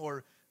Him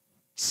or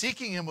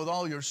seeking Him with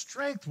all your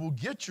strength will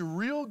get you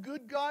real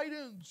good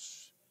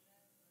guidance.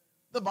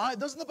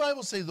 Doesn't the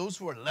Bible say those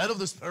who are led of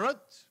the Spirit?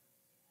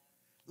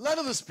 Led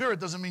of the Spirit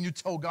doesn't mean you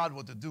tell God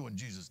what to do in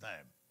Jesus'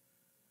 name.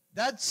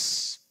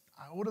 That's,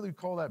 what do they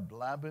call that?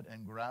 Blab it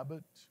and grab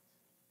it?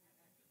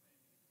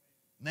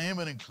 Name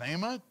it and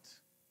claim it?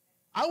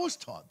 I was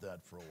taught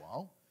that for a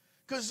while.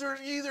 Because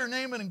there's either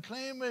name it and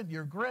claim it,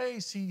 your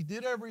grace, He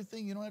did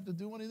everything, you don't have to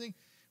do anything.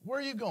 Where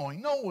are you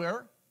going?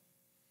 Nowhere.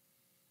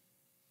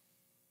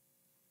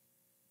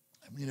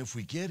 I mean, if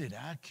we get it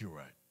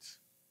accurate.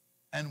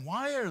 And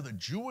why are the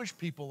Jewish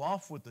people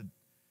off with the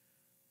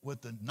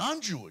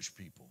non-Jewish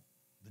people?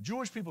 The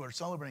Jewish people are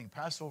celebrating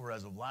Passover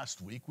as of last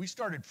week. We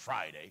started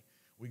Friday.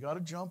 We got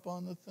to jump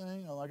on the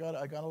thing. I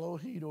got a little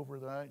heat over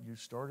that. You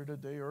started a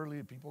day early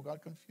and people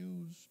got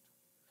confused.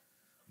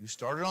 You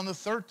started on the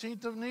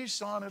 13th of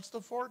Nisan. It's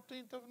the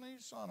 14th of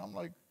Nisan. I'm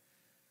like,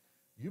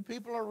 you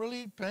people are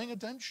really paying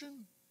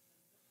attention?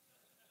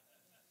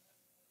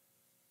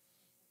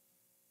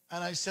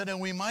 And I said, and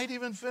we might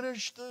even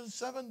finish the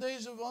 7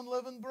 days of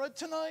unleavened bread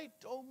tonight.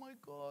 Oh, my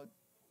God.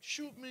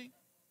 Shoot me.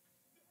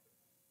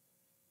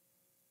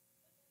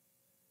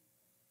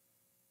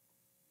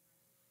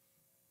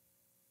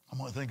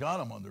 Thank God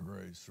I'm under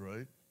grace,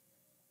 right?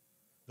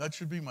 That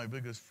should be my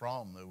biggest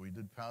problem, that we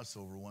did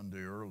Passover one day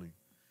early.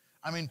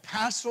 I mean,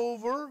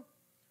 Passover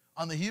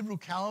on the Hebrew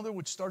calendar,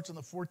 which starts on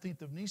the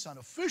 14th of Nisan,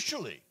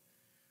 officially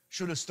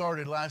should have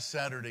started last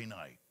Saturday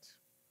night.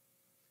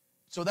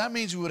 So that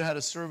means we would have had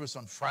a service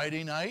on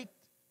Friday night,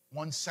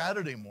 one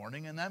Saturday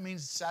morning, and that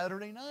means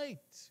Saturday night.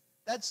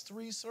 That's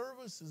 3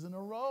 services in a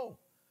row.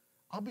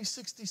 I'll be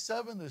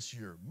 67 this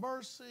year.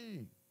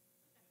 Mercy.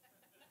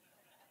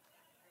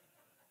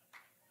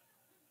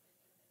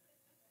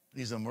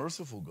 He's a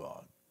merciful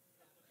God.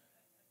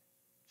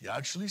 He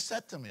actually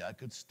said to me, I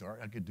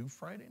could do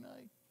Friday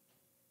night.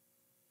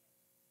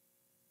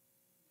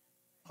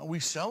 We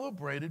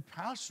celebrated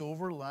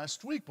Passover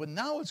last week, but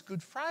now it's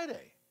Good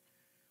Friday,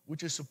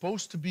 which is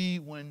supposed to be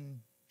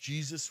when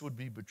Jesus would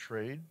be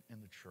betrayed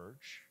in the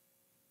church.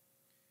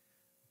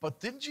 But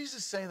didn't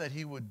Jesus say that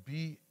He would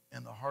be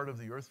in the heart of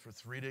the earth for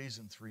 3 days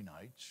and 3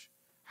 nights?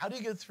 How do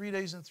you get 3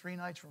 days and 3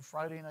 nights from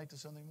Friday night to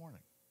Sunday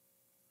morning?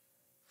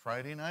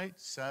 Friday night,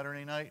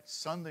 Saturday night,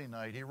 Sunday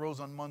night. He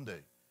rose on Monday.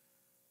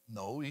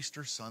 No,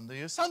 Easter Sunday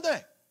is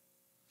Sunday.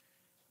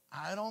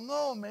 I don't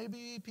know.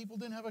 Maybe people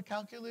didn't have a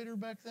calculator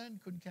back then,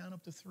 couldn't count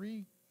up to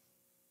 3.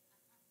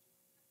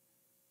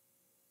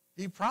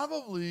 He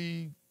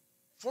probably,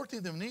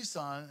 14th of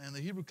Nisan and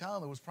the Hebrew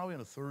calendar was probably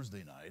on a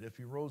Thursday night if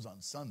he rose on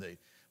Sunday.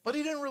 But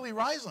he didn't really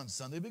rise on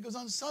Sunday because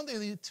on Sunday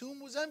the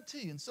tomb was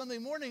empty. And Sunday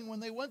morning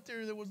when they went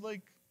there was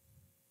like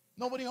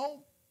nobody home.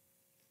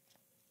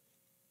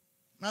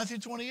 Matthew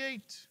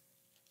 28.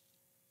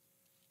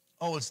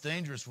 Oh, it's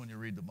dangerous when you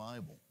read the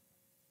Bible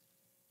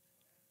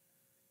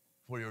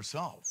for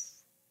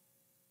yourself.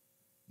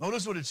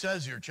 Notice what it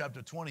says here,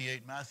 chapter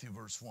 28, Matthew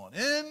verse 1.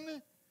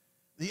 In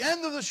the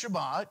end of the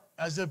Shabbat,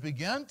 as it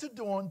began to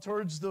dawn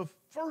towards the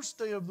first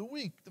day of the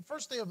week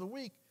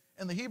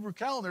in the Hebrew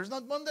calendar is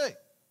not Monday.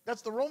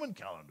 That's the Roman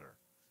calendar.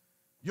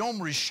 Yom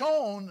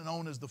Rishon,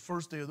 known as the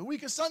first day of the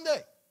week, is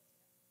Sunday.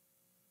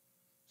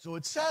 So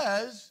it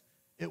says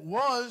it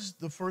was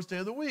the first day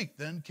of the week.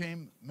 Then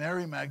came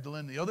Mary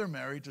Magdalene, the other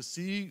Mary, to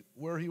see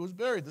where he was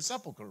buried, the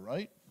sepulcher,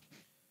 right?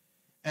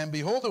 And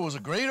behold, there was a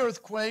great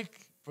earthquake,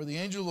 for the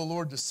angel of the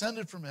Lord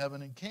descended from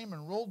heaven and came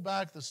and rolled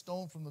back the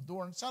stone from the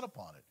door and sat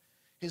upon it.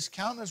 His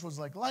countenance was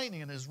like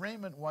lightning, and his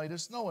raiment white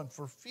as snow. And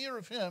for fear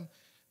of him,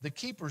 the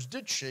keepers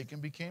did shake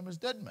and became as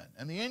dead men.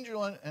 And the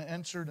angel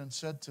answered and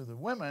said to the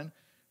women,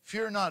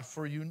 fear not,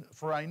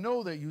 for I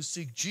know that you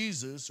seek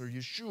Jesus, or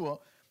Yeshua,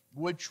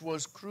 which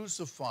was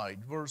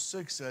crucified. Verse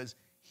 6 says,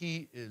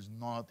 he is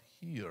not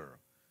here,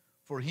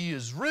 for he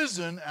is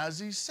risen as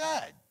he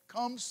said.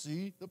 Come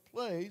see the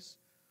place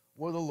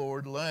where the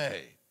Lord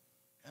lay.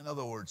 In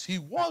other words, he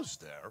was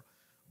there,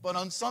 but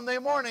on Sunday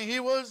morning he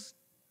was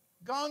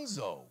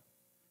gonzo.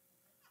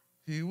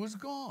 He was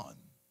gone.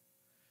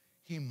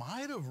 he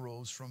might have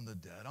rose from the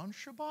dead on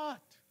Shabbat.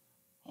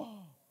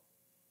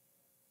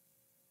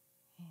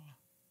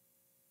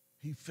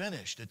 He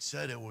finished. It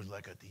said it was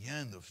like at the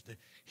end of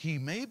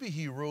maybe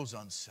he rose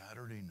on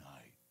Saturday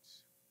night.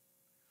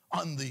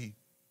 On the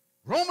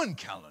Roman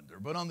calendar,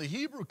 but on the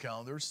Hebrew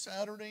calendar,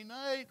 Saturday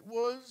night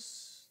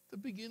was the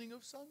beginning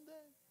of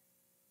Sunday.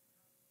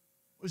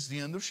 It was the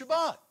end of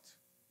Shabbat.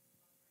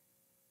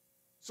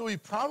 So he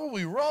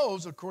probably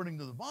rose, according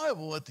to the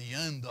Bible, at the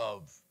end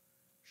of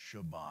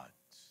Shabbat,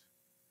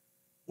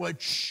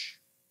 which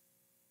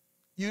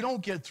you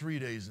don't get 3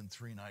 days and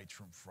 3 nights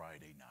from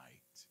Friday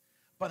night.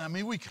 But I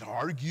mean, we could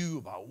argue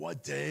about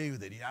what day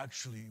that he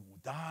actually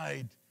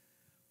died.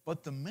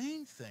 But the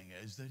main thing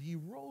is that he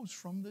rose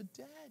from the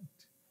dead.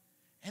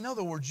 In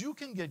other words, you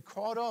can get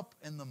caught up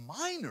in the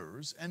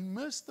minors and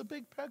miss the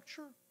big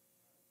picture.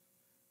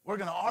 We're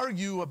going to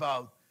argue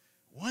about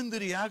when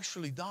did he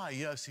actually die?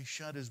 Yes, he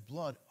shed his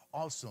blood.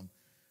 Awesome.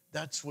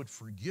 That's what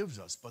forgives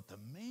us. But the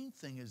main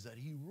thing is that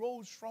he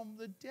rose from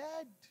the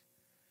dead.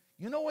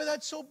 You know why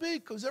that's so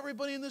big? Because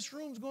everybody in this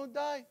room is going to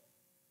die.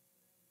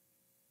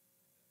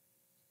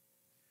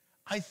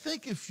 I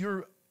think if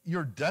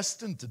you're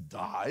destined to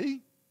die,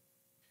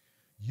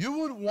 you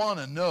would want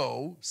to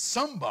know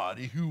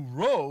somebody who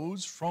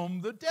rose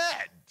from the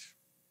dead,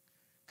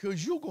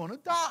 because you're going to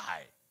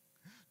die.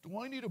 Do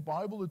I need a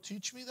Bible to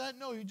teach me that?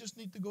 No, you just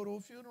need to go to a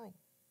funeral.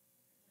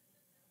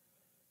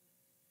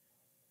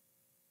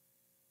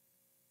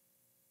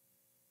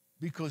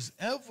 Because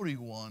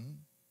everyone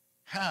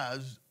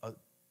has a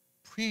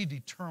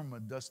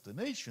predetermined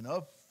destination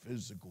of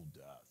physical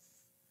death.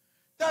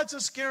 That's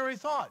a scary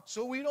thought.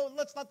 So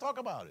let's not talk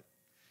about it.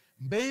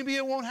 Maybe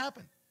it won't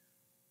happen.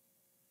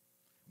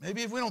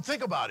 Maybe if we don't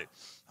think about it.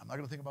 I'm not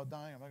going to think about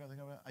dying. I'm not going to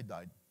think about it. I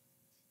died.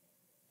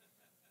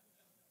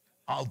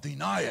 I'll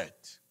deny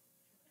it.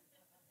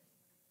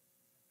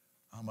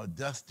 I'm a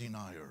death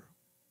denier.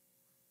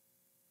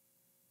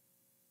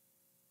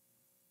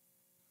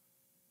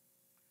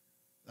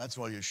 That's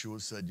why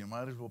Yeshua said, you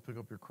might as well pick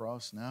up your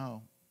cross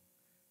now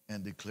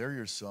and declare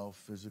yourself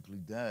physically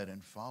dead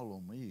and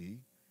follow me,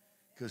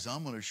 because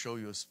I'm going to show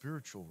you a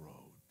spiritual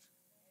road.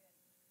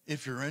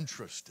 If you're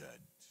interested,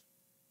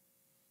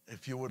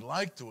 if you would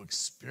like to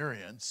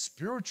experience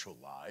spiritual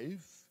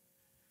life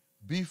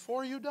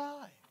before you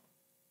die.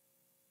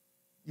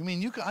 You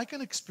mean I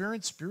can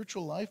experience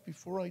spiritual life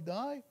before I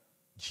die?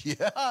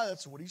 Yeah,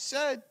 that's what he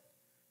said.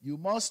 You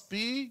must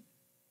be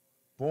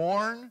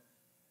born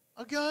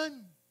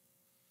again.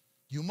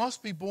 You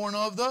must be born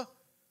of the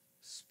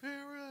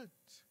Spirit.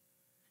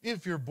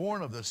 If you're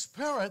born of the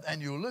Spirit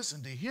and you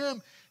listen to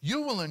him,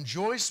 you will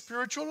enjoy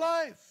spiritual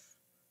life.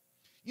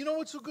 You know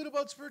what's so good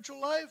about spiritual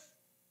life?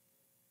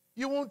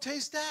 You won't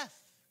taste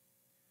death.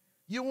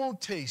 You won't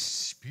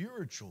taste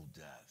spiritual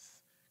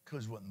death.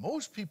 Because what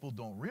most people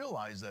don't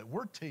realize that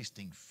we're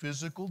tasting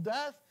physical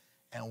death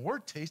and we're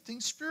tasting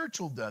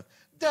spiritual death.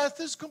 Death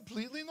is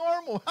completely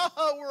normal.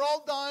 We're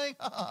all dying.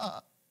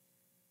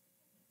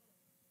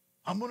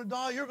 I'm going to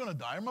die, you're going to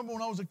die. I remember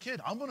when I was a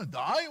kid, I'm going to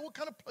die? What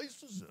kind of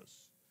place is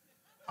this?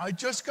 I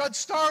just got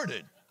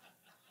started.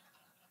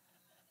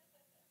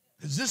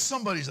 Is this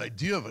somebody's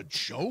idea of a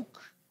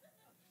joke?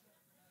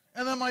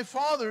 And then my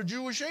father, a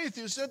Jewish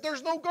atheist, said,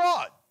 there's no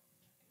God.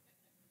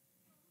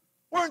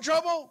 We're in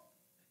trouble.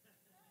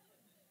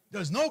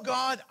 There's no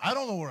God. I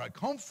don't know where I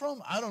come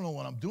from. I don't know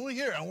what I'm doing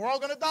here. And we're all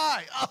going to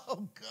die.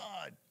 Oh,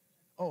 God.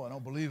 Oh, I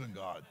don't believe in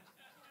God.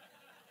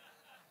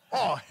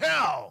 Oh,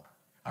 hell.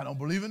 I don't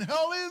believe in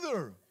hell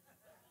either.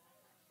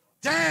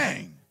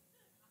 Dang.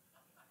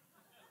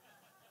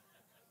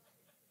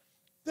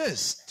 This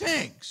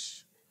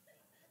stinks.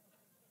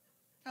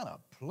 What kind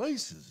of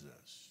place is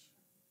this?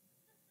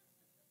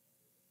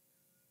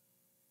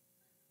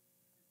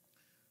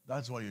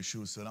 That's why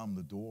Yeshua said, I'm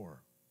the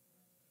door.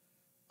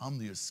 I'm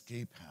the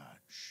escape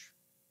hatch.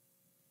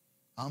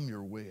 I'm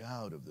your way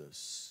out of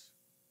this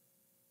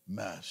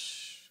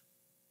mess.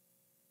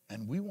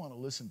 And we want to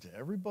listen to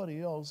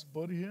everybody else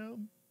but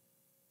him.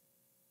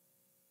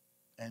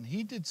 And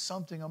he did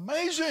something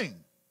amazing.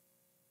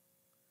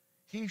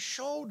 He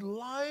showed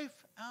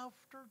life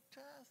after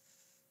death.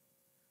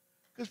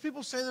 Because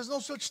people say there's no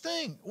such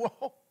thing.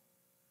 Well,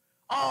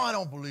 I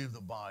don't believe the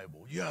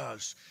Bible.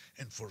 Yes,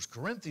 in 1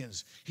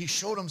 Corinthians, he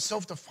showed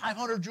himself to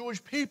 500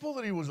 Jewish people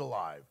that he was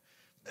alive.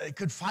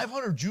 Could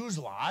 500 Jews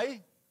lie?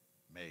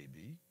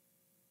 Maybe.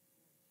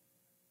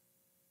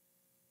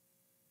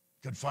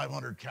 Could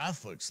 500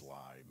 Catholics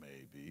lie?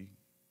 Maybe.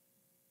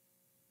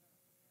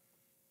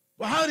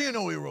 Well, how do you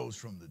know he rose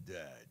from the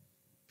dead?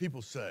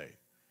 People say.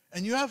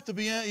 And you have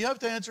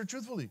to answer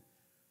truthfully.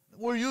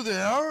 Were you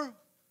there?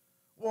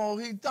 Well,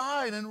 he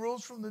died and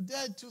rose from the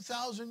dead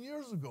 2,000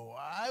 years ago.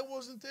 I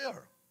wasn't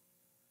there.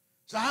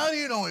 So how do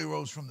you know he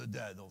rose from the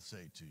dead, they'll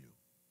say to you.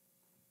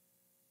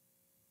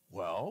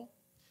 Well,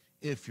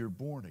 if you're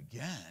born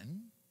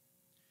again,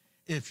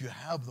 if you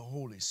have the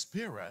Holy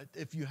Spirit,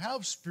 if you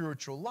have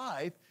spiritual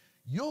life,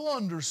 you'll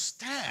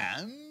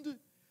understand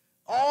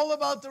all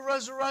about the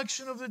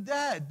resurrection of the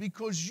dead,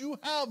 because you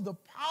have the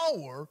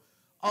power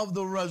of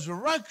the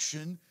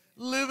resurrection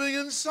living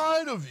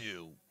inside of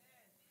you.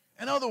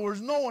 In other words,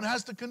 no one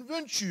has to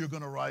convince you you're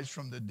going to rise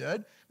from the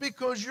dead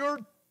because you're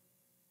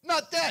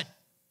not dead.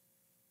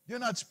 You're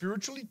not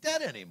spiritually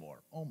dead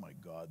anymore. Oh my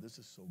God, this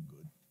is so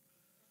good.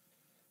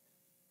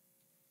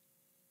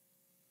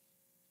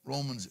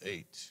 Romans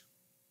 8.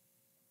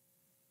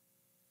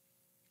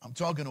 I'm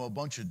talking to a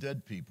bunch of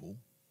dead people.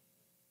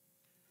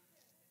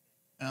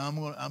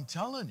 And I'm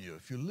telling you,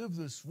 if you live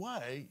this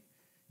way,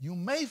 you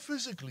may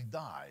physically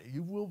die.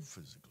 You will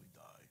physically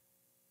die.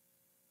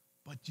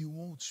 But you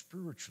won't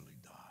spiritually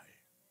die.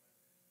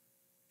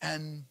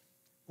 And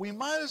we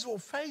might as well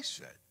face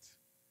it.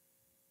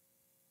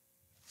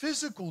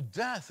 Physical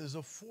death is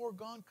a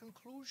foregone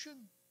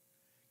conclusion.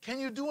 Can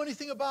you do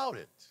anything about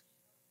it?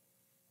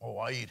 Oh,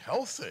 I eat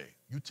healthy.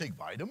 You take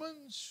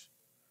vitamins.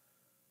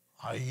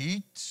 I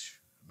eat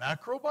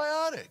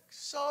macrobiotics.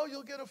 So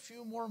you'll get a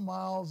few more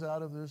miles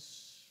out of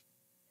this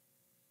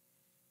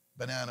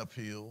banana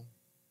peel,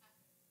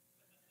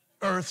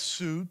 earth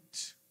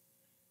suit.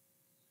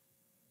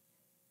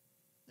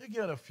 You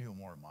get a few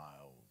more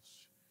miles.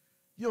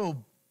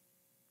 You'll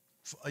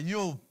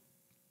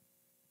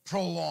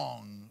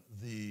prolong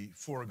the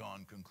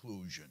foregone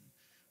conclusion.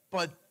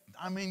 But,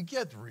 I mean,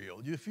 get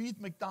real. If you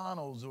eat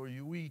McDonald's or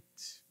you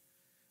eat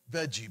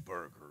veggie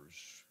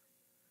burgers,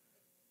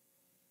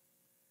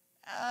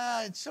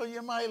 so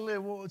you might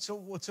live. So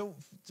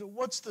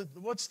what's the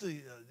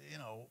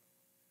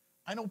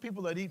I know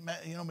people that eat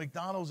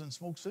McDonald's and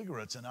smoke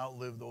cigarettes and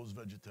outlive those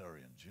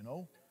vegetarians.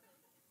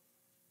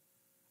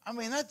 I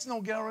mean, that's no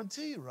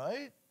guarantee,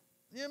 right?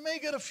 You may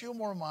get a few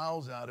more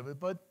miles out of it,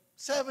 but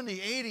 70,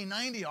 80,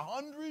 90,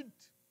 100?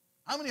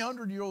 How many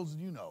 100-year-olds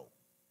do you know?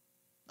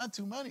 Not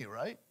too many,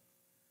 right?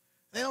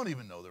 They don't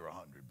even know they're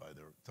 100 by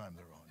the time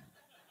they're 100.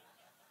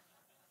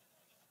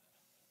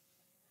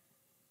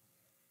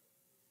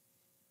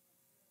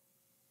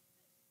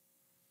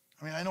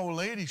 I mean, I know a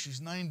lady, she's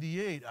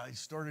 98. I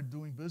started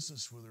doing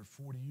business with her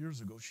 40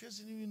 years ago. She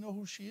doesn't even know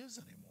who she is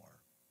anymore.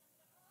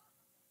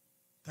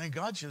 Thank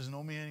God she doesn't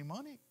owe me any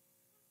money.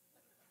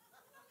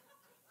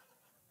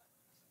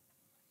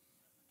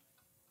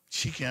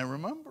 She can't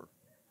remember.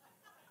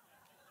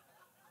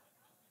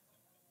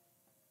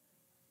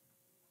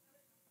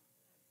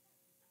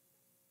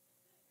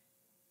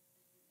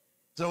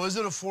 So is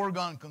it a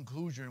foregone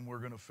conclusion we're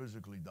going to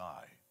physically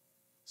die?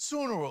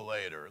 Sooner or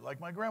later. Like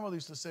my grandmother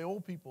used to say,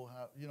 old people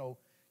have,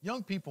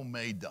 young people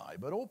may die,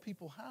 but old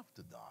people have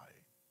to die.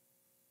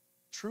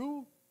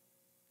 True?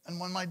 And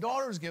when my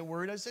daughters get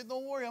worried, I say,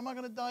 don't worry, I'm not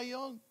going to die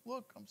young.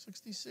 Look, I'm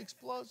 66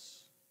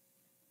 plus.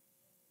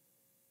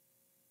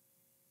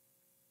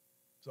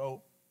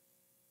 So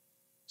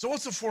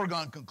what's the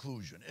foregone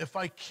conclusion? If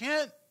I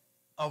can't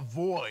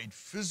avoid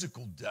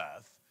physical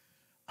death,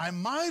 I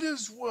might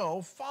as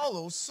well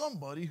follow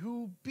somebody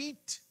who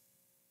beat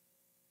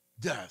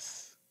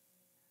death.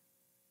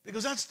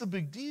 Because that's the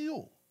big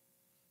deal.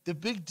 The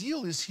big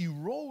deal is he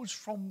rose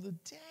from the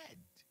dead.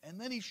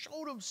 And then he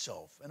showed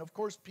himself. And of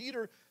course,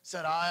 Peter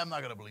said, I'm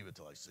not going to believe it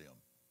till I see him.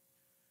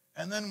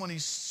 And then when he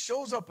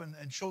shows up and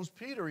shows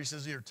Peter, he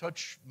says, here,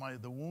 touch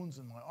the wounds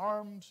in my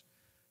arms.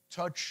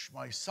 Touch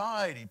my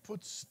side. He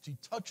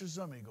touches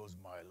them. He goes,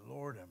 my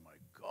Lord and my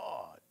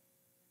God.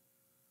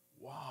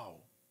 Wow.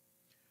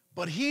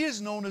 But he is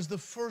known as the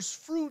first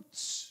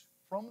fruits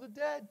from the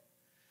dead.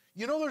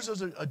 You know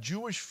there's a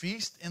Jewish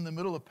feast in the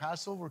middle of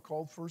Passover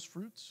called first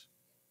fruits?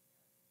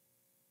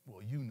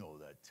 Well, you know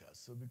that,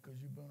 Tessa,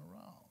 because you've been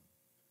around.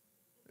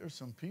 There's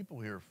some people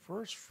here,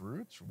 first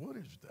fruits? What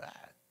is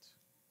that?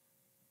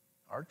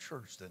 Our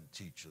church didn't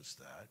teach us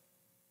that.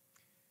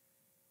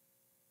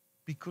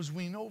 Because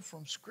we know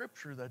from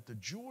Scripture that the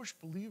Jewish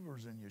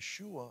believers in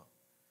Yeshua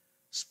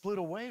split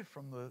away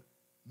from the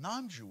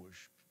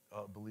non-Jewish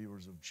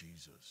believers of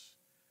Jesus.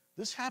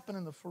 This happened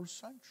in the first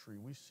century.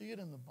 We see it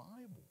in the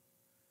Bible.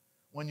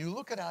 When you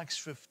look at Acts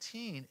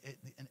 15,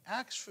 in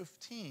Acts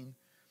 15,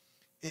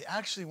 it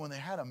actually, when they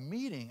had a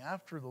meeting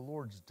after the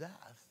Lord's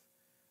death,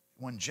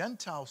 when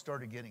Gentiles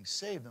started getting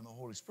saved in the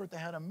Holy Spirit, they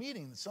had a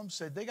meeting. Some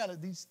said,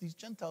 these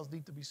Gentiles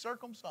need to be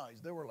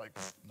circumcised. They were like,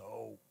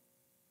 no.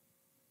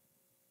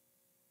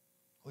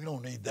 We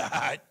don't need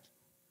that.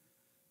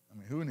 I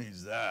mean, who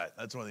needs that?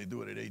 That's why they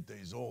do it at 8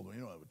 days old when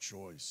you don't have a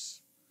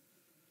choice.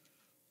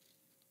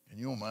 Can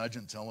you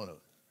imagine telling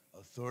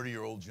a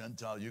 30-year-old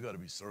Gentile, you got to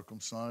be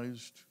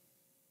circumcised?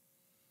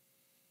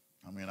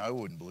 I mean, I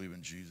wouldn't believe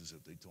in Jesus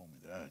if they told me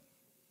that.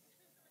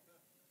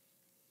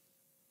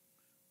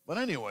 But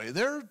anyway,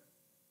 there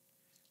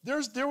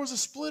was a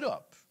split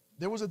up.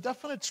 There was a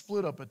definite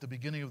split up at the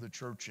beginning of the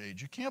church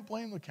age. You can't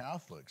blame the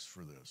Catholics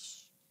for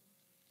this.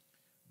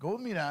 Go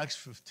with me to Acts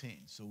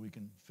 15 so we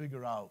can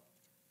figure out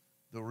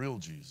the real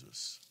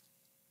Jesus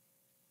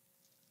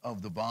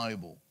of the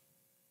Bible.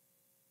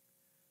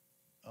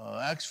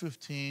 Acts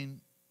 15,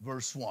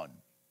 verse 1.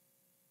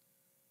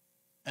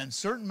 And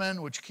certain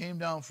men which came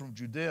down from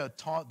Judea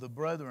taught the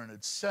brethren,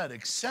 it said,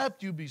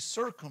 except you be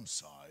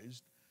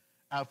circumcised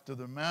after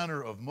the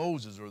manner of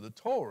Moses or the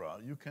Torah,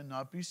 you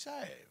cannot be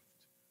saved.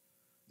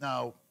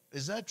 Now,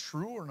 is that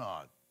true or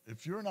not?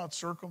 If you're not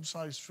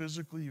circumcised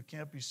physically, you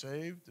can't be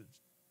saved.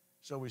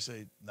 So we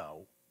say,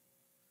 no,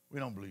 we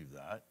don't believe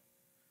that.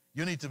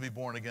 You need to be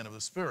born again of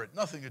the Spirit.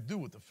 Nothing to do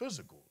with the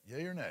physical,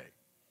 yay or nay.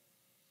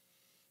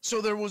 So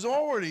there was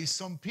already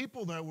some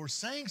people that were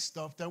saying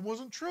stuff that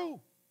wasn't true.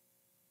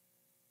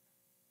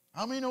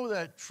 How many know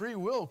that free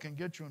will can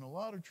get you in a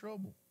lot of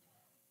trouble?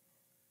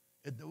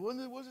 What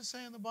does it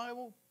say in the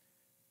Bible?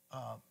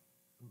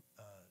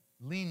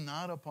 Lean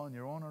not upon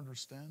your own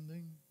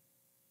understanding.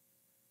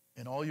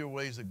 In all your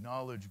ways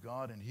acknowledge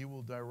God, and He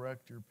will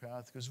direct your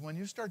path. Because when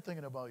you start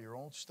thinking about your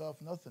own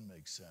stuff, nothing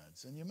makes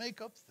sense. And you make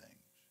up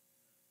things.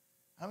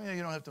 How many of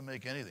you don't have to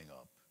make anything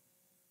up?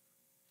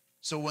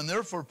 So when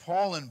therefore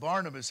Paul and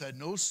Barnabas had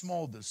no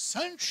small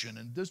dissension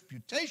and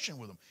disputation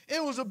with them,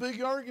 it was a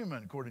big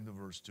argument, according to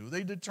verse 2.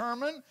 They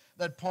determined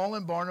that Paul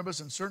and Barnabas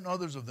and certain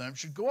others of them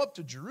should go up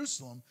to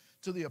Jerusalem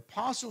to the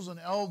apostles and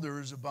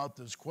elders about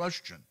this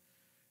question.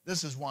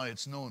 This is why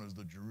it's known as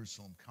the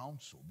Jerusalem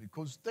Council,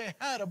 because they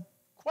had a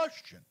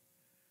question.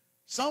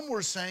 Some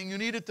were saying you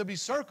needed to be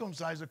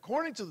circumcised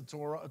according to the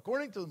Torah,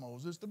 according to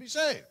Moses, to be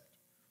saved.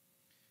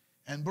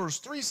 And verse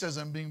 3 says,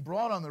 and being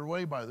brought on their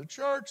way by the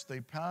church,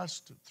 they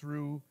passed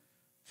through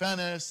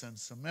Phoenice and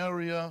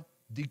Samaria,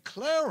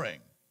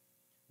 declaring.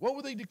 What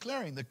were they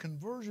declaring? The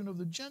conversion of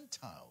the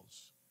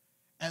Gentiles.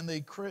 And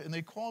they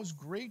caused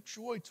great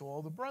joy to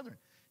all the brethren.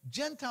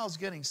 Gentiles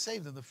getting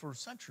saved in the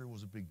first century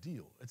was a big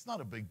deal. It's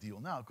not a big deal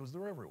now because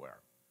they're everywhere.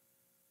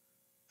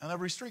 On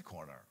every street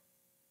corner.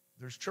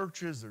 There's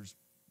churches, there's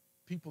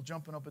people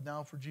jumping up and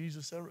down for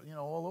Jesus,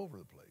 all over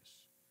the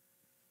place.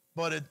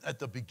 But at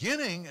the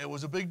beginning, it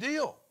was a big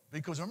deal.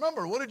 Because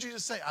remember, what did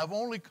Jesus say? I've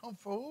only come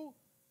for who?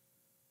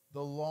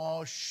 The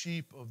lost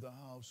sheep of the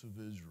house of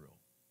Israel.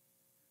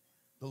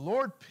 The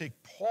Lord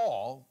picked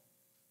Paul,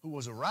 who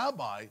was a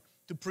rabbi,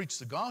 to preach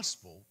the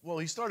gospel. Well,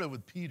 he started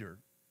with Peter,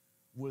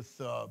 with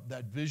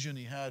that vision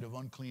he had of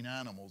unclean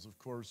animals. Of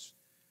course,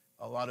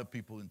 a lot of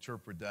people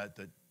interpret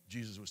that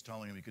Jesus was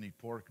telling him he can eat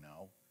pork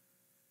now.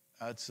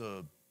 That's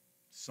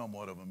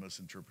somewhat of a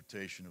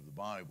misinterpretation of the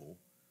Bible,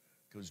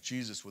 because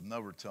Jesus would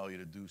never tell you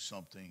to do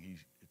something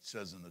it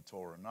says in the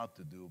Torah not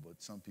to do,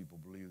 but some people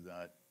believe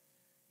that,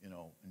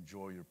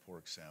 enjoy your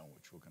pork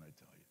sandwich. What can I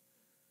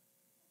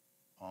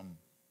tell you?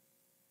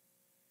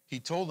 He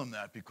told them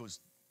that because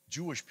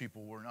Jewish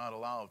people were not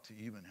allowed to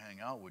even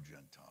hang out with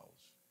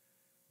Gentiles.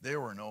 They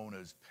were known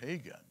as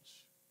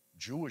pagans.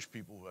 Jewish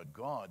people who had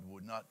God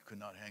could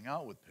not hang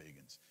out with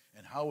pagans.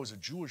 And how was a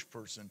Jewish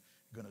person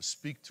going to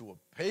speak to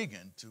a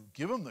pagan to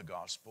give him the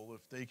gospel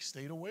if they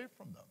stayed away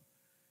from them?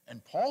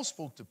 And Paul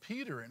spoke to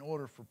Peter in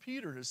order for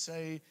Peter to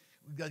say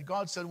that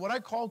God said, what I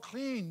call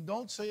clean,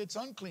 don't say it's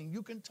unclean.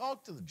 You can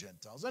talk to the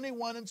Gentiles. And he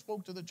went and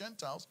spoke to the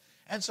Gentiles.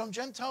 And some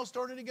Gentiles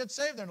started to get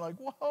saved. They're like,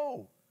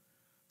 whoa,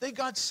 they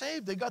got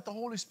saved. They got the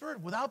Holy Spirit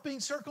without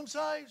being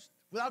circumcised,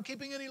 without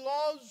keeping any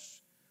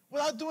laws,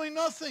 without doing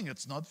nothing.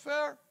 It's not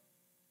fair.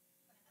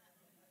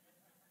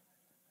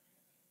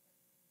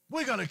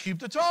 We got to keep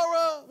the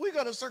Torah. We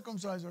got to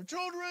circumcise our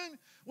children.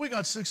 We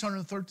got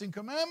 613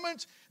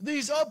 commandments.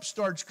 These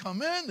upstarts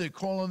come in. They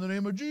call on the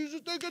name of Jesus.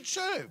 They get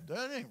saved.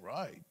 That ain't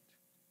right.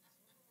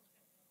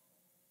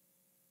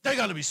 They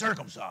got to be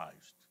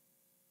circumcised.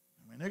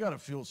 I mean, they got to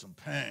feel some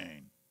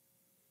pain.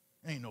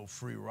 Ain't no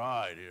free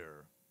ride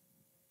here.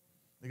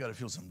 They got to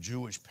feel some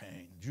Jewish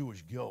pain,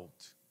 Jewish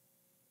guilt.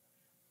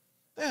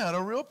 They had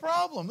a real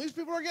problem. These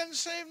people are getting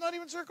saved, not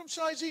even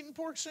circumcised, eating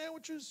pork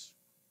sandwiches.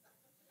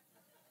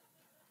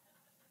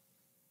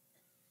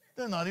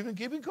 They're not even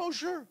keeping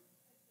kosher.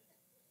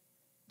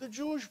 The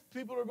Jewish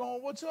people are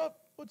going, what's up?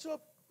 What's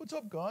up? What's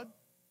up, God?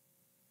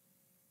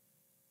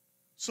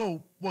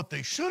 So what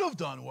they should have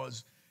done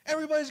was,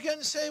 everybody's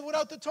getting saved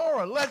without the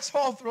Torah. Let's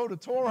all throw the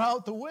Torah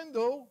out the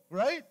window,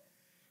 right?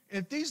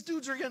 If these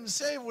dudes are getting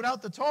saved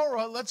without the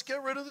Torah, let's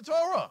get rid of the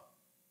Torah,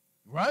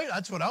 right?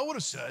 That's what I would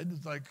have said.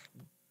 It's like,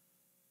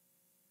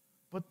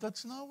 but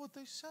that's not what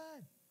they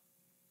said.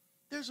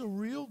 There's a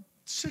real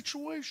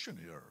situation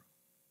here.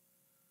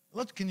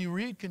 Can you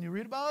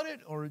read about it,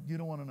 or you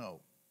don't want to know?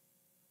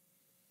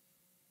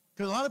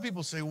 Because a lot of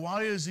people say,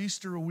 why is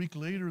Easter a week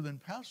later than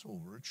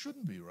Passover? It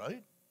shouldn't be,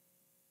 right?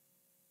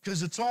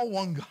 Because it's all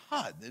one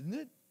God, isn't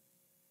it?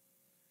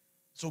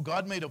 So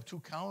God made up two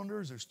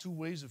calendars. There's two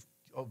ways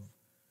of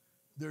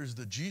there's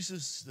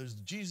Jesus, there's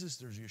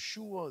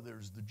Yeshua,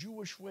 there's the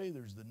Jewish way,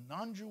 there's the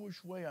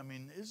non-Jewish way. I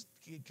mean,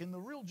 can the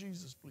real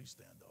Jesus please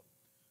stand up?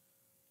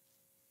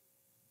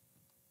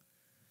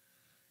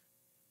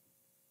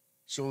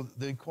 So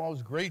they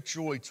caused great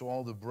joy to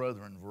all the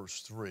brethren, verse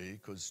 3,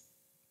 because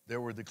they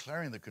were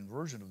declaring the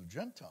conversion of the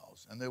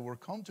Gentiles. And they were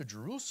come to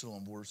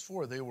Jerusalem, verse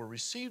 4. They were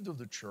received of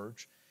the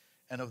church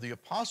and of the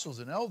apostles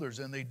and elders,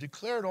 and they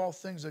declared all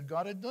things that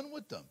God had done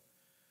with them.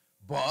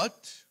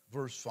 But,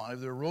 verse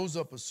 5, there rose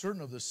up a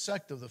certain of the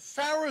sect of the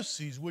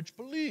Pharisees which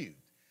believed.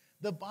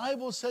 The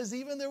Bible says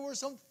even there were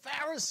some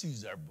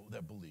Pharisees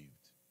that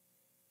believed.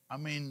 I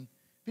mean,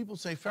 people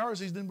say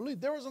Pharisees didn't believe.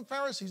 There were some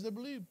Pharisees that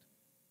believed.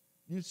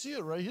 You see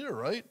it right here,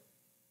 right?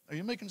 Are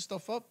you making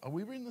stuff up? Are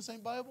we reading the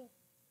same Bible?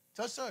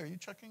 Tessa, are you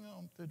checking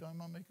out? Did I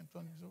not making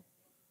fun of yourself?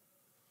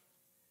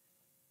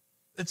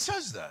 It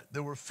says that.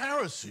 There were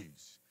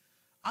Pharisees.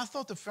 I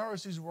thought the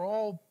Pharisees were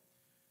all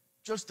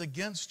just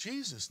against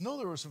Jesus. No,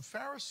 there were some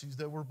Pharisees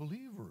that were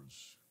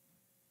believers.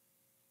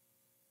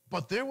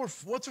 But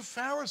what's a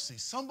Pharisee?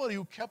 Somebody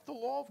who kept the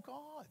law of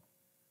God,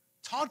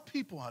 taught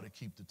people how to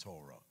keep the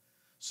Torah.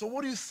 So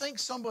what do you think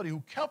somebody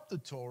who kept the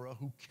Torah,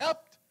 who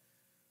kept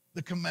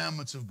the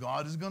commandments of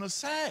God is going to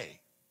say?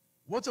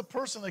 What's a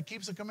person that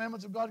keeps the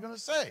commandments of God going to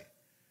say?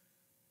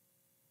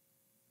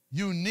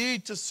 You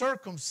need to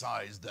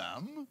circumcise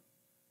them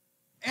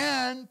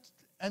and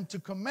to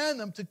command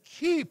them to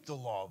keep the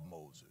law of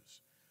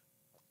Moses.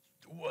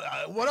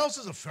 What else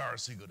is a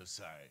Pharisee going to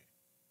say?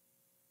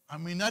 I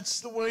mean,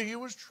 that's the way he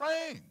was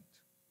trained.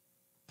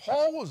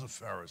 Paul was a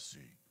Pharisee.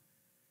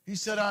 He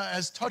said,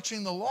 as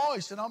touching the law,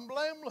 he said, I'm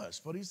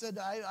blameless. But he said,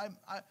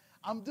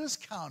 I'm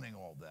discounting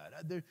all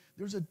that.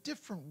 There's a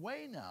different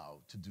way now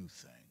to do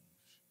things.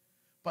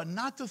 But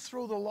not to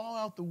throw the law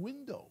out the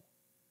window.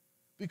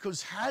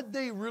 Because had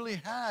they really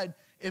had,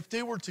 if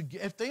they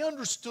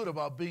understood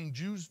about being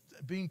Jews,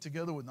 being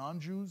together with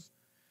non-Jews,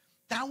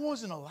 that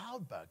wasn't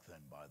allowed back then,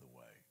 by the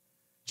way.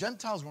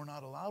 Gentiles were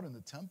not allowed in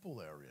the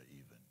temple area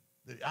even,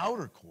 the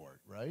outer court,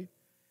 right?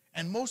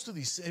 And most of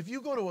these, if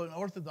you go to an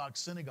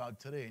Orthodox synagogue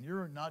today and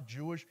you're not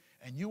Jewish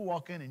and you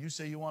walk in and you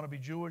say you want to be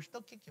Jewish,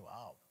 they'll kick you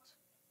out.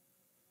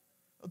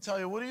 They'll tell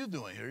you, what are you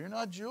doing here? You're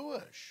not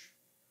Jewish.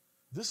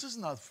 This is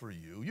not for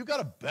you. You got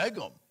to beg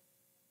them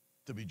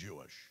to be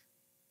Jewish.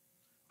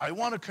 I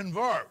want to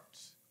convert.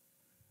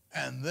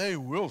 And they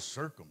will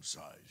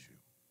circumcise you.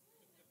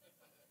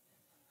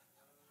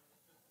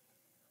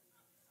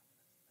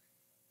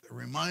 It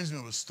reminds me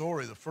of a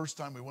story the first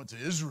time we went to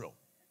Israel.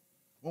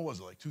 What was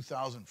it, like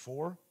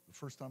 2004, the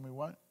first time we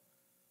went?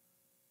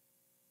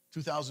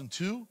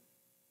 2002?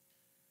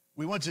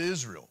 We went to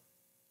Israel.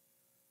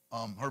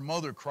 Her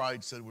mother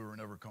cried, said we were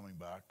never coming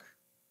back.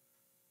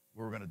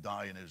 We were going to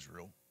die in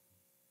Israel.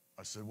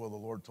 I said, well, the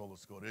Lord told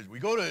us to go to Israel. We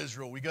go to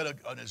Israel, we get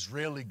an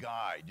Israeli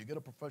guide. You get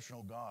a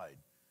professional guide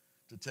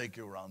to take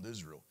you around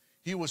Israel.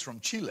 He was from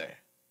Chile,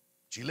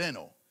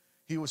 Chileno.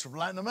 He was from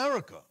Latin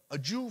America, a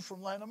Jew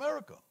from Latin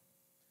America,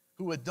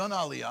 who had done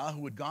Aliyah,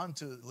 who had gone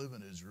to live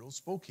in Israel,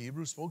 spoke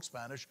Hebrew, spoke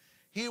Spanish.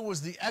 He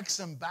was the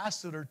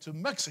ex-ambassador to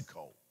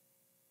Mexico.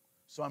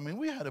 So, I mean,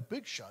 we had a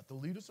big shot to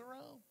lead us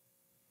around.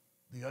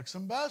 The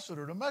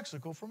ex-ambassador to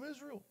Mexico from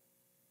Israel.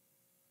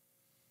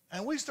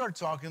 And we start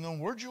talking to them.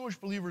 We're Jewish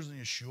believers in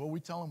Yeshua. We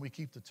tell them we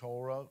keep the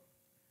Torah.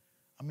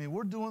 I mean,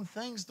 we're doing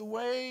things the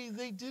way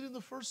they did in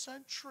the first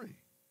century.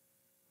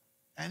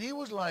 And he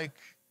was like,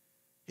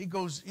 he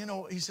goes, you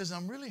know, he says,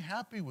 I'm really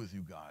happy with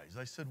you guys.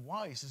 I said,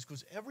 why? He says,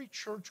 because every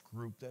church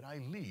group that I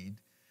lead,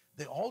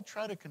 they all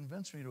try to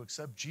convince me to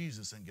accept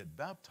Jesus and get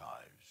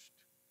baptized.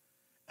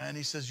 And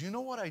he says, you know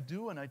what I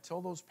do? And I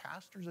tell those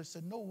pastors, I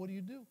said, no, what do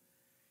you do?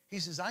 He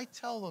says, I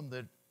tell them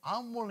that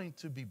I'm willing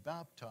to be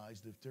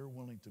baptized if they're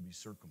willing to be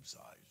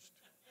circumcised.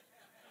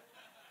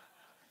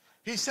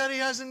 He said he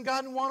hasn't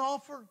gotten one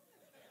offer.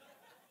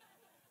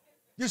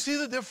 You see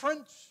the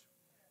difference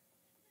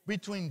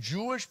between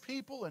Jewish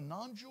people and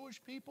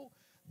non-Jewish people?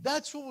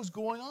 That's what was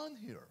going on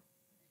here.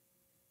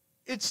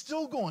 It's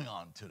still going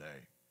on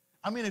today.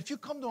 I mean, if you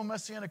come to a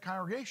Messianic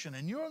congregation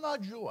and you're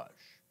not Jewish,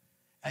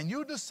 and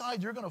you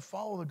decide you're going to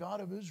follow the God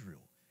of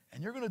Israel,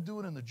 and you're going to do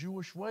it in the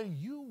Jewish way,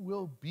 you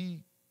will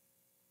be,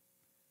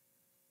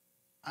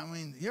 I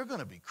mean, you're going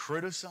to be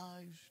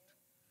criticized.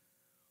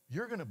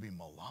 You're going to be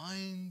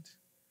maligned.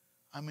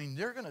 I mean,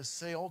 they're going to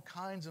say all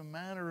kinds of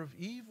manner of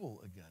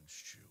evil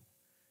against you.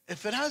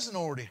 If it hasn't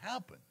already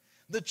happened,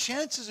 the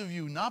chances of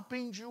you not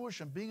being Jewish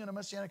and being in a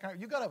Messianic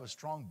congregation, you got to have a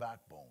strong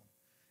backbone.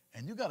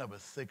 And you got to have a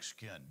thick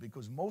skin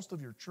because most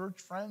of your church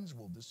friends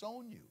will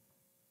disown you.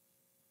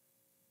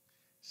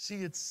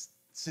 See,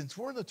 since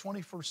we're in the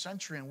 21st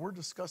century and we're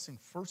discussing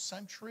first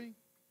century,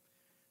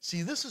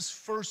 see, this is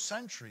first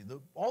century.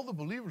 All the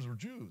believers were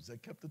Jews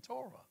that kept the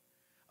Torah.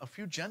 A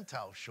few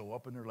Gentiles show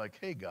up and they're like,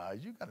 hey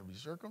guys, you got to be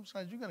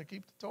circumcised. You got to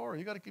keep the Torah.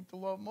 You got to keep the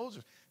law of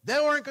Moses. They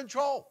were in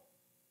control.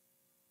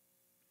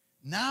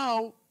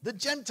 Now the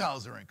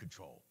Gentiles are in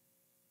control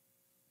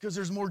because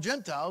there's more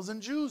Gentiles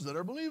than Jews that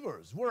are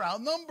believers. We're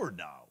outnumbered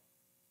now.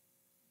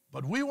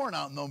 But we weren't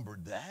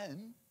outnumbered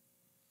then.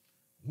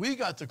 We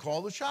got to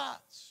call the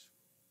shots.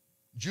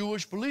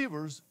 Jewish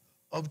believers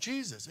of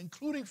Jesus,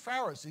 including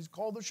Pharisees,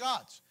 called the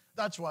shots.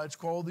 That's why it's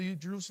called the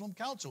Jerusalem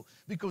Council,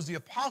 because the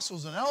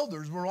apostles and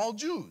elders were all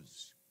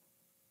Jews,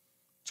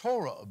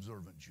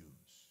 Torah-observant Jews.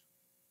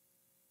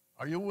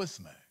 Are you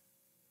with me?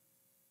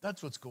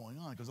 That's what's going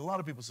on, because a lot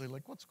of people say,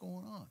 like, what's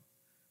going on?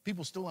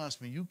 People still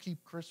ask me, you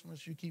keep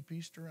Christmas, you keep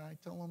Easter? I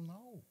tell them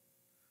no.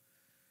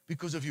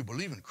 Because if you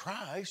believe in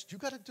Christ, you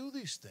got to do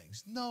these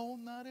things. No,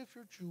 not if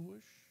you're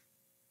Jewish.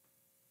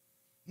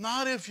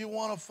 Not if you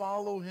want to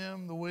follow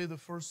him the way the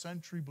first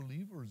century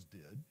believers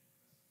did.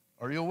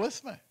 Are you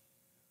with me?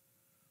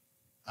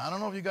 I don't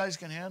know if you guys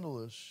can handle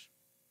this.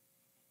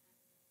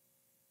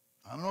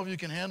 I don't know if you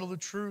can handle the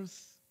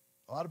truth.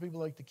 A lot of people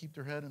like to keep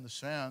their head in the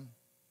sand.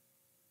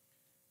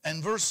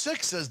 And verse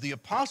 6 says, the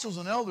apostles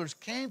and elders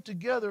came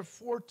together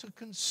for to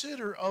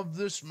consider of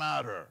this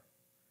matter.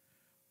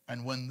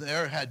 And when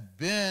there had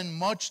been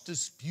much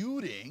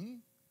disputing,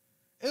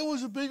 it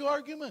was a big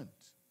argument.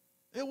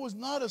 It was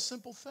not a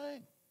simple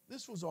thing.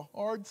 This was a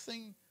hard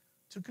thing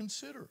to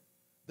consider.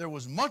 There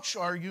was much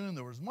arguing,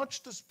 there was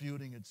much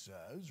disputing, it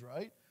says,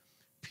 right?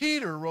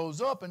 Peter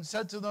rose up and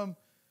said to them,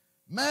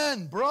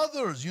 men,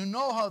 brothers, you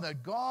know how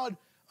that God,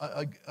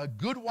 a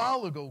good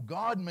while ago,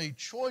 God made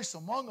choice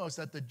among us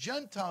that the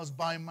Gentiles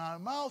by my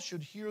mouth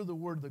should hear the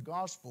word of the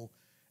gospel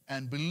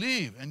and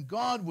believe. And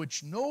God,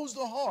 which knows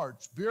the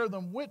hearts, bear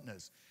them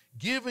witness,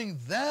 giving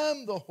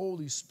them the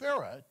Holy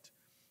Spirit,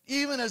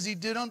 even as he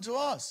did unto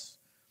us,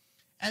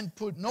 and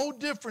put no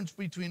difference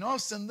between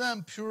us and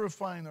them,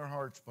 purifying their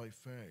hearts by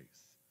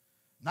faith.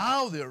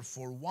 Now,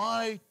 therefore,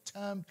 why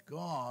tempt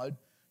God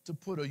to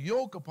put a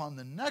yoke upon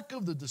the neck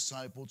of the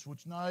disciples,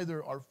 which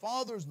neither our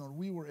fathers nor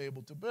we were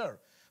able to bear?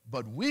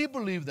 But we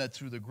believe that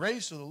through the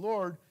grace of the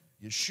Lord,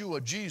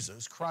 Yeshua,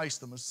 Jesus, Christ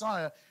the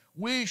Messiah,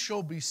 we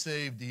shall be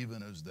saved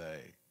even as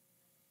they.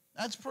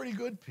 That's pretty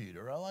good,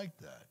 Peter. I like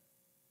that.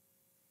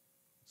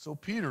 So,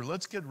 Peter,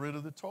 let's get rid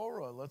of the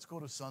Torah. Let's go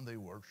to Sunday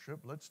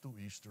worship. Let's do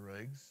Easter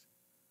eggs.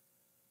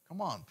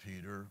 Come on,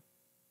 Peter.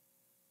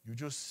 You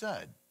just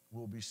said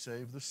we'll be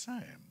saved the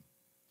same.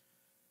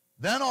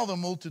 Then all the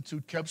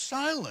multitude kept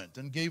silent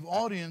and gave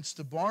audience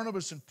to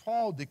Barnabas and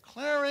Paul,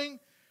 declaring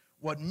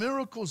what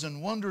miracles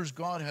and wonders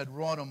God had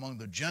wrought among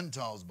the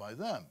Gentiles by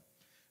them.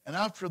 And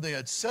after they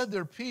had said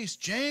their piece,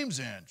 James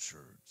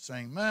answered,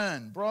 saying,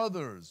 men,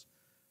 brothers,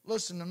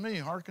 listen to me,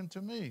 hearken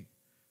to me.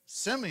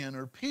 Simeon,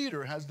 or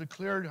Peter, has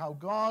declared how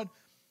God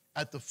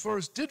at the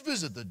first did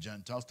visit the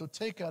Gentiles to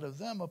take out of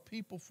them a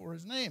people for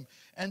his name.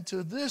 And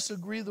to this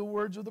agree the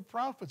words of the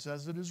prophets,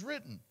 as it is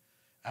written.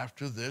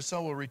 After this I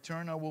will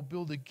return, I will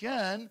build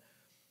again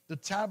the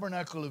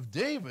tabernacle of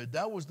David.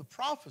 That was the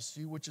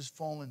prophecy which is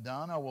fallen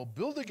down. I will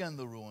build again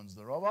the ruins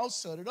thereof. I'll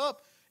set it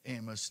up.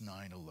 Amos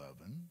 9:11.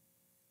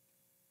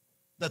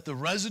 That the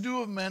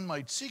residue of men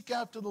might seek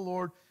after the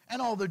Lord,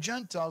 and all the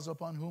Gentiles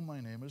upon whom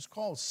my name is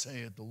called,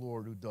 saith the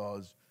Lord who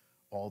does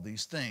all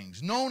these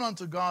things. Known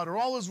unto God are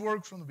all his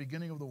works from the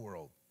beginning of the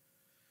world.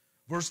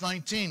 Verse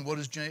 19, what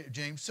does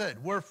James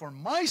said? Wherefore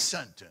my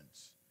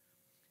sentence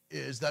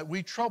is that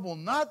we trouble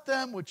not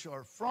them which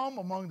are from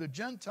among the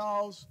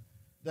Gentiles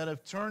that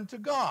have turned to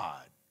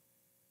God,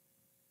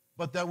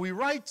 but that we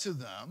write to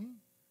them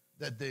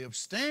that they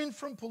abstain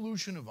from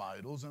pollution of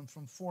idols and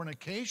from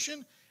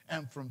fornication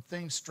and from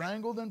things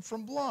strangled and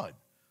from blood.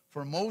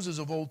 For Moses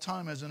of old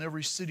time has in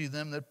every city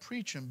them that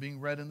preach him, being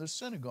read in the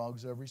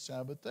synagogues every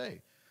Sabbath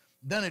day.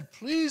 Then it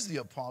pleased the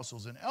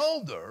apostles and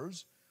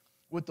elders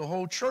with the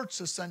whole church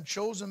to send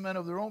chosen men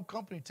of their own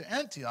company to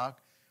Antioch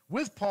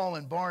with Paul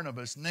and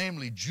Barnabas,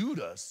 namely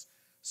Judas,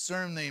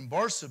 surnamed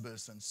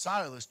Barsabas, and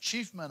Silas,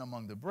 chief men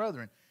among the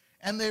brethren.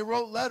 And they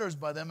wrote letters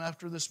by them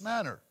after this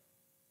manner.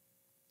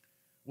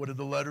 What did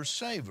the letters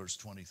say? Verse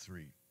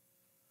 23.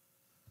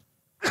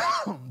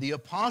 The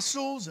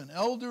apostles and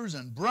elders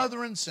and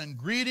brethren send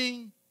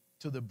greeting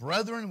to the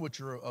brethren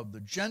which are of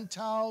the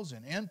Gentiles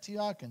in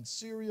Antioch and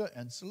Syria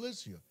and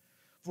Cilicia.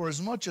 For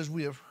as much as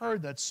we have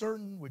heard that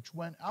certain which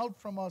went out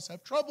from us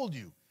have troubled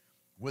you,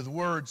 with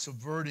words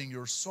subverting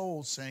your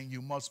souls, saying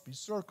you must be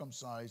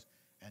circumcised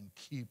and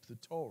keep the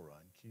Torah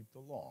and keep the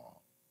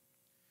law,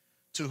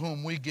 to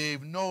whom we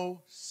gave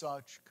no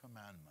such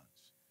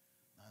commandments.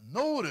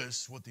 Now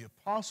notice what the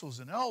apostles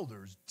and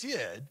elders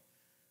did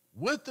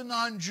with the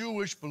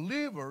non-Jewish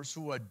believers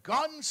who had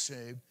gotten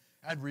saved,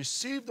 had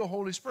received the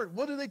Holy Spirit.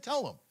 What did they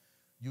tell them?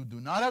 You do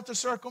not have to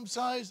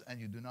circumcise and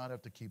you do not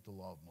have to keep the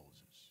law of Moses.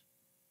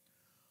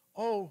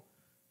 Oh,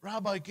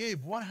 Rabbi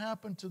Gabe, what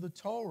happened to the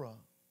Torah?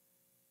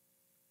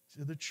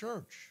 To the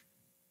church.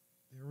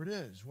 There it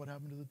is. What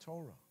happened to the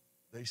Torah?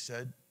 They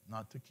said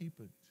not to keep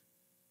it.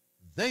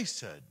 They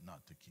said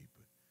not to keep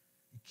it.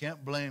 You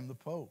can't blame the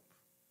Pope.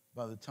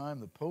 By the time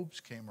the popes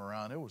came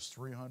around, it was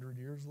 300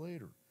 years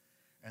later.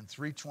 And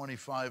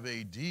 325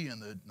 AD in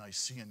the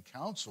Nicene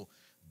Council,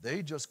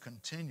 they just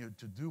continued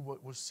to do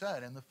what was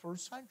said in the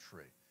first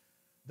century.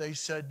 They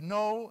said,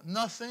 no,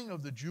 nothing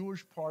of the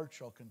Jewish part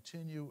shall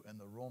continue in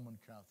the Roman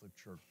Catholic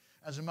Church.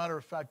 As a matter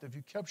of fact, if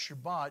you kept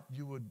Shabbat,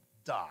 you would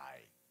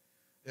die.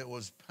 It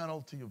was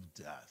penalty of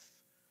death.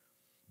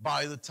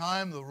 By the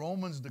time the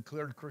Romans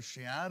declared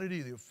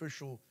Christianity the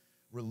official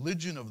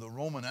religion of the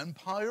Roman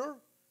Empire,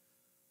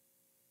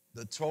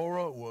 the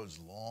Torah was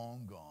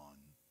long gone.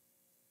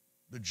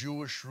 The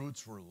Jewish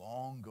roots were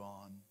long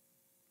gone.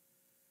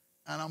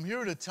 And I'm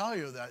here to tell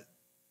you that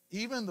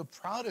even the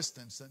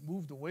Protestants that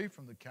moved away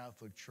from the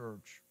Catholic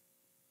Church,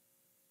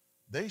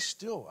 they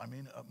still,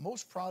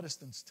 most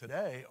Protestants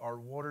today are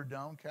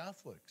watered-down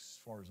Catholics,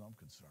 as far as I'm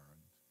concerned.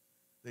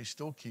 They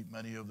still keep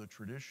many of the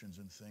traditions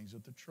and things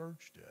that the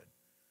church did.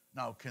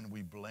 Now, can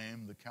we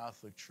blame the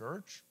Catholic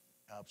Church?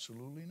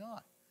 Absolutely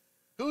not.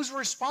 Who's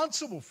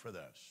responsible for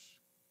this?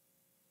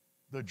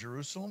 The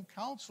Jerusalem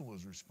Council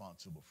was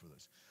responsible for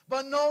this.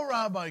 But no,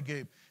 Rabbi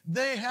Gabe,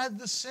 they had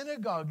the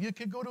synagogue. You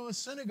could go to a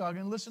synagogue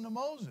and listen to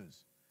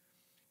Moses.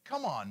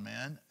 Come on,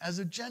 man. As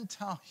a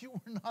Gentile, you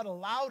were not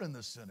allowed in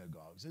the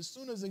synagogues. As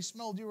soon as they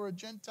smelled you were a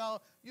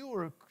Gentile, you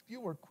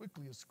were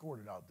quickly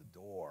escorted out the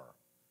door.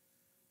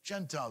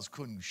 Gentiles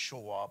couldn't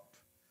show up.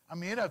 I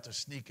mean, you'd have to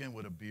sneak in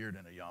with a beard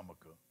and a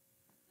yarmulke.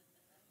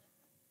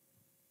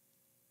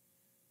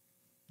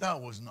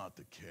 That was not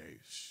the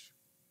case.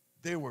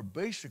 They were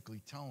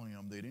basically telling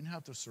them they didn't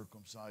have to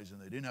circumcise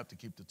and they didn't have to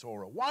keep the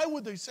Torah. Why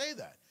would they say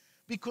that?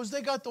 Because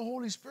they got the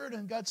Holy Spirit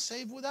and got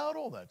saved without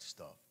all that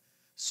stuff.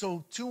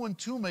 So 2 and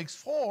 2 makes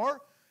 4,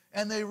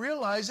 and they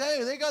realize,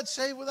 hey, they got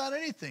saved without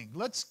anything.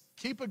 Let's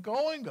keep it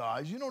going,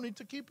 guys. You don't need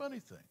to keep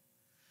anything.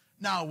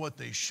 Now, what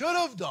they should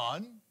have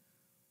done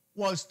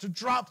was to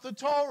drop the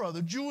Torah,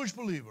 the Jewish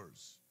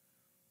believers.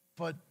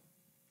 But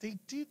they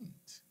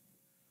didn't.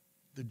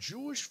 The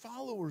Jewish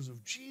followers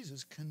of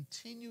Jesus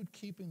continued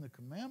keeping the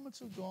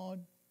commandments of God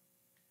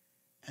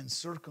and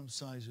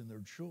circumcising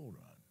their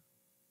children.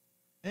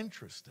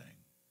 Interesting,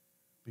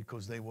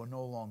 because they were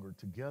no longer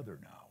together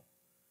now.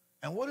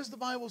 And what does the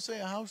Bible say?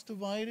 A house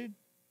divided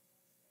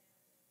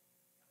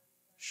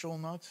shall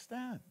not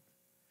stand.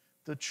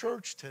 The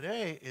church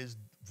today is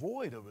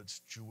void of its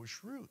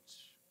Jewish roots.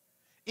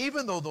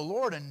 Even though the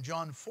Lord in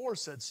John 4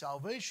 said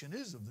salvation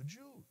is of the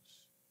Jews.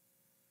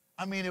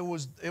 I mean, it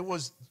was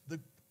the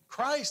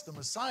Christ, the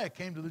Messiah,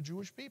 came to the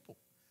Jewish people.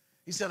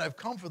 He said, I've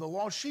come for the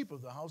lost sheep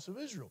of the house of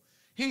Israel.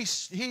 He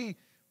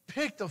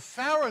picked a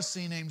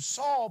Pharisee named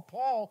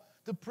Paul,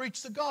 to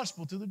preach the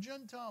gospel to the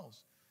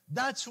Gentiles.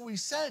 That's who he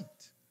sent.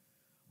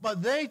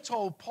 But they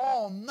told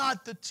Paul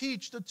not to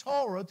teach the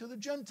Torah to the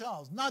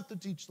Gentiles, not to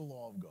teach the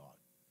law of God.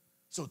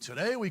 So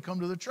today we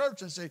come to the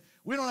church and say,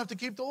 we don't have to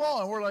keep the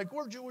law. And we're like,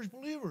 we're Jewish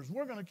believers.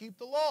 We're going to keep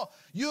the law.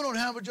 You don't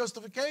have a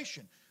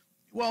justification.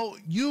 Well,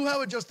 you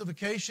have a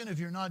justification if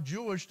you're not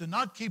Jewish to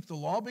not keep the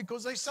law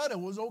because they said it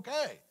was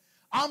okay.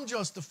 I'm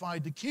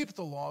justified to keep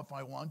the law if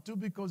I want to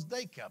because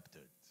they kept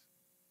it.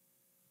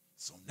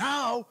 So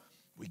now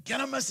we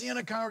get a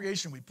Messianic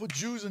congregation. We put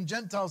Jews and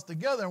Gentiles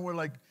together and we're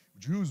like,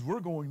 Jews, we're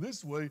going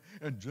this way,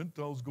 and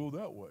Gentiles go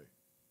that way.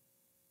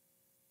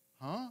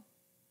 Huh?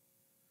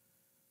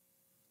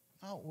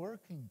 Not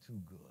working too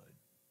good.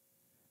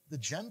 The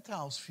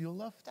Gentiles feel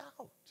left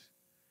out.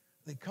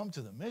 They come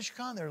to the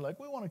Mishkan, they're like,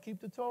 we want to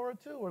keep the Torah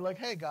too. We're like,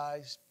 hey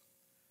guys,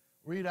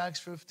 read Acts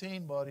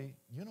 15, buddy.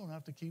 You don't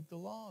have to keep the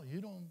law.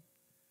 You don't.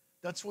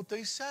 That's what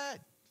they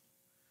said.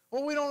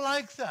 Well, we don't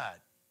like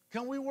that.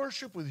 Can we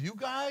worship with you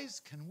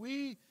guys? Can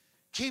we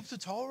keep the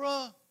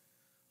Torah?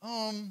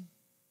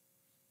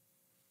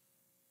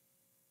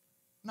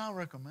 Not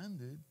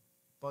recommended,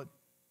 but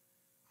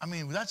I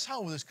mean, that's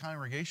how this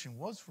congregation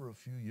was for a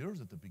few years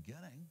at the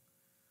beginning.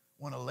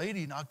 When a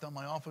lady knocked on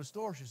my office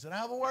door, she said, I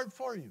have a word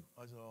for you.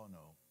 I said, oh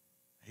no,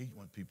 I hate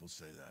when people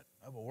say that.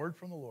 I have a word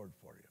from the Lord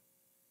for you.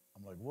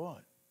 I'm like,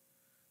 what?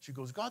 She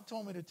goes, God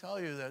told me to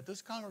tell you that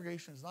this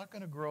congregation is not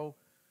going to grow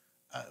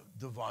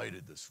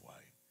divided this way.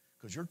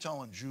 Because you're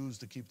telling Jews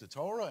to keep the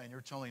Torah and you're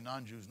telling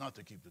non-Jews not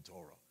to keep the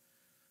Torah.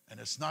 And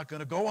it's not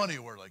going to go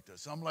anywhere like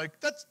this. I'm like,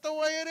 that's the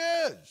way it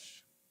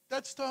is.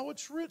 That's how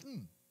it's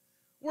written.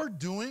 We're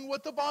doing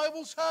what the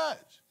Bible says.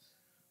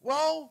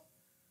 Well,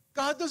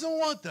 God doesn't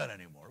want that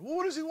anymore. Well,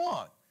 what does he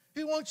want?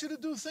 He wants you to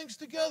do things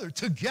together.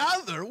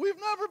 Together? We've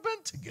never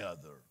been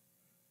together.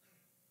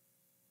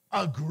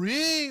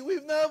 Agree?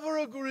 We've never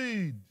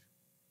agreed.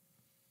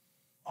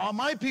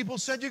 My people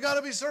said you got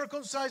to be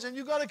circumcised and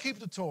you got to keep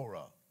the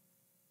Torah.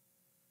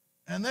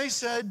 And they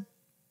said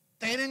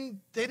they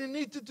didn't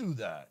need to do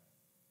that.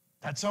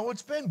 That's how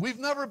it's been. We've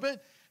never been,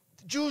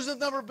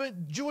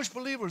 Jewish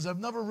believers have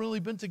never really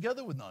been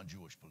together with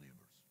non-Jewish believers.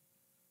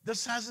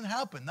 This hasn't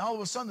happened. Now all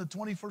of a sudden, the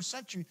 21st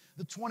century,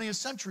 the 20th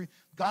century,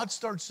 God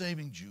starts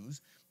saving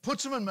Jews,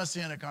 puts them in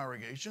Messianic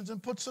congregations,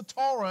 and puts the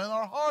Torah in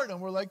our heart.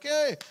 And we're like,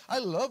 hey, I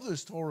love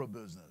this Torah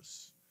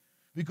business.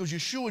 Because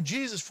Yeshua,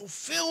 Jesus,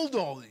 fulfilled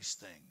all these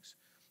things.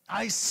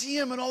 I see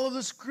him in all of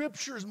the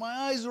scriptures. My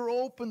eyes are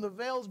open. The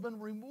veil's been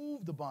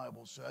removed, the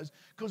Bible says,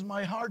 because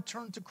my heart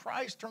turned to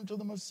Christ, turned to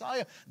the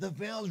Messiah. The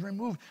veil's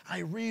removed. I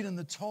read in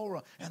the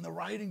Torah and the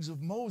writings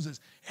of Moses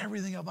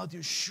everything about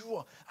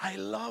Yeshua. I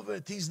love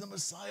it. He's the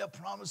Messiah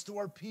promised to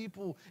our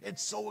people.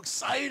 It's so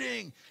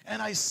exciting.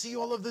 And I see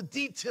all of the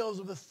details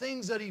of the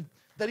things that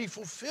he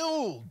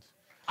fulfilled.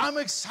 I'm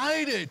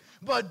excited,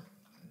 but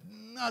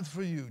not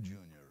for you, Junior.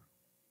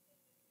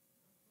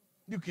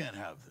 You can't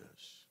have this.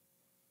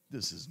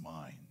 This is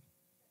mine.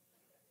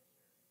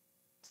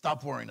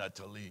 Stop wearing that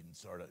tallit and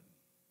start it.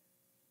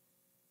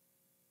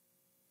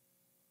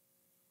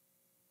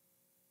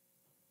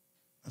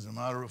 As a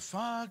matter of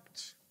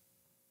fact,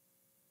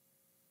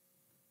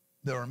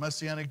 there are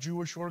Messianic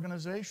Jewish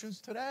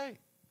organizations today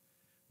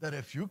that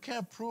if you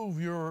can't prove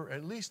you're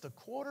at least a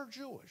quarter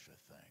Jewish,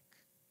 I think,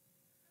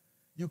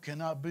 you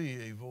cannot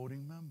be a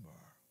voting member.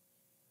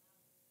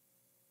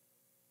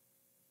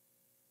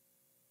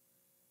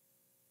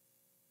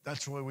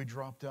 That's why we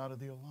dropped out of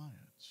the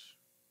alliance.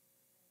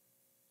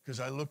 Because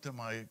I looked at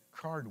my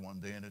card one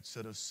day and it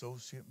said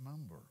associate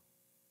member.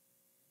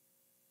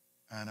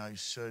 And I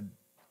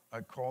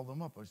called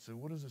them up. I said,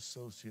 what does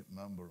associate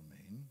member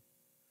mean?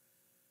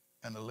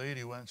 And the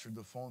lady who answered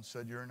the phone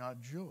said, "You're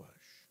not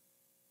Jewish."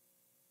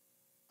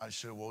 I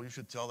said, "Well, you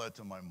should tell that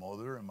to my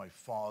mother and my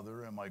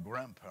father and my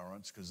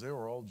grandparents because they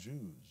were all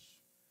Jews."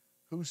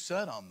 "Who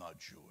said I'm not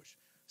Jewish?"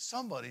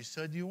 "Somebody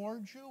said you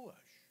aren't Jewish."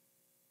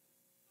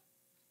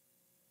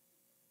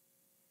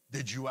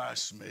 "Did you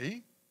ask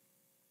me?"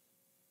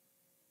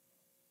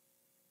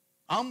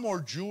 I'm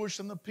more Jewish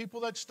than the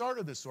people that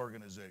started this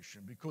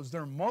organization because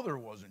their mother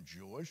wasn't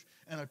Jewish,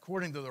 and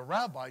according to the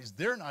rabbis,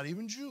 they're not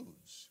even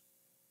Jews.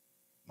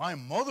 My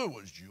mother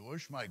was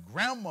Jewish, my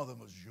grandmother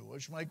was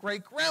Jewish, my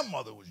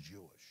great-grandmother was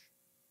Jewish.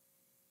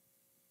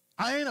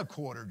 I ain't a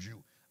quarter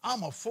Jew.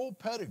 I'm a full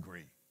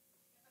pedigree.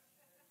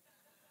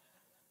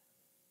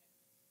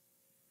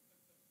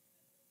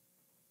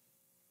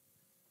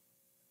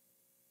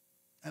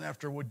 And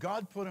after what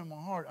God put in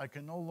my heart, I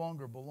can no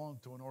longer belong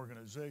to an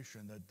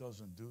organization that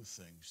doesn't do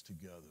things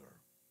together.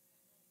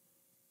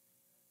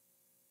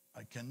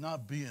 I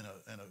cannot be in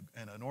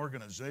an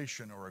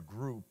organization or a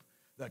group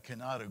that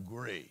cannot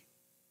agree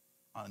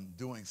on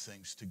doing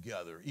things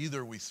together.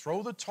 Either we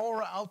throw the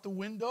Torah out the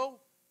window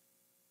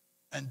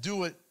and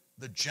do it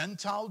the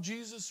Gentile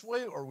Jesus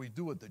way, or we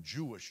do it the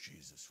Jewish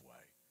Jesus way.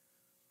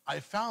 I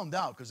found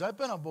out, because I've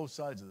been on both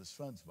sides of this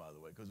fence, by the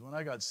way, because when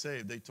I got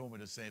saved, they told me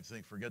the same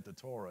thing, forget the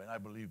Torah, and I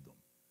believed them.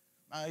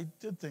 I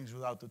did things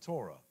without the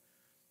Torah.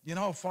 You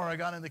know how far I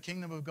got in the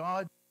kingdom of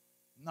God?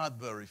 Not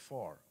very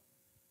far.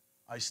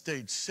 I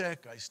stayed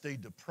sick. I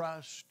stayed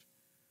depressed.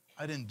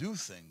 I didn't do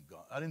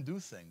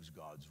things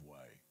God's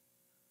way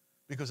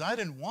because I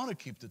didn't want to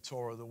keep the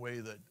Torah the way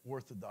that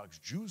Orthodox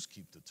Jews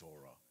keep the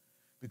Torah,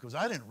 because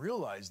I didn't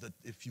realize that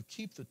if you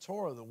keep the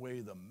Torah the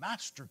way the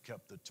master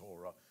kept the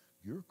Torah,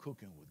 you're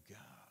cooking with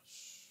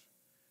gas.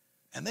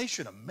 And they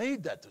should have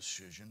made that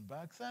decision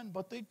back then,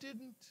 but they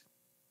didn't.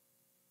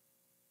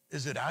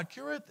 Is it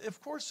accurate? Of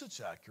course it's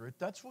accurate.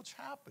 That's what's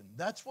happened.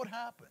 That's what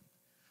happened.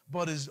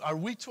 But are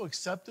we to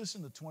accept this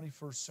in the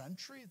 21st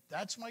century?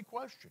 That's my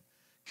question.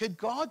 Could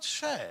God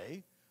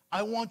say,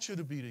 I want you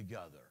to be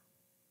together?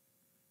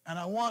 And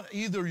I want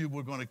either you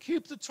were going to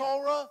keep the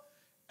Torah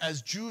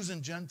as Jews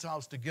and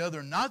Gentiles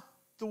together, not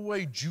the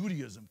way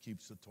Judaism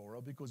keeps the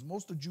Torah, because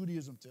most of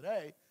Judaism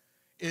today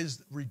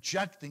is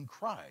rejecting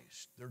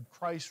Christ. They're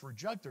Christ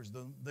rejectors.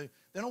 They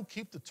don't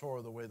keep the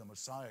Torah the way the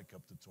Messiah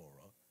kept the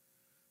Torah.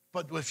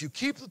 But if you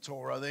keep the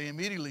Torah, they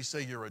immediately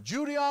say you're a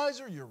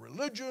Judaizer, you're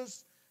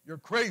religious, you're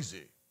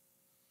crazy.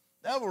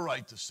 They have a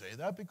right to say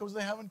that because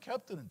they haven't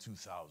kept it in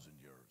 2,000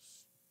 years.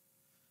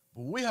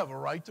 But we have a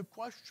right to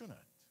question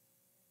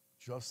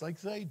it, just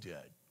like they did.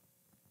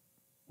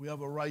 We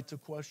have a right to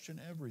question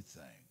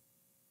everything.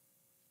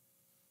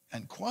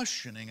 And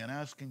questioning and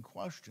asking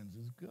questions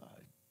is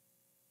good.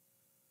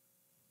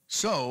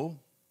 So,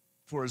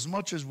 for as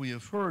much as we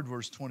have heard,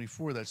 verse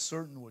 24, that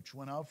certain which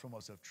went out from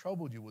us have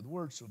troubled you with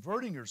words,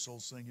 subverting your soul,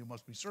 saying you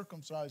must be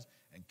circumcised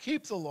and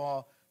keep the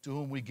law, to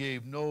whom we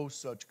gave no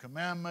such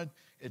commandment.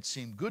 It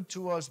seemed good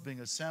to us,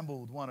 being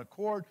assembled with one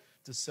accord,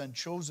 to send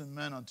chosen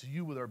men unto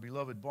you with our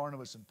beloved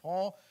Barnabas and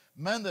Paul,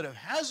 men that have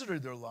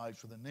hazarded their lives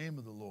for the name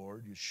of the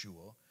Lord,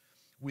 Yeshua.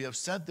 We have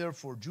sent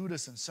therefore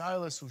Judas and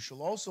Silas, who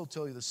shall also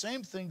tell you the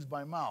same things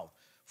by mouth.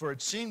 For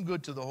it seemed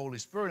good to the Holy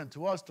Spirit and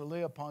to us to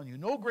lay upon you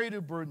no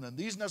greater burden than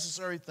these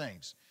necessary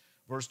things.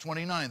 Verse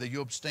 29, that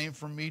you abstain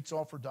from meats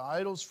offered to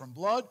idols, from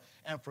blood,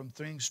 and from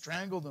things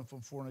strangled, and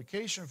from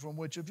fornication, from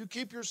which if you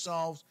keep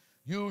yourselves,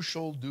 you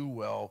shall do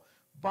well.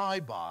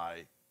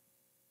 Bye-bye.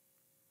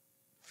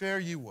 Fare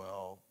ye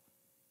well.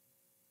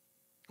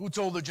 Who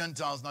told the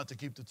Gentiles not to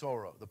keep the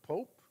Torah? The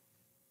Pope?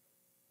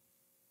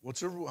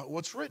 What's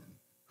written?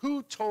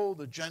 Who told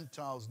the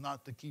Gentiles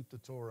not to keep the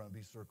Torah and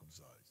be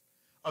circumcised?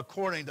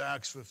 According to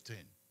Acts 15.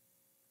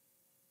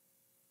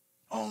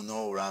 Oh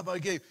no, Rabbi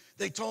Gabe.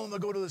 They told them to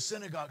go to the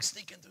synagogue,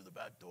 sneak in through the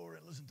back door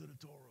and listen to the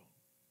Torah.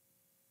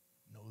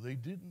 No, they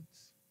didn't.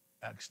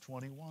 Acts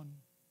 21.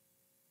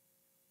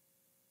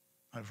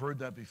 I've heard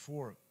that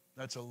before.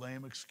 That's a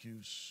lame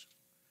excuse.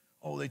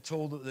 Oh, they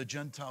told the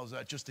Gentiles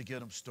that just to get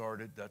them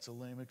started. That's a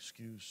lame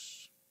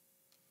excuse.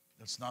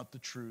 That's not the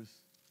truth.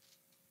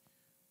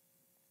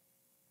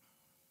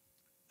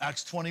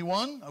 Acts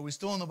 21, are we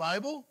still in the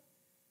Bible?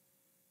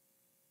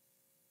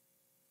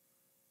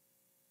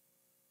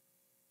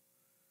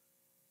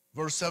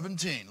 Verse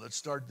 17, let's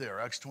start there.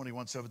 Acts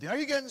 21, 17. Are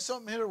you getting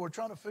something here? We're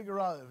trying to figure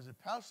out, is it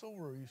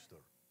Passover or Easter?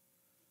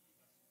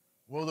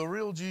 Will the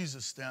real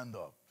Jesus stand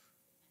up?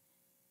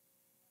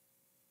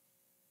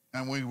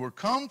 And we were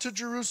come to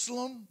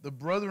Jerusalem. The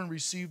brethren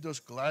received us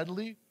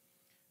gladly.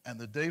 And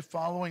the day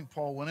following,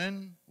 Paul went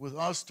in with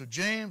us to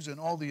James, and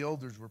all the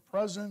elders were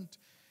present.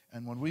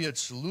 And when we had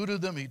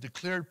saluted them, he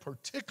declared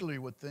particularly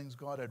what things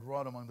God had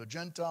wrought among the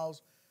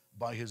Gentiles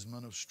by his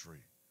ministry.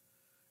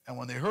 And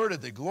when they heard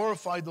it, they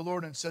glorified the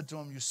Lord and said to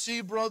him, you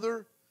see,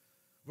 brother,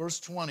 verse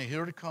 20,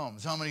 here it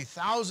comes, how many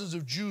thousands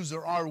of Jews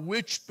there are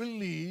which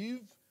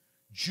believe,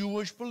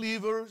 Jewish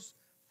believers,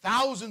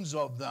 thousands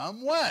of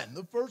them. When?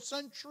 The first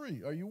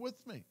century. Are you with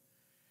me?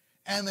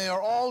 And they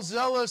are all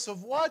zealous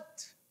of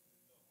what?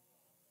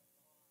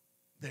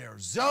 They are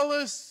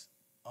zealous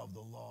of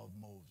the law of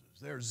Moses.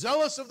 They're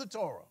zealous of the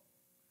Torah.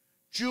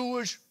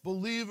 Jewish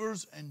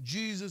believers and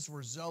Jesus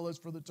were zealous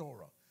for the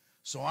Torah.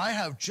 So I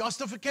have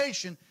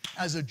justification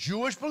as a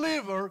Jewish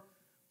believer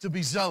to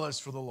be zealous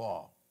for the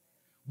law.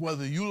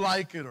 Whether you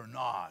like it or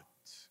not,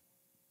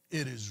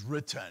 it is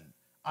written.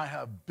 I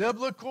have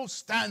biblical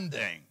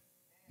standing.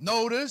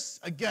 Notice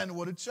again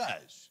what it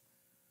says.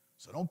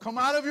 So don't come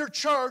out of your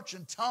church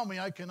and tell me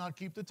I cannot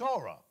keep the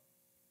Torah.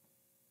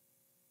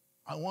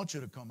 I want you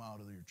to come out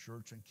of your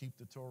church and keep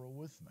the Torah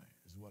with me,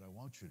 is what I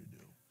want you to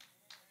do.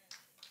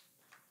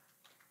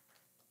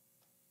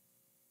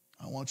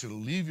 I want you to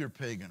leave your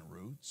pagan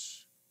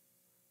roots,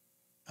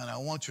 and I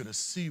want you to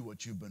see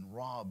what you've been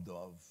robbed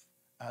of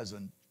as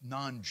a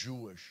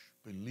non-Jewish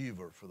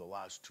believer for the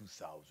last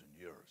 2,000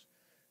 years,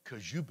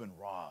 because you've been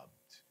robbed.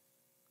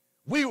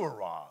 We were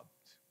robbed.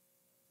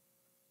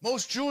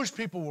 Most Jewish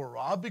people were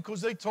robbed because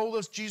they told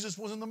us Jesus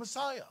wasn't the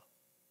Messiah.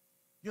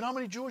 You know how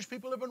many Jewish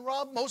people have been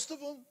robbed? Most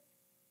of them.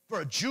 For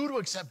a Jew to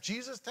accept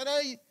Jesus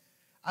today,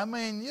 I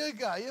mean, you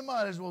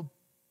might as well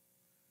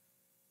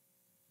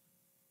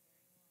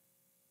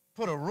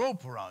put a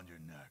rope around your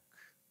neck.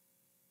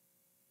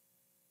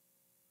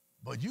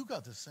 But you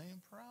got the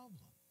same problem.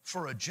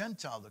 For a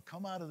Gentile to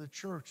come out of the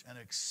church and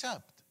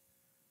accept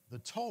the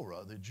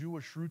Torah, the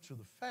Jewish roots of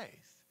the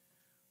faith,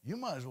 you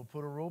might as well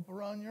put a rope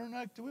around your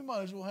neck. We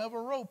might as well have a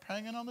rope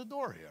hanging on the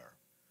door here.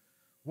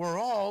 We're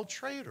all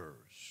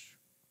traitors.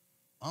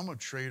 I'm a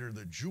traitor to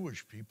the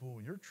Jewish people,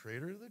 and you're a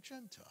traitor to the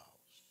Gentiles.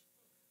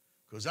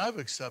 Because I've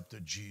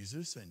accepted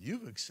Jesus, and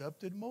you've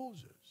accepted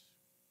Moses.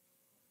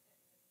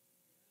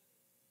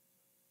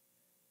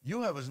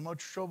 You have as much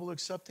trouble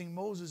accepting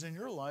Moses in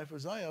your life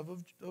as I have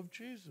of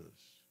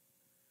Jesus.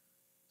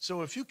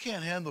 So if you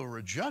can't handle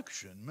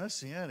rejection,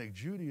 Messianic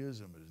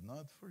Judaism is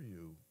not for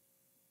you.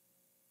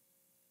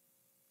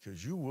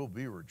 Because you will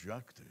be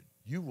rejected.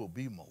 You will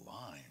be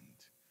maligned.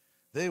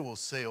 They will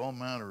say all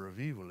manner of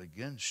evil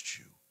against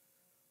you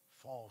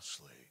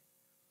falsely.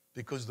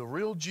 Because the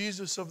real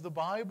Jesus of the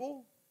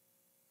Bible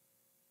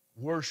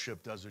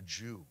worshiped as a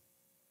Jew.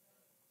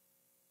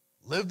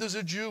 Lived as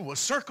a Jew, was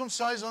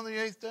circumcised on the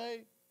 8th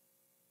day,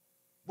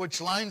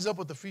 which lines up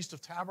with the Feast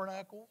of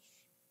Tabernacles.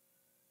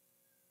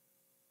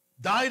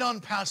 Died on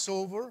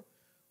Passover,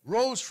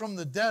 rose from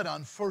the dead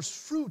on first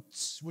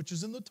fruits, which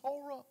is in the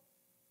Torah.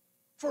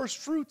 First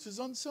fruits is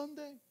on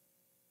Sunday.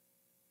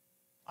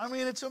 I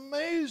mean, it's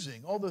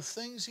amazing, all the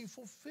things he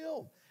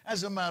fulfilled.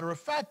 As a matter of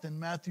fact, in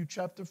Matthew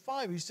chapter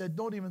 5, he said,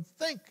 don't even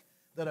think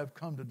that I've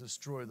come to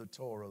destroy the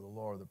Torah, the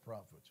law, or the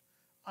prophets.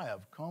 I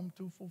have come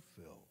to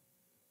fulfill.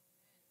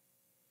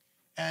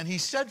 And he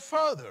said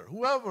further,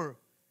 whoever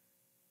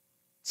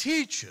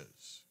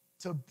teaches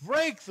to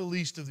break the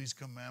least of these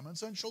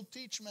commandments and shall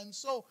teach men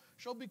so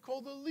shall be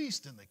called the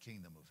least in the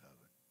kingdom of heaven.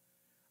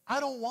 I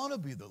don't want to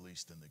be the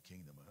least in the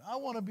kingdom of heaven. I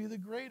want to be the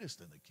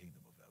greatest in the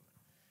kingdom of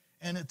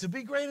heaven. And to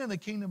be great in the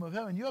kingdom of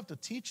heaven, you have to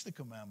teach the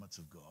commandments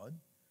of God.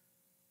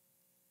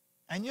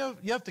 And you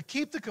have to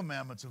keep the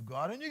commandments of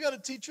God. And you got to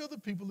teach other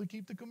people to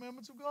keep the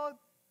commandments of God.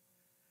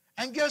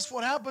 And guess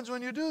what happens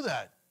when you do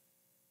that?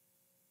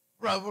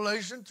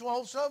 Revelation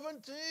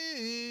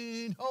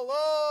 12:17.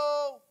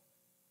 Hello.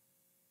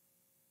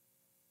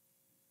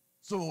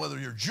 So whether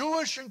you're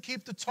Jewish and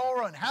keep the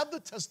Torah and have the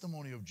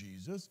testimony of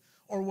Jesus,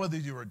 or whether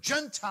you're a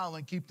Gentile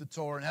and keep the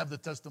Torah and have the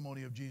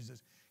testimony of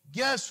Jesus,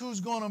 guess who's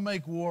going to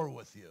make war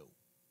with you?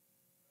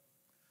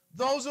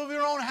 Those of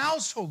your own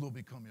household will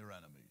become your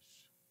enemies.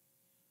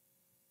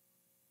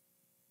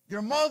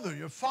 Your mother,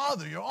 your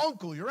father, your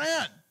uncle, your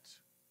aunt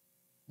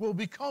will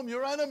become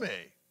your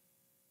enemy.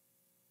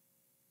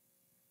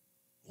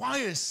 Why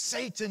is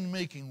Satan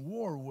making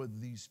war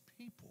with these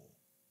people?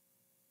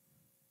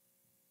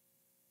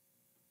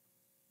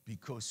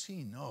 Because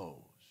he knows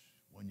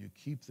when you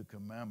keep the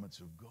commandments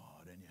of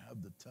God and you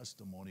have the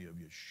testimony of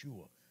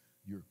Yeshua,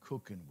 you're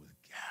cooking with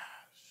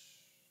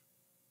gas.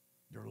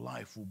 Your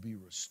life will be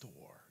restored.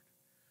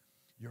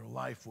 Your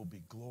life will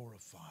be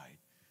glorified.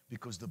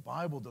 Because the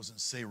Bible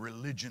doesn't say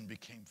religion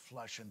became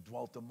flesh and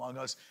dwelt among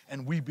us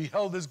and we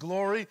beheld his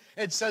glory.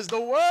 It says the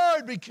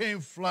Word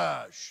became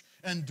flesh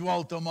and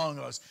dwelt among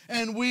us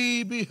and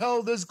we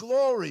beheld his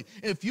glory.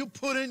 If you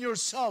put in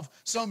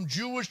yourself some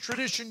Jewish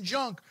tradition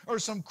junk or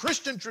some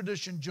Christian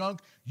tradition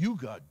junk, you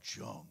got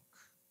junk.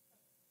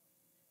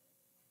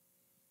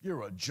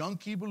 You're a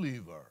junkie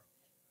believer.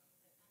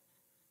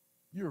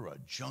 You're a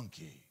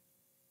junkie.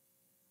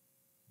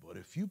 But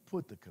if you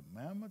put the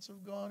commandments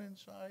of God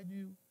inside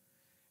you,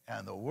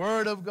 and the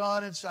Word of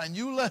God inside, and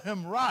you let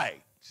him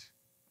write,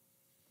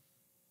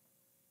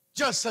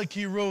 just like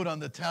he wrote on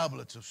the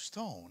tablets of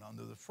stone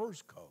under the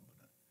first covenant.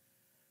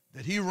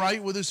 Did he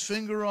write with his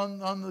finger on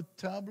the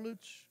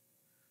tablets?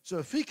 So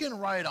if he can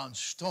write on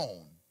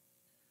stone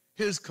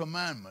his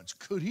commandments,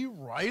 could he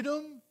write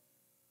them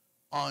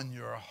on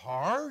your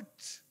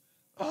heart?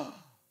 Oh,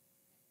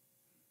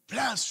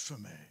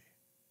 blasphemy.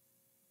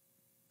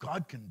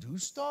 God can do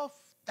stuff.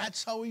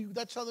 That's how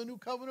the new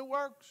covenant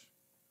works.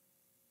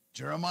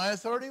 Jeremiah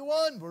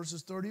 31,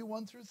 verses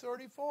 31 through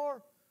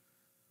 34.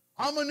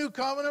 I'm a new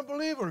covenant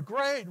believer.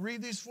 Great.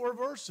 Read these 4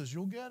 verses.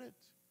 You'll get it.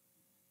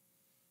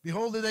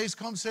 Behold, the days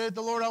come, saith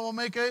the Lord, I will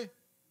make a...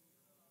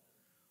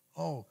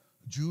 Oh,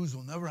 Jews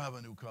will never have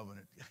a new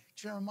covenant.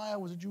 Jeremiah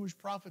was a Jewish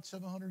prophet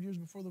 700 years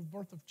before the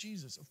birth of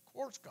Jesus. Of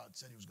course God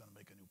said he was going to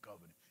make a new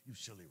covenant. You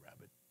silly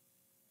rabbit.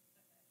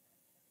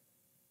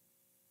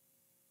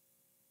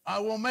 I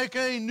will make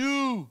a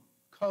new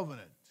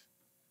covenant.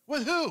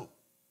 With who?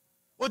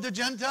 With the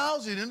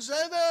Gentiles? He didn't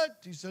say that.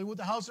 He said with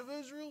the house of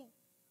Israel.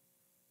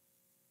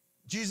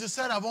 Jesus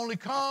said, I've only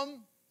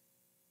come.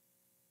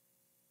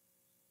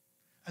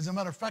 As a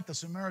matter of fact, the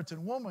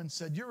Samaritan woman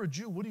said, you're a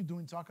Jew. What are you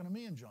doing talking to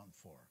me in John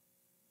 4?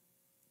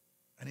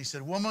 And he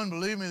said, woman,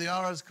 believe me, the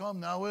hour has come,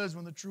 now is,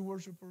 when the true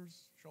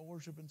worshipers shall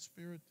worship in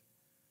spirit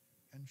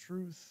and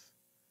truth.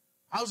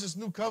 How's this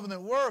new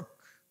covenant work?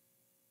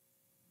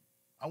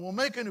 I will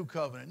make a new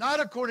covenant, not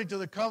according to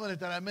the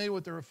covenant that I made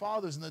with their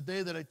fathers in the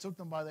day that I took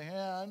them by the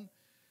hand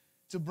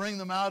to bring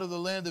them out of the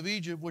land of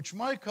Egypt, which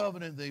my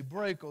covenant they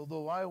break,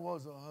 although I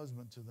was a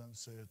husband to them,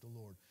 saith the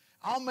Lord.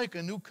 I'll make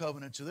a new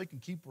covenant so they can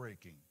keep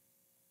breaking.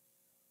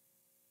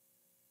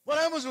 What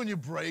happens when you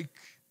break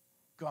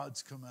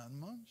God's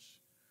commandments?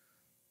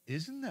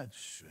 Isn't that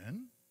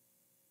sin?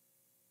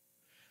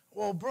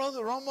 Well,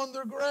 brother, I'm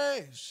under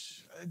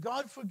grace.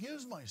 God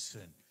forgives my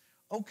sin.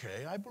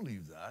 Okay, I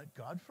believe that.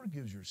 God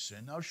forgives your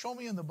sin. Now show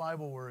me in the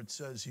Bible where it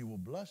says he will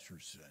bless your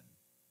sin.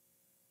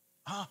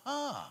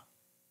 Aha.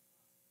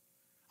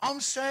 I'm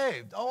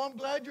saved. Oh, I'm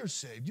glad you're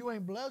saved. You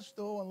ain't blessed,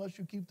 though, unless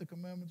you keep the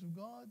commandments of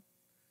God.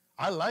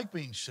 I like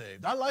being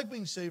saved. I like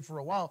being saved for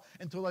a while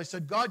until I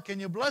said, God, can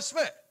you bless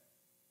me?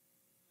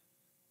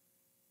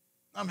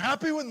 I'm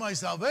happy with my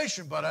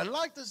salvation, but I'd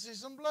like to see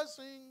some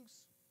blessings.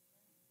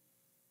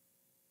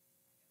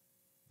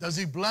 Does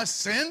he bless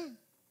sin?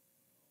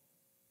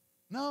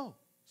 No.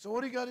 So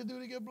what do you got to do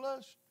to get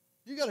blessed?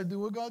 You got to do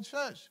what God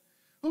says.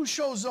 Who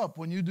shows up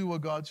when you do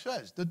what God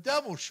says? The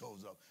devil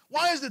shows up.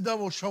 Why is the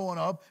devil showing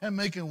up and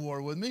making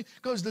war with me?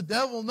 Because the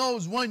devil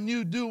knows when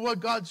you do what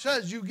God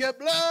says, you get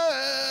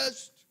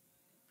blessed.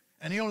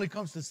 And he only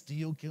comes to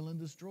steal, kill, and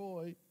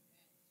destroy.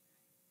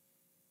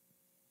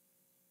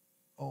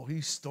 Oh,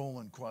 he's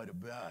stolen quite a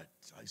bit.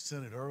 I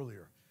said it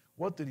earlier.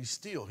 What did he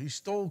steal? He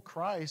stole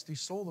Christ. He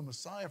stole the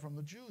Messiah from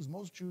the Jews.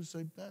 Most Jews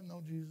say,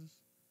 no, Jesus.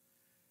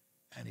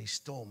 And he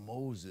stole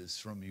Moses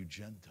from you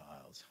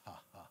Gentiles.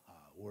 Ha, ha, ha.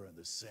 We're in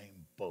the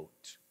same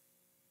boat.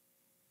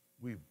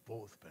 We've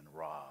both been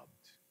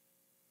robbed.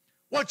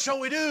 What shall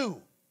we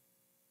do?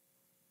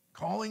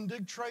 Calling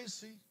Dick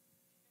Tracy.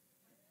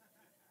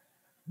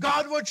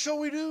 God, what shall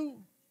we do?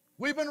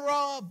 We've been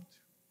robbed.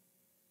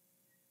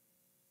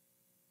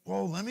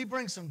 Well, let me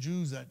bring some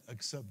Jews that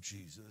accept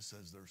Jesus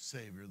as their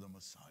Savior, the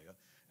Messiah.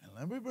 And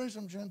let me bring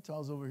some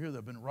Gentiles over here that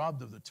have been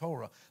robbed of the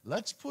Torah.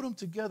 Let's put them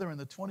together in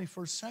the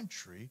 21st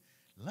century.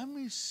 Let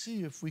me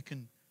see if we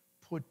can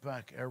put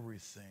back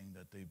everything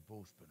that they've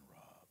both been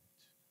robbed.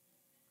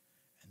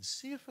 And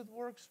see if it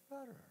works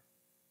better.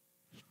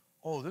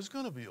 Oh, there's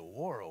going to be a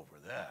war over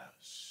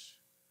this.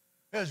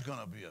 There's going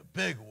to be a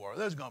big war.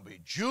 There's going to be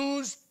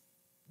Jews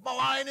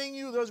maligning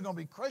you. There's going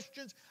to be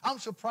Christians. I'm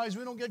surprised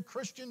we don't get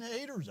Christian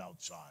haters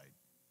outside.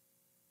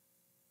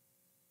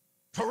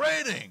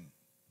 Parading.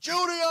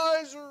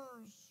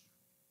 Judaizers.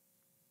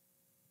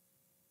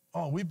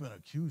 Oh, we've been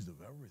accused of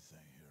everything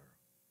here.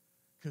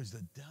 Because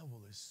the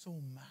devil is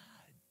so mad.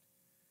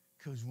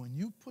 Because when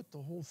you put the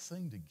whole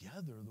thing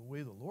together, the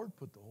way the Lord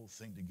put the whole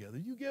thing together,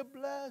 you get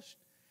blessed.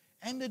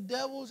 And the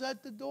devil's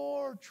at the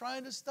door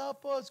trying to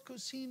stop us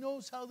because he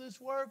knows how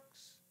this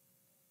works.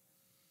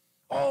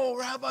 Oh,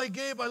 Rabbi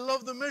Gabe, I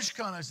love the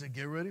Mishkan. I said,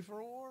 get ready for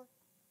a war.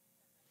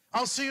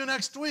 I'll see you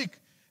next week.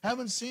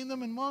 Haven't seen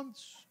them in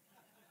months.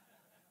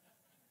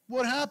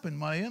 What happened?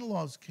 My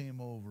in-laws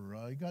came over.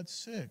 I got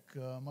sick.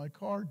 My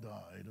car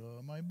died.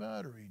 My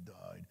battery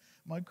died.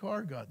 My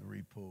car got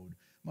repoed.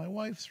 My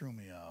wife threw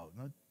me out.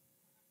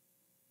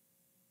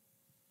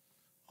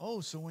 Oh,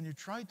 so when you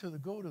tried to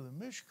go to the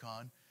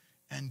Mishkan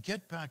and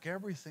get back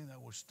everything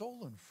that was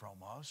stolen from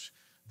us,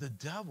 the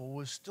devil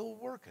was still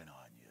working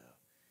on you.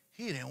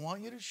 He didn't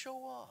want you to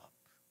show up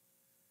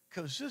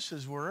because this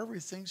is where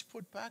everything's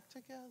put back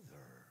together.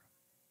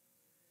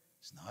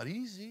 It's not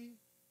easy.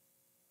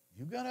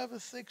 You got to have a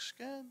thick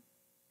skin.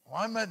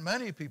 Well, I met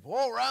many people.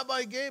 Oh,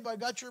 Rabbi Gabe, I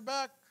got your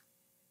back.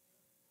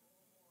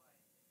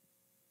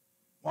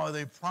 Well,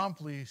 they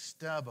promptly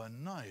stab a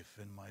knife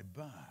in my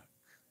back.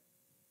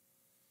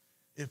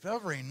 If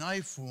every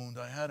knife wound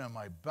I had on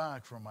my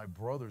back from my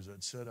brothers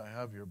that said, I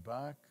have your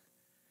back,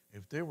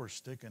 if they were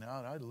sticking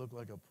out, I'd look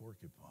like a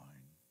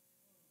porcupine.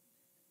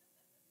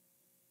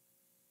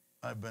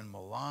 I've been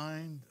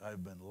maligned.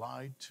 I've been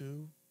lied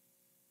to.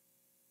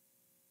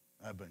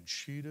 I've been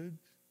cheated.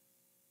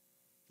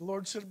 The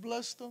Lord said,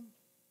 bless them.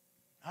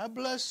 I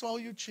bless all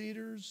you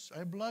cheaters.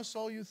 I bless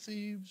all you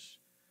thieves.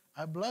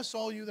 I bless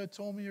all you that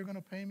told me you're going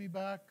to pay me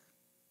back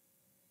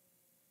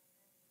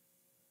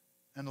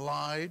and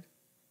lied.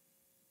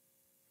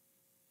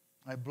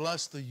 I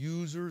bless the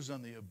users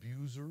and the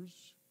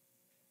abusers,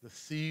 the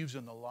thieves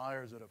and the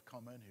liars that have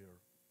come in here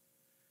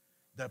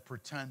that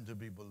pretend to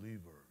be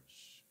believers.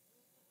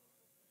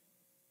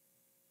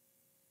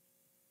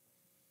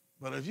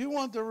 But if you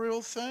want the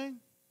real thing,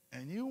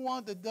 and you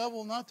want the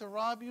devil not to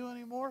rob you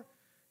anymore,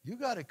 you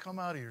got to come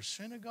out of your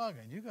synagogue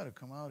and you got to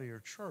come out of your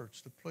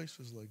church to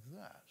places like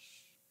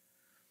this.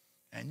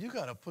 And you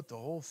got to put the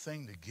whole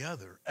thing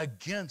together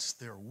against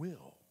their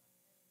will.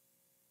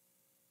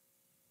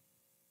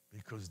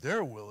 Because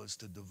their will is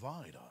to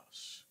divide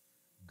us.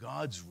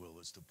 God's will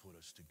is to put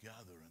us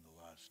together in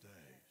the last days.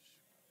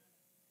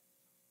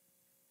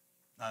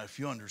 Now, if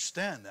you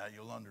understand that,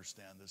 you'll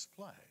understand this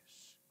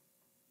place.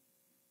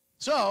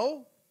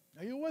 So,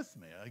 are you with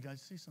me? I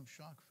see some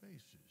shocked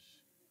faces.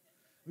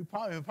 We'll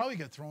probably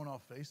get thrown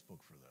off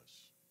Facebook for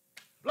this.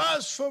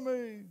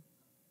 Blasphemy!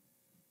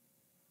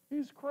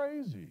 He's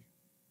crazy.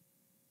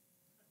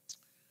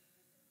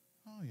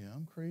 Oh, yeah,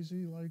 I'm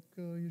crazy like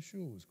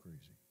Yeshua was crazy.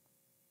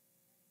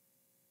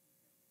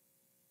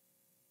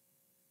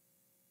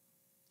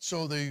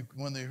 So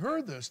when they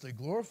heard this, they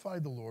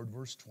glorified the Lord,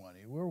 verse 20.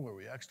 Where were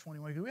we? Acts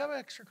 21. Do we have an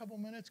extra couple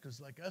minutes? Because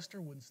like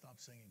Esther wouldn't stop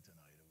singing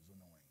tonight. It was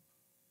annoying.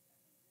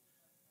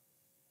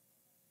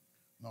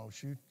 No,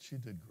 she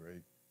did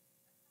great.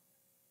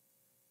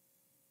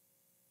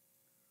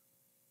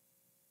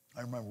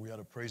 I remember we had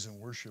a praise and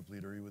worship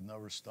leader. He would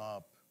never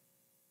stop.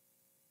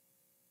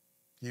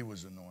 He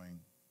was annoying.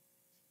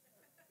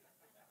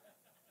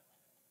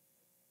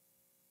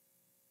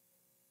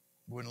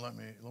 Wouldn't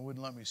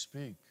let me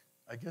speak.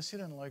 I guess he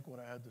didn't like what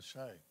I had to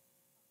say.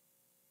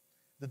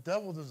 The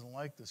devil doesn't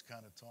like this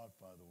kind of talk,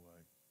 by the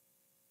way.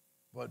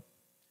 But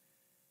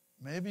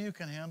maybe you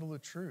can handle the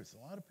truth.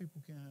 A lot of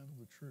people can't handle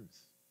the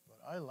truth. But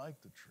I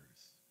like the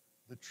truth.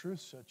 The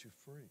truth sets you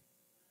free.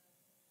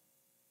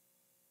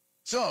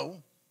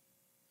 So,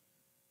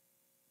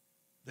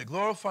 they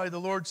glorified the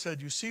Lord,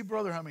 said, "You see,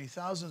 brother, how many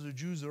thousands of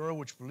Jews there are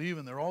which believe,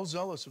 and they're all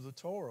zealous of the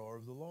Torah or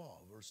of the law,"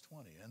 verse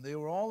 20. "And they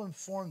were all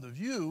informed of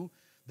you,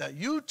 that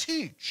you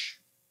teach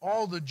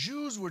all the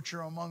Jews which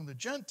are among the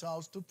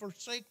Gentiles to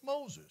forsake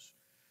Moses,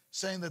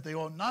 saying that they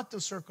ought not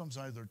to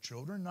circumcise their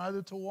children,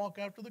 neither to walk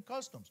after the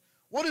customs.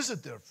 What is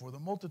it therefore? The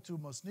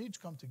multitude must needs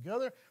come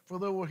together, for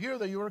they will hear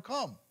that you are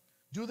come.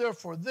 Do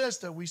therefore this,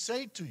 that we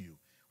say to you,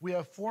 we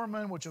have 4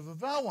 men which have a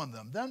vow on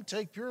them. Them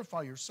take,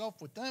 purify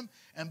yourself with them,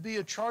 and be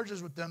at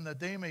charges with them, that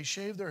they may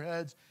shave their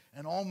heads,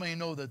 and all may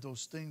know that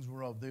those things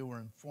whereof they were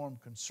informed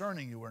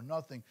concerning you are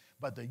nothing,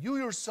 but that you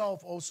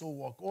yourself also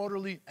walk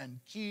orderly and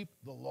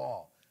keep the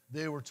law."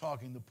 They were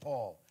talking to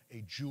Paul,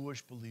 a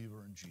Jewish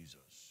believer in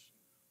Jesus.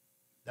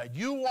 That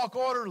you walk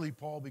orderly,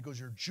 Paul, because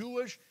you're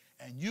Jewish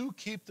and you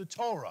keep the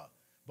Torah.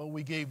 But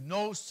we gave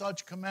no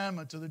such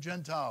commandment to the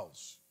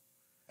Gentiles.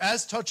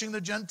 As touching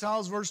the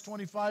Gentiles, verse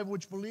 25,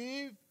 which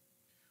believe,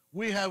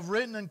 we have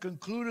written and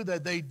concluded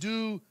that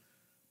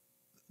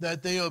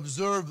they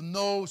observe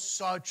no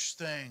such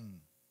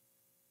thing.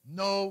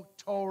 No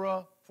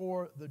Torah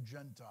for the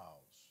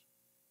Gentiles.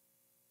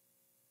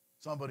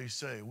 Somebody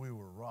say, we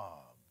were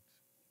robbed.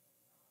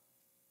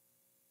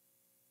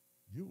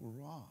 You were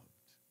robbed.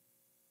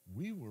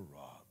 We were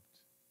robbed.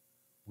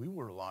 We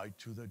were lied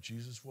to that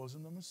Jesus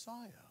wasn't the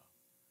Messiah.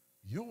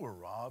 You were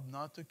robbed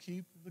not to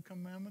keep the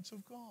commandments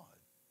of God.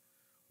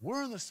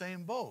 We're in the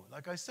same boat.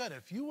 Like I said,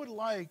 if you would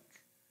like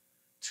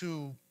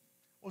to,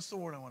 what's the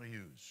word I want to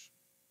use?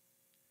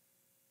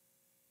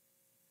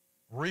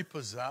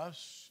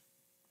 Repossess,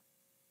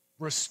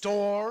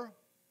 restore.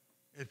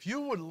 If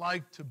you would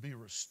like to be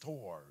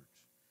restored,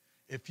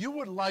 if you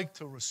would like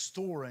to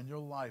restore in your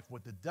life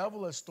what the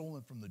devil has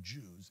stolen from the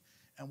Jews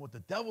and what the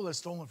devil has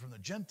stolen from the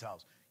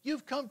Gentiles,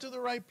 you've come to the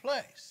right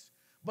place.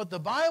 But the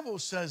Bible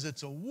says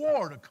it's a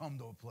war to come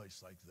to a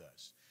place like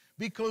this,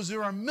 because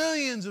there are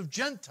millions of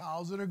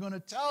Gentiles that are going to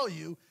tell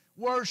you,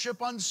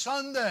 worship on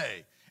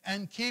Sunday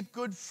and keep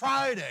Good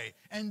Friday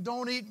and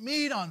don't eat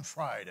meat on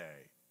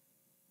Friday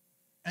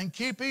and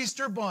keep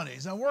Easter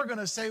bunnies. And we're going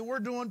to say we're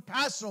doing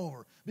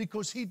Passover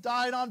because he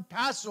died on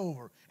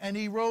Passover and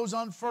he rose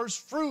on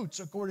first fruits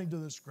according to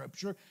the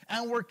scripture.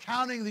 And we're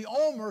counting the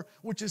Omer,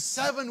 which is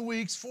 7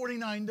 weeks,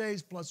 49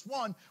 days plus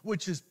 1,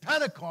 which is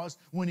Pentecost,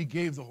 when he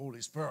gave the Holy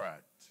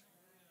Spirit.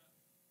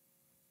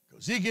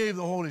 Because he gave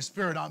the Holy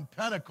Spirit on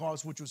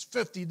Pentecost, which was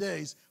 50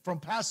 days from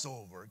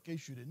Passover, in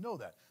case you didn't know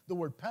that. The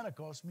word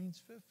Pentecost means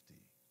 50.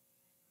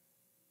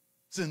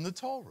 It's in the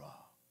Torah.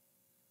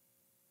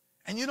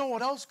 And you know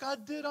what else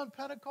God did on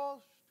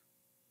Pentecost?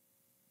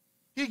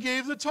 He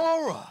gave the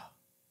Torah.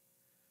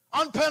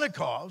 On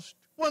Pentecost,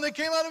 when they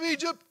came out of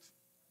Egypt,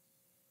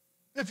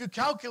 if you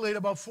calculate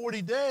about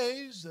 40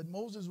 days that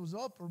Moses was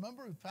up,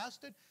 remember, he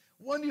fasted,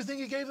 when do you think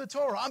he gave the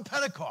Torah? On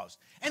Pentecost.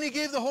 And he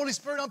gave the Holy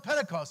Spirit on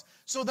Pentecost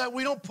so that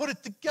we don't put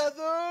it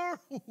together.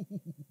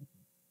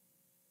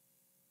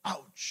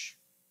 Ouch.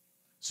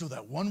 So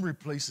that one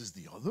replaces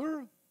the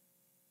other.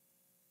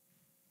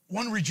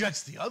 One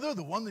rejects the other,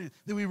 the one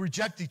that we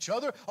reject each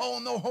other. Oh,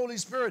 no Holy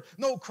Spirit,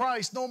 no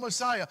Christ, no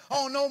Messiah.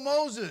 Oh, no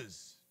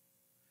Moses.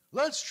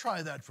 Let's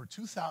try that for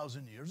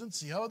 2,000 years and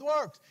see how it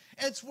works.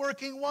 It's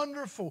working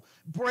wonderful.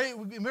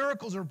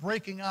 Miracles are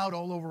breaking out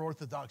all over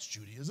Orthodox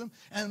Judaism,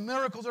 and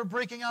miracles are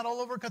breaking out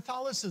all over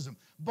Catholicism.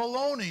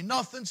 Baloney,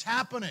 nothing's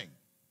happening.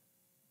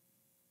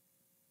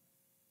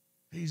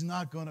 He's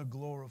not going to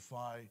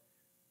glorify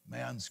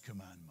man's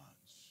commandments.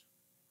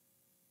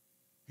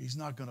 He's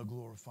not going to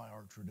glorify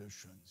our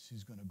traditions.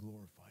 He's going to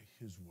glorify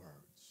his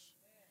words.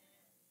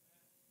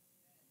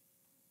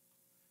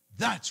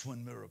 That's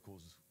when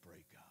miracles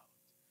break out.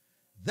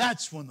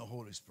 That's when the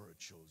Holy Spirit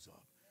shows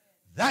up.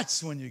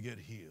 That's when you get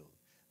healed.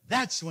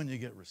 That's when you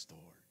get restored.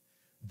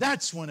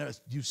 That's when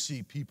you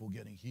see people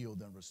getting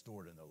healed and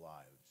restored in their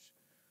lives.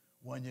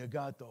 When you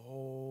got the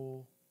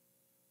whole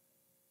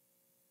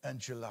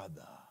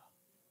enchilada.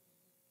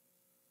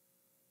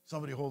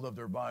 Somebody hold up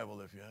their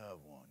Bible if you have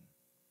one.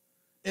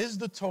 Is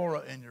the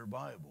Torah in your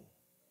Bible?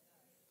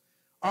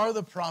 Are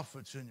the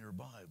prophets in your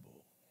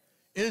Bible?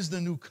 Is the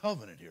new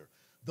covenant here?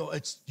 Though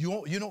it's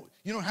you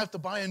don't have to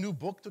buy a new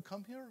book to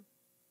come here.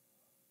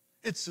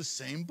 It's the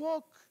same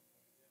book.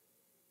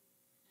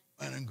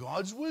 And in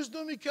God's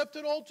wisdom, he kept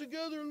it all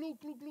together. Look.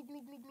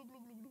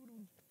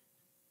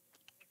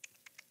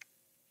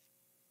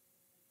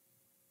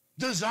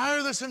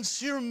 Desire the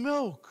sincere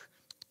milk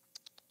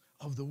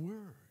of the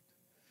word,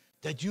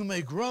 that you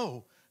may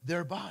grow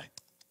thereby.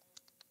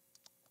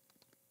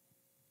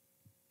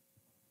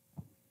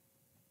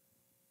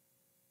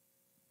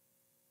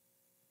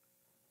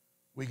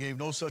 We gave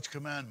no such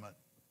commandment.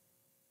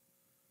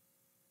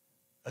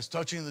 As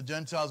touching the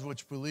Gentiles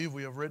which believe,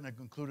 we have written and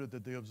concluded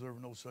that they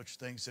observe no such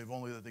thing, save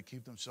only that they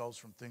keep themselves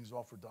from things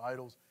offered to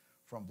idols,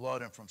 from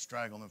blood, and from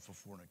strangling, and from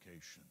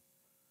fornication.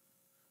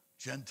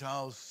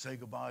 Gentiles say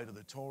goodbye to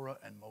the Torah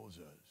and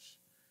Moses.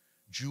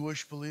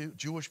 Jewish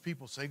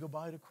people say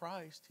goodbye to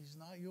Christ. He's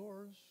not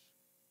yours.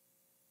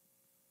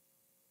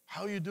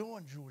 How you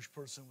doing, Jewish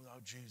person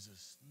without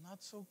Jesus?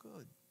 Not so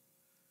good.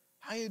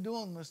 How you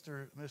doing,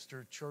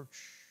 Mr. Church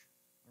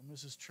or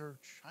Mrs.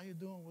 Church? How you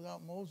doing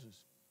without Moses?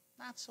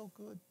 Not so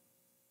good.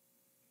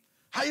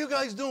 How you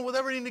guys doing with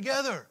everything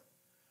together?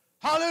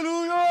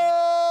 Hallelujah!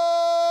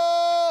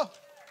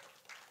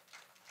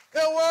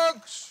 It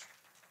works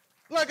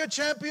like a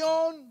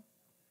champion.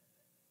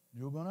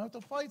 You're going to have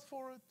to fight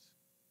for it.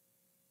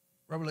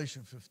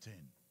 Revelation 15.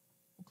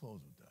 We'll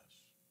close with this.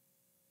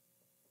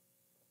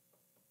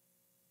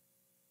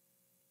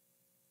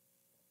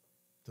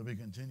 To be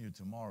continued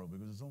tomorrow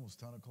because it's almost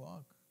 10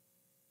 o'clock.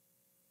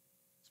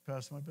 It's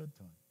past my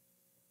bedtime.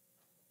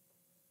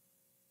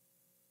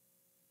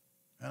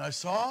 And I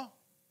saw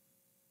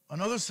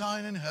another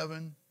sign in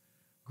heaven,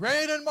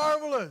 great and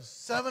marvelous,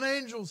 7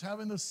 angels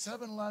having the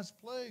 7 last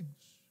plagues.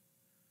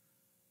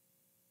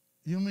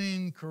 You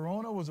mean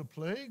Corona was a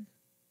plague?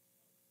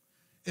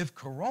 If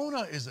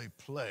Corona is a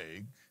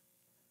plague,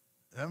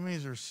 that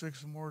means there's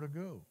 6 more to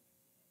go.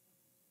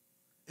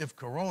 If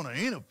Corona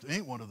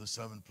ain't one of the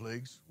 7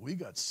 plagues, we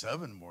got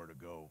 7 more to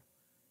go.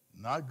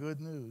 Not good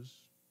news.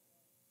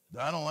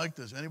 I don't like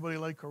this. Anybody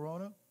like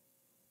Corona?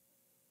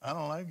 I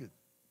don't like it.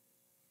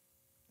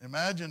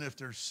 Imagine if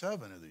there's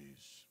 7 of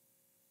these.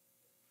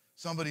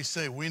 Somebody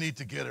say, we need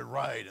to get it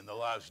right in the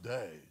last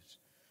days.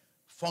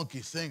 Funky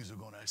things are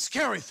going to happen.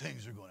 Scary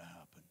things are going to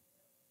happen.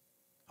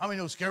 How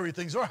many know scary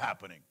things are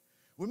happening?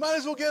 We might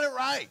as well get it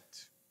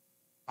right.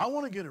 I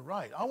want to get it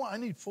right. I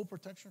need full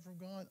protection from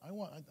God.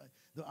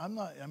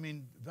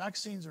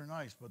 Vaccines are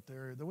nice, but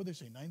they're what they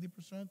say,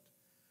 90%?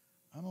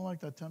 I don't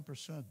like that 10%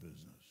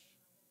 business.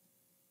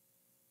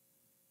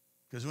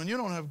 Because when you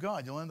don't have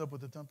God, you'll end up with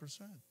the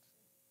 10%.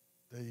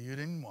 That you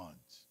didn't want.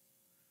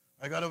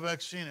 I got a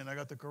vaccine and I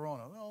got the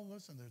corona. Well,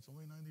 listen, it's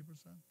only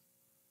 90%.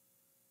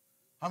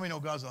 How many know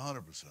God's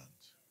 100%?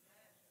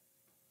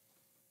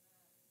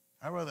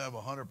 I'd rather have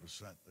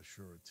 100%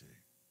 surety.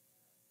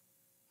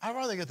 I'd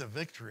rather get the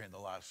victory in the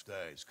last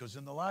days, because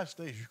in the last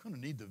days, you're going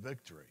to need the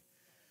victory.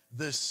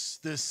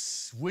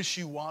 This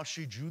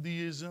wishy-washy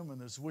Judaism and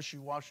this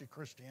wishy-washy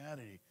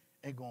Christianity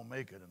ain't going to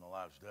make it in the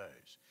last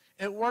days.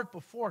 It worked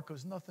before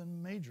because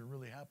nothing major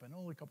really happened.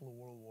 Only a couple of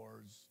world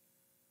wars.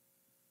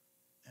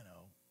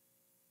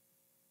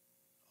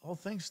 All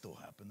things still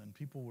happened and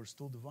people were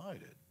still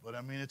divided. But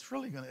it's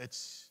really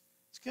it's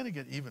going to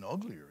get even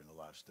uglier in the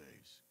last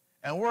days.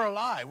 And we're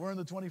alive. We're in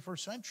the 21st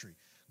century.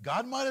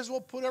 God might as well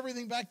put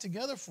everything back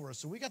together for us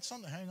so we got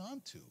something to hang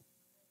on to.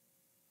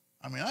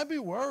 I'd be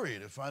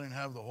worried if I didn't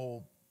have the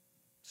whole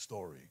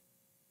story.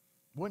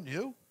 Wouldn't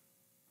you?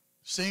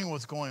 Seeing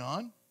what's going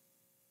on.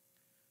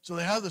 So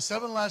they have the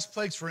 7 last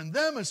plagues, for in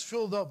them is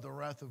filled up the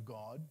wrath of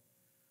God.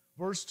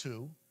 Verse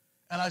 2.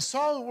 And I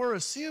saw there were a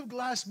sea of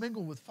glass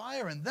mingled with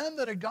fire, and them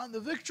that had gotten the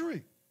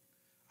victory.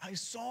 I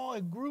saw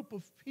a group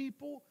of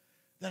people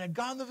that had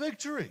gotten the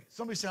victory.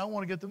 Somebody say, I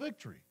want to get the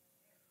victory.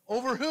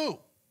 Over who?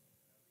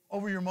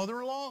 Over your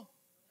mother-in-law?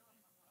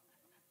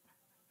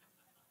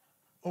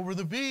 Over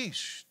the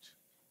beast?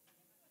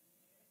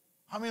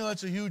 How many know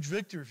that's a huge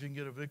victory if you can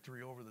get a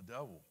victory over the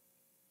devil?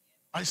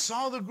 I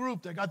saw the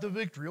group that got the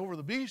victory over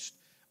the beast,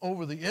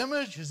 over the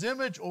image, his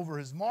image, over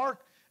his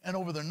mark, and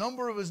over the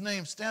number of his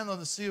name stand on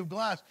the sea of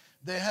glass.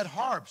 They had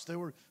harps. They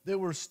were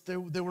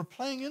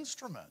playing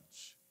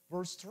instruments.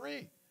 Verse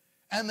 3.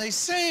 And they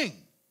sing.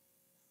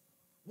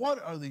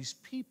 What are these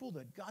people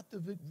that got the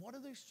victory? What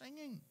are they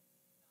singing?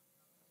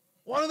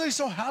 What are they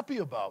so happy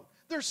about?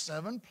 There's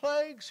 7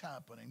 plagues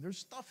happening. There's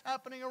stuff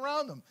happening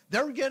around them.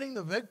 They're getting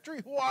the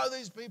victory. Who are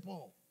these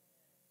people?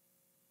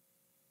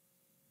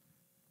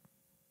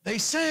 They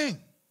sing.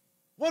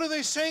 What are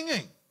they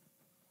singing?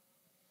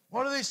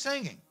 What are they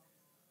singing?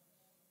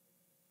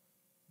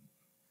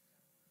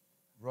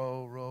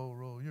 Row, row,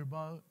 row your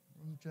boat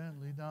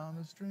gently down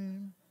the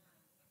stream.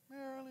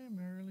 Merrily,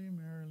 merrily,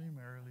 merrily,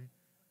 merrily,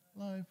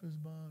 life is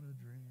but a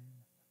dream.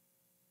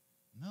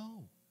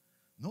 No.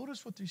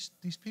 Notice what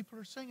these people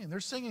are singing. They're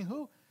singing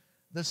who?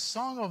 The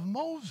song of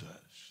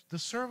Moses, the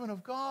servant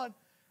of God,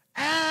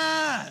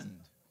 and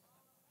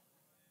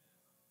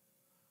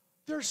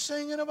they're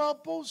singing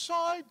about both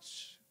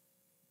sides.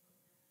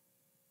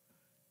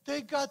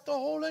 They got the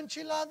whole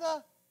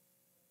enchilada.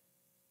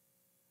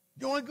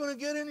 You ain't going to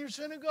get in your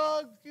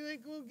synagogue. You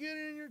ain't going to get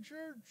in your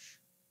church.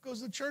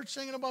 Because the church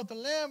singing about the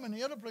lamb and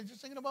the other place is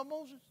singing about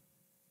Moses.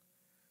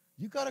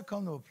 You got to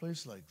come to a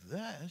place like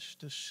this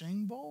to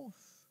sing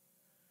both.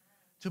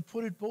 To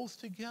put it both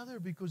together.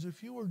 Because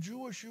if you were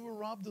Jewish, you were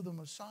robbed of the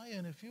Messiah.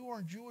 And if you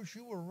weren't Jewish,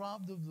 you were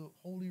robbed of the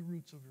holy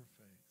roots of your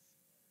faith.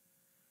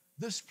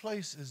 This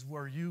place is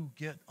where you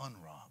get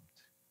unrobbed.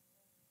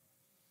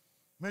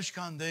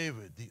 Mishkan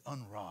David, the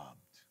unrobbed.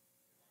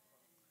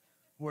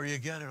 Where you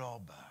get it all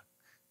back.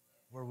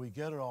 Where we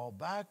get it all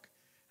back,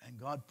 and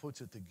God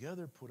puts it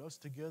together, put us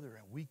together,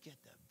 and we get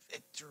the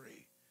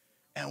victory.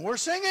 And we're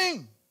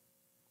singing.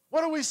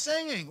 What are we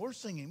singing? We're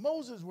singing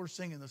Moses. We're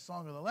singing the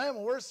song of the Lamb.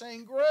 And we're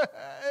saying,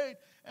 great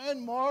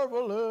and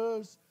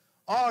marvelous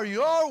are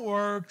your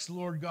works,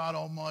 Lord God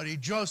Almighty.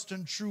 Just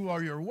and true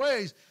are your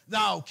ways,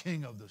 thou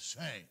King of the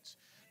saints.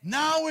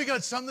 Now we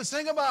got something to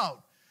sing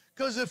about.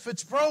 Because if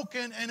it's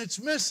broken and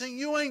it's missing,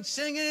 you ain't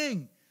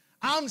singing.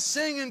 I'm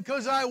singing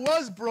because I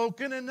was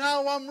broken and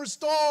now I'm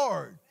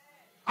restored.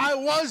 I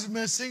was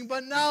missing,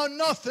 but now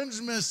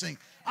nothing's missing.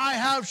 I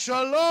have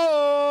shalom.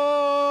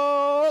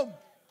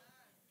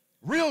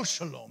 Real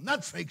shalom,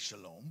 not fake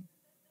shalom.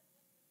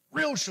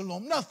 Real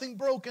shalom, nothing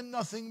broken,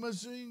 nothing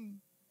missing.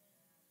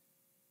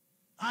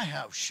 I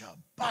have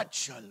Shabbat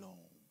shalom.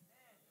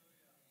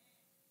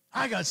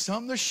 I got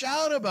something to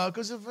shout about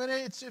because if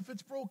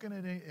it's broken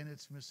and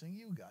it's missing,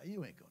 you ain't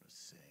going to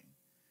sing.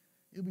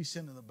 You'll be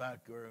sitting in the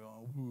back going,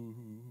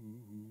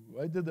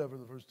 I did that for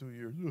the first 2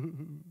 years.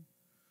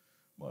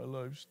 My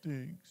life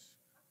stinks.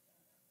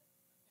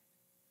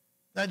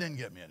 That didn't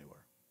get me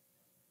anywhere.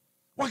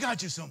 What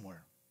got you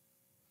somewhere?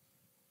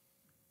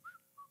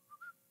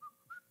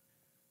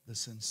 The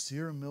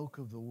sincere milk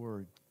of the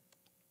word.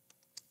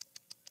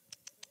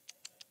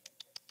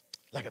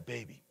 Like a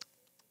baby.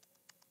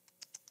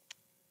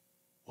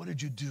 What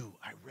did you do?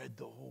 I read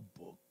the whole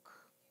book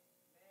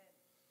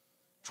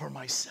for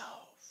myself.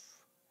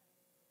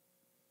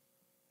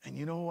 And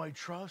you know who I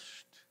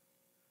trust?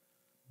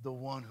 The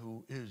one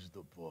who is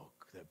the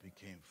book that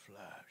became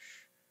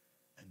flesh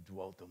and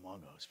dwelt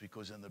among us.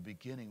 Because in the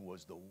beginning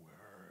was the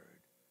Word.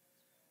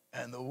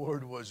 And the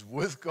Word was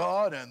with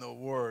God, and the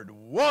Word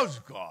was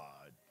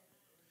God.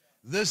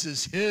 This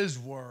is His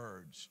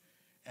words.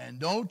 And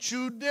don't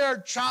you dare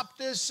chop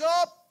this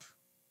up.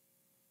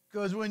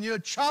 Because when you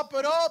chop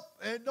it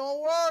up, it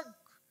don't work.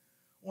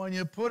 When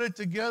you put it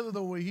together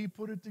the way He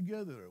put it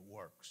together, it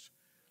works.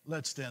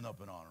 Let's stand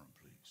up and honor Him.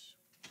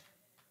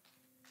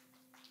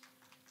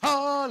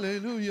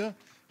 Hallelujah,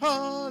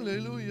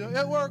 hallelujah.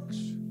 It works.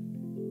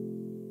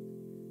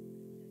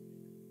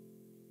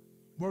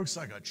 Works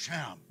like a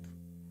champ.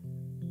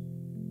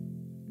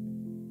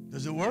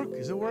 Does it work?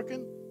 Is it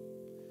working?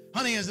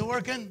 Honey, is it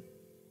working?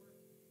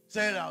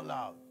 Say it out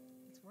loud.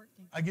 It's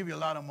working. I give you a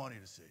lot of money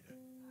to say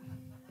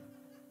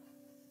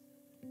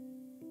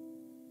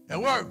that.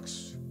 It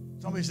works.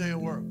 Somebody say it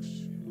works.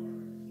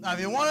 Now, if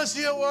you want to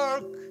see it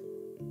work,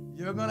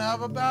 you're going to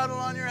have a battle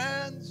on your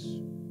hands.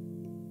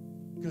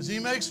 Because He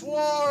makes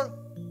war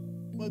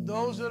with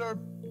those that are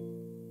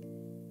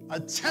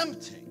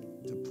attempting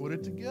to put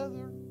it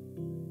together.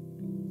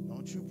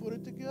 Don't you put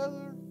it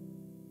together?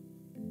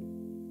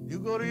 You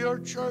go to your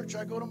church,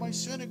 I go to my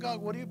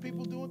synagogue. What are you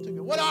people doing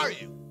together? What are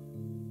you?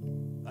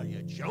 Are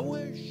you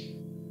Jewish?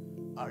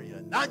 Are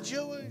you not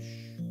Jewish?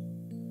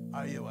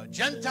 Are you a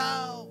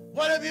Gentile?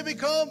 What have you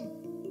become?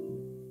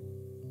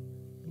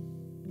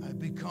 I've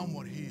become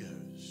what He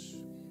is.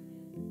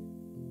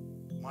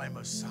 My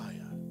Messiah.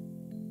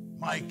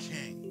 My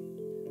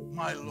King,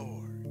 my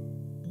Lord,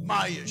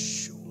 my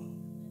Yeshua,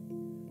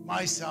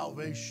 my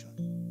salvation.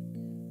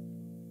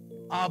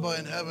 Abba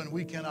in heaven,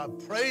 we cannot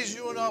praise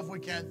You enough. We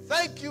can't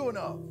thank You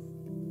enough.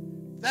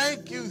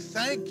 Thank You,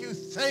 thank You,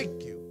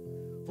 thank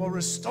You for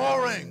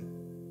restoring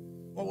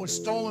what was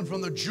stolen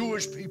from the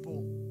Jewish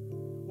people,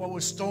 what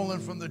was stolen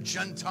from the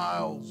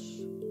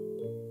Gentiles.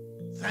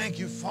 Thank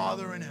You,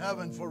 Father in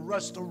heaven, for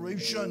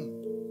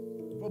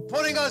restoration, for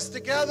putting us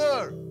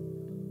together,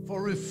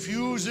 for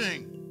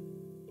refusing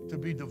to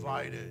be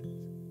divided,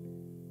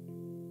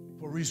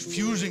 for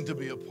refusing to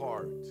be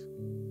apart.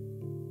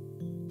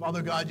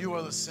 Father God, You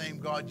are the same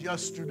God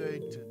yesterday,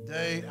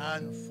 today,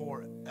 and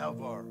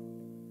forever.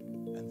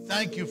 And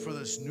thank You for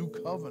this new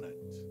covenant.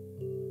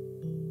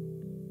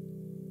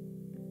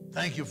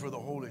 Thank you for the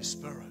Holy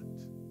Spirit.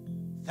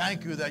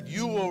 Thank you that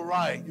you will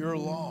write your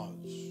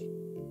laws.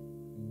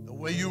 The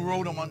way you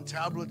wrote them on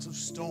tablets of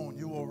stone,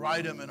 you will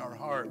write them in our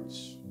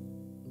hearts.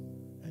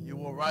 And you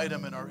will write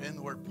them in our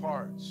inward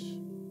parts.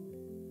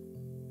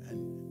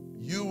 And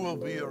you will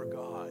be our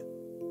God,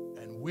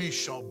 and we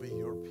shall be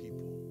your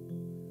people.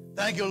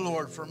 Thank you,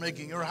 Lord, for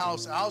making your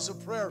house a house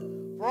of prayer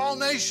for all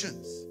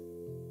nations.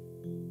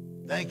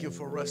 Thank you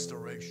for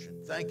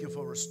restoration. Thank you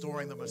for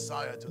restoring the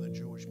Messiah to the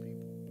Jewish people.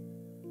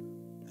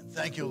 And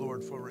thank you,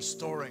 Lord, for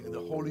restoring the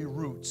holy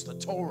roots, the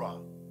Torah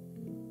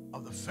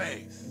of the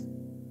faith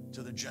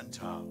to the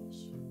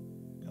Gentiles.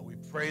 And we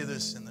pray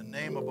this in the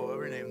name above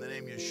every name, the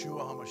name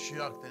Yeshua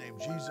HaMashiach, the name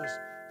Jesus,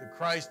 the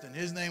Christ. In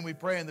his name we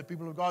pray, and the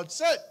people of God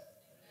said,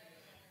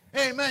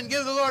 amen.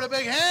 Give the Lord a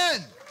big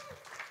hand.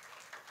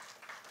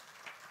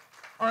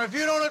 Or if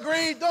you don't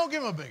agree, don't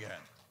give him a big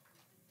hand.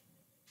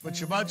 But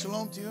Shabbat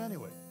Shalom to you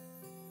anyway.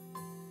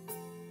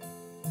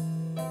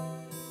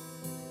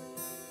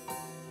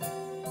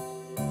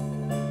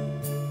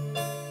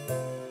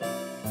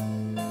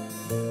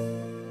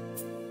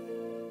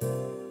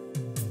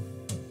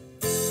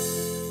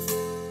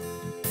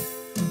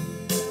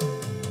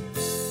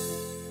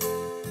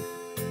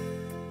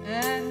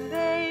 And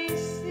they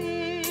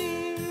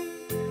sing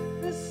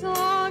the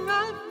song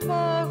of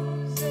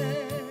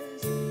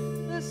Moses,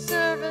 the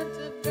servant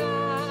of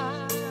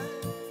God,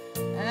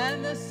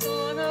 and the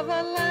song of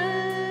a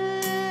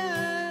lamb,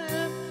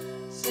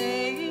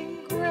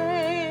 saying,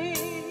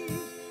 great,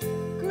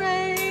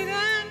 great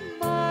and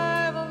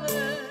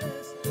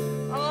marvelous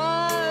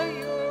are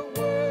your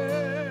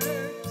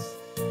works,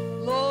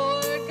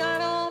 Lord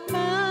God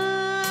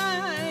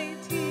Almighty,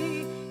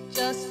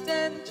 just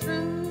and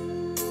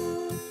true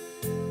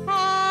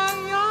are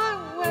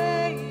your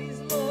ways,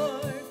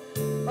 Lord,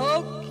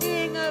 O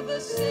King of the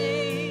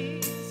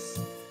saints.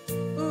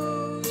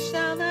 Who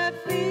shall not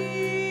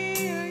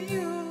fear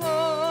you,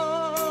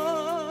 Lord?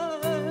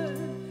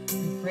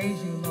 We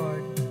praise you,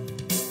 Lord.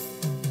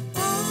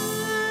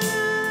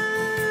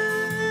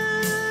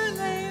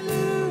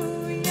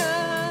 Hallelujah.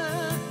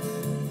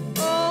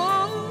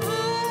 Oh,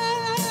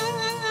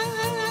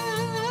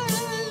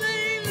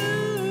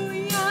 hallelujah.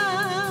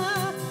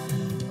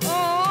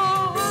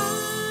 Oh,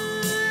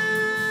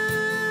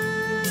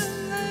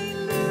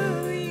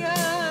 hallelujah.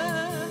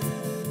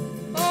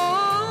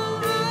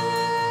 Oh,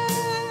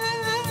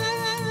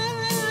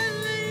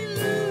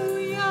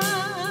 hallelujah.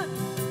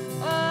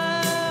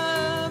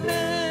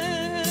 Amen.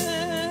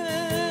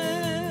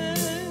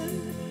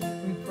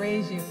 We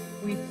praise you.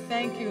 We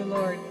thank you,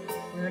 Lord.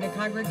 We're in a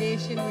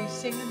congregation. We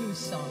sing a new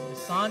song, the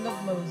Song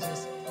of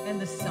Moses and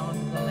the Song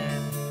of the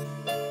Lamb.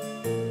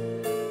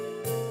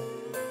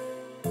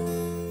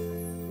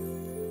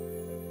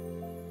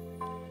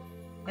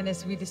 And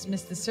as we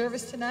dismiss the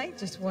service tonight,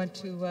 just want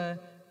to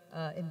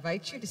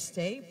invite you to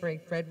stay,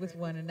 break bread with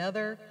one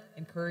another,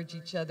 encourage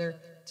each other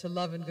to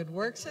love and good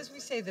works. As we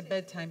say the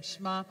bedtime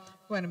Shema,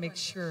 we want to make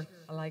sure,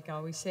 like I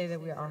always say, that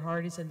our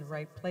heart is in the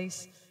right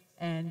place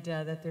and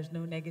that there's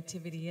no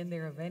negativity in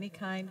there of any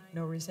kind,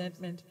 no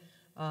resentment.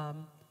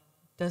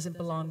 Doesn't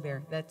belong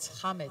there. That's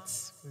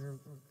chametz.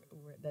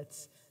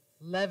 That's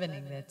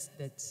leavening.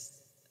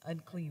 That's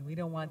unclean. We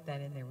don't want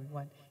that in there. We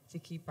want to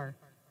keep our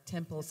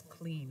temples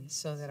clean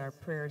so that our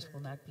prayers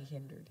will not be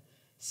hindered.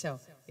 So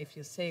if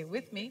you'll say it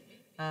with me,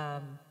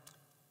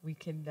 we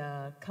can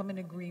come in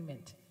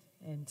agreement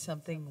in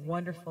something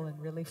wonderful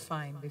and really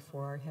fine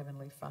before our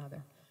Heavenly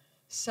Father.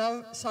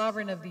 So,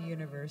 Sovereign of the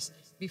universe,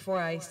 before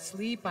I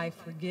sleep, I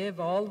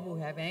forgive all who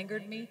have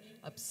angered me,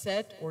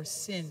 upset, or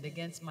sinned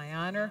against my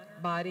honor,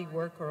 body,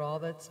 work, or all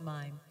that's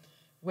mine.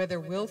 Whether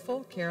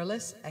willful,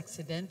 careless,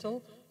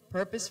 accidental,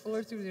 purposeful,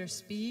 or through their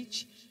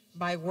speech,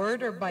 by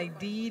word or by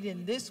deed,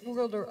 in this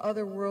world or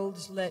other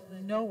worlds, let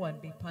no one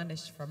be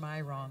punished for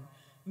my wrong.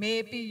 May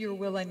it be your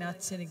will I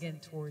not sin again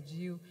towards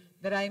you,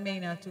 that I may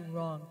not do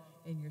wrong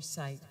in your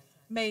sight.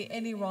 May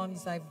any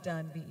wrongs I've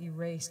done be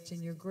erased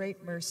in your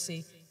great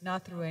mercy,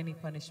 not through any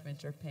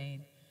punishment or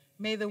pain.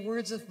 May the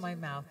words of my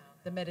mouth,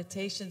 the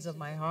meditations of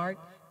my heart,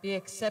 be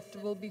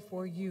acceptable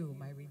before you,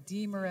 my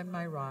Redeemer and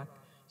my Rock.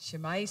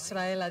 Shema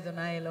Yisrael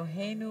Adonai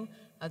Eloheinu,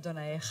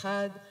 Adonai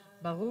Echad,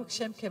 Baruch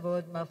Shem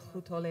Kevod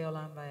Malchuto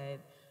Leolam Vaed.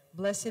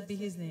 Blessed be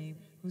his name,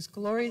 whose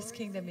glorious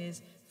kingdom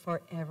is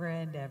forever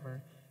and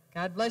ever.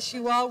 God bless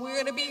you all. We're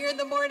going to be here in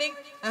the morning.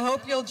 I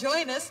hope you'll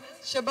join us.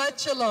 Shabbat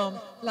Shalom.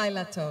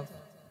 Laila Tov.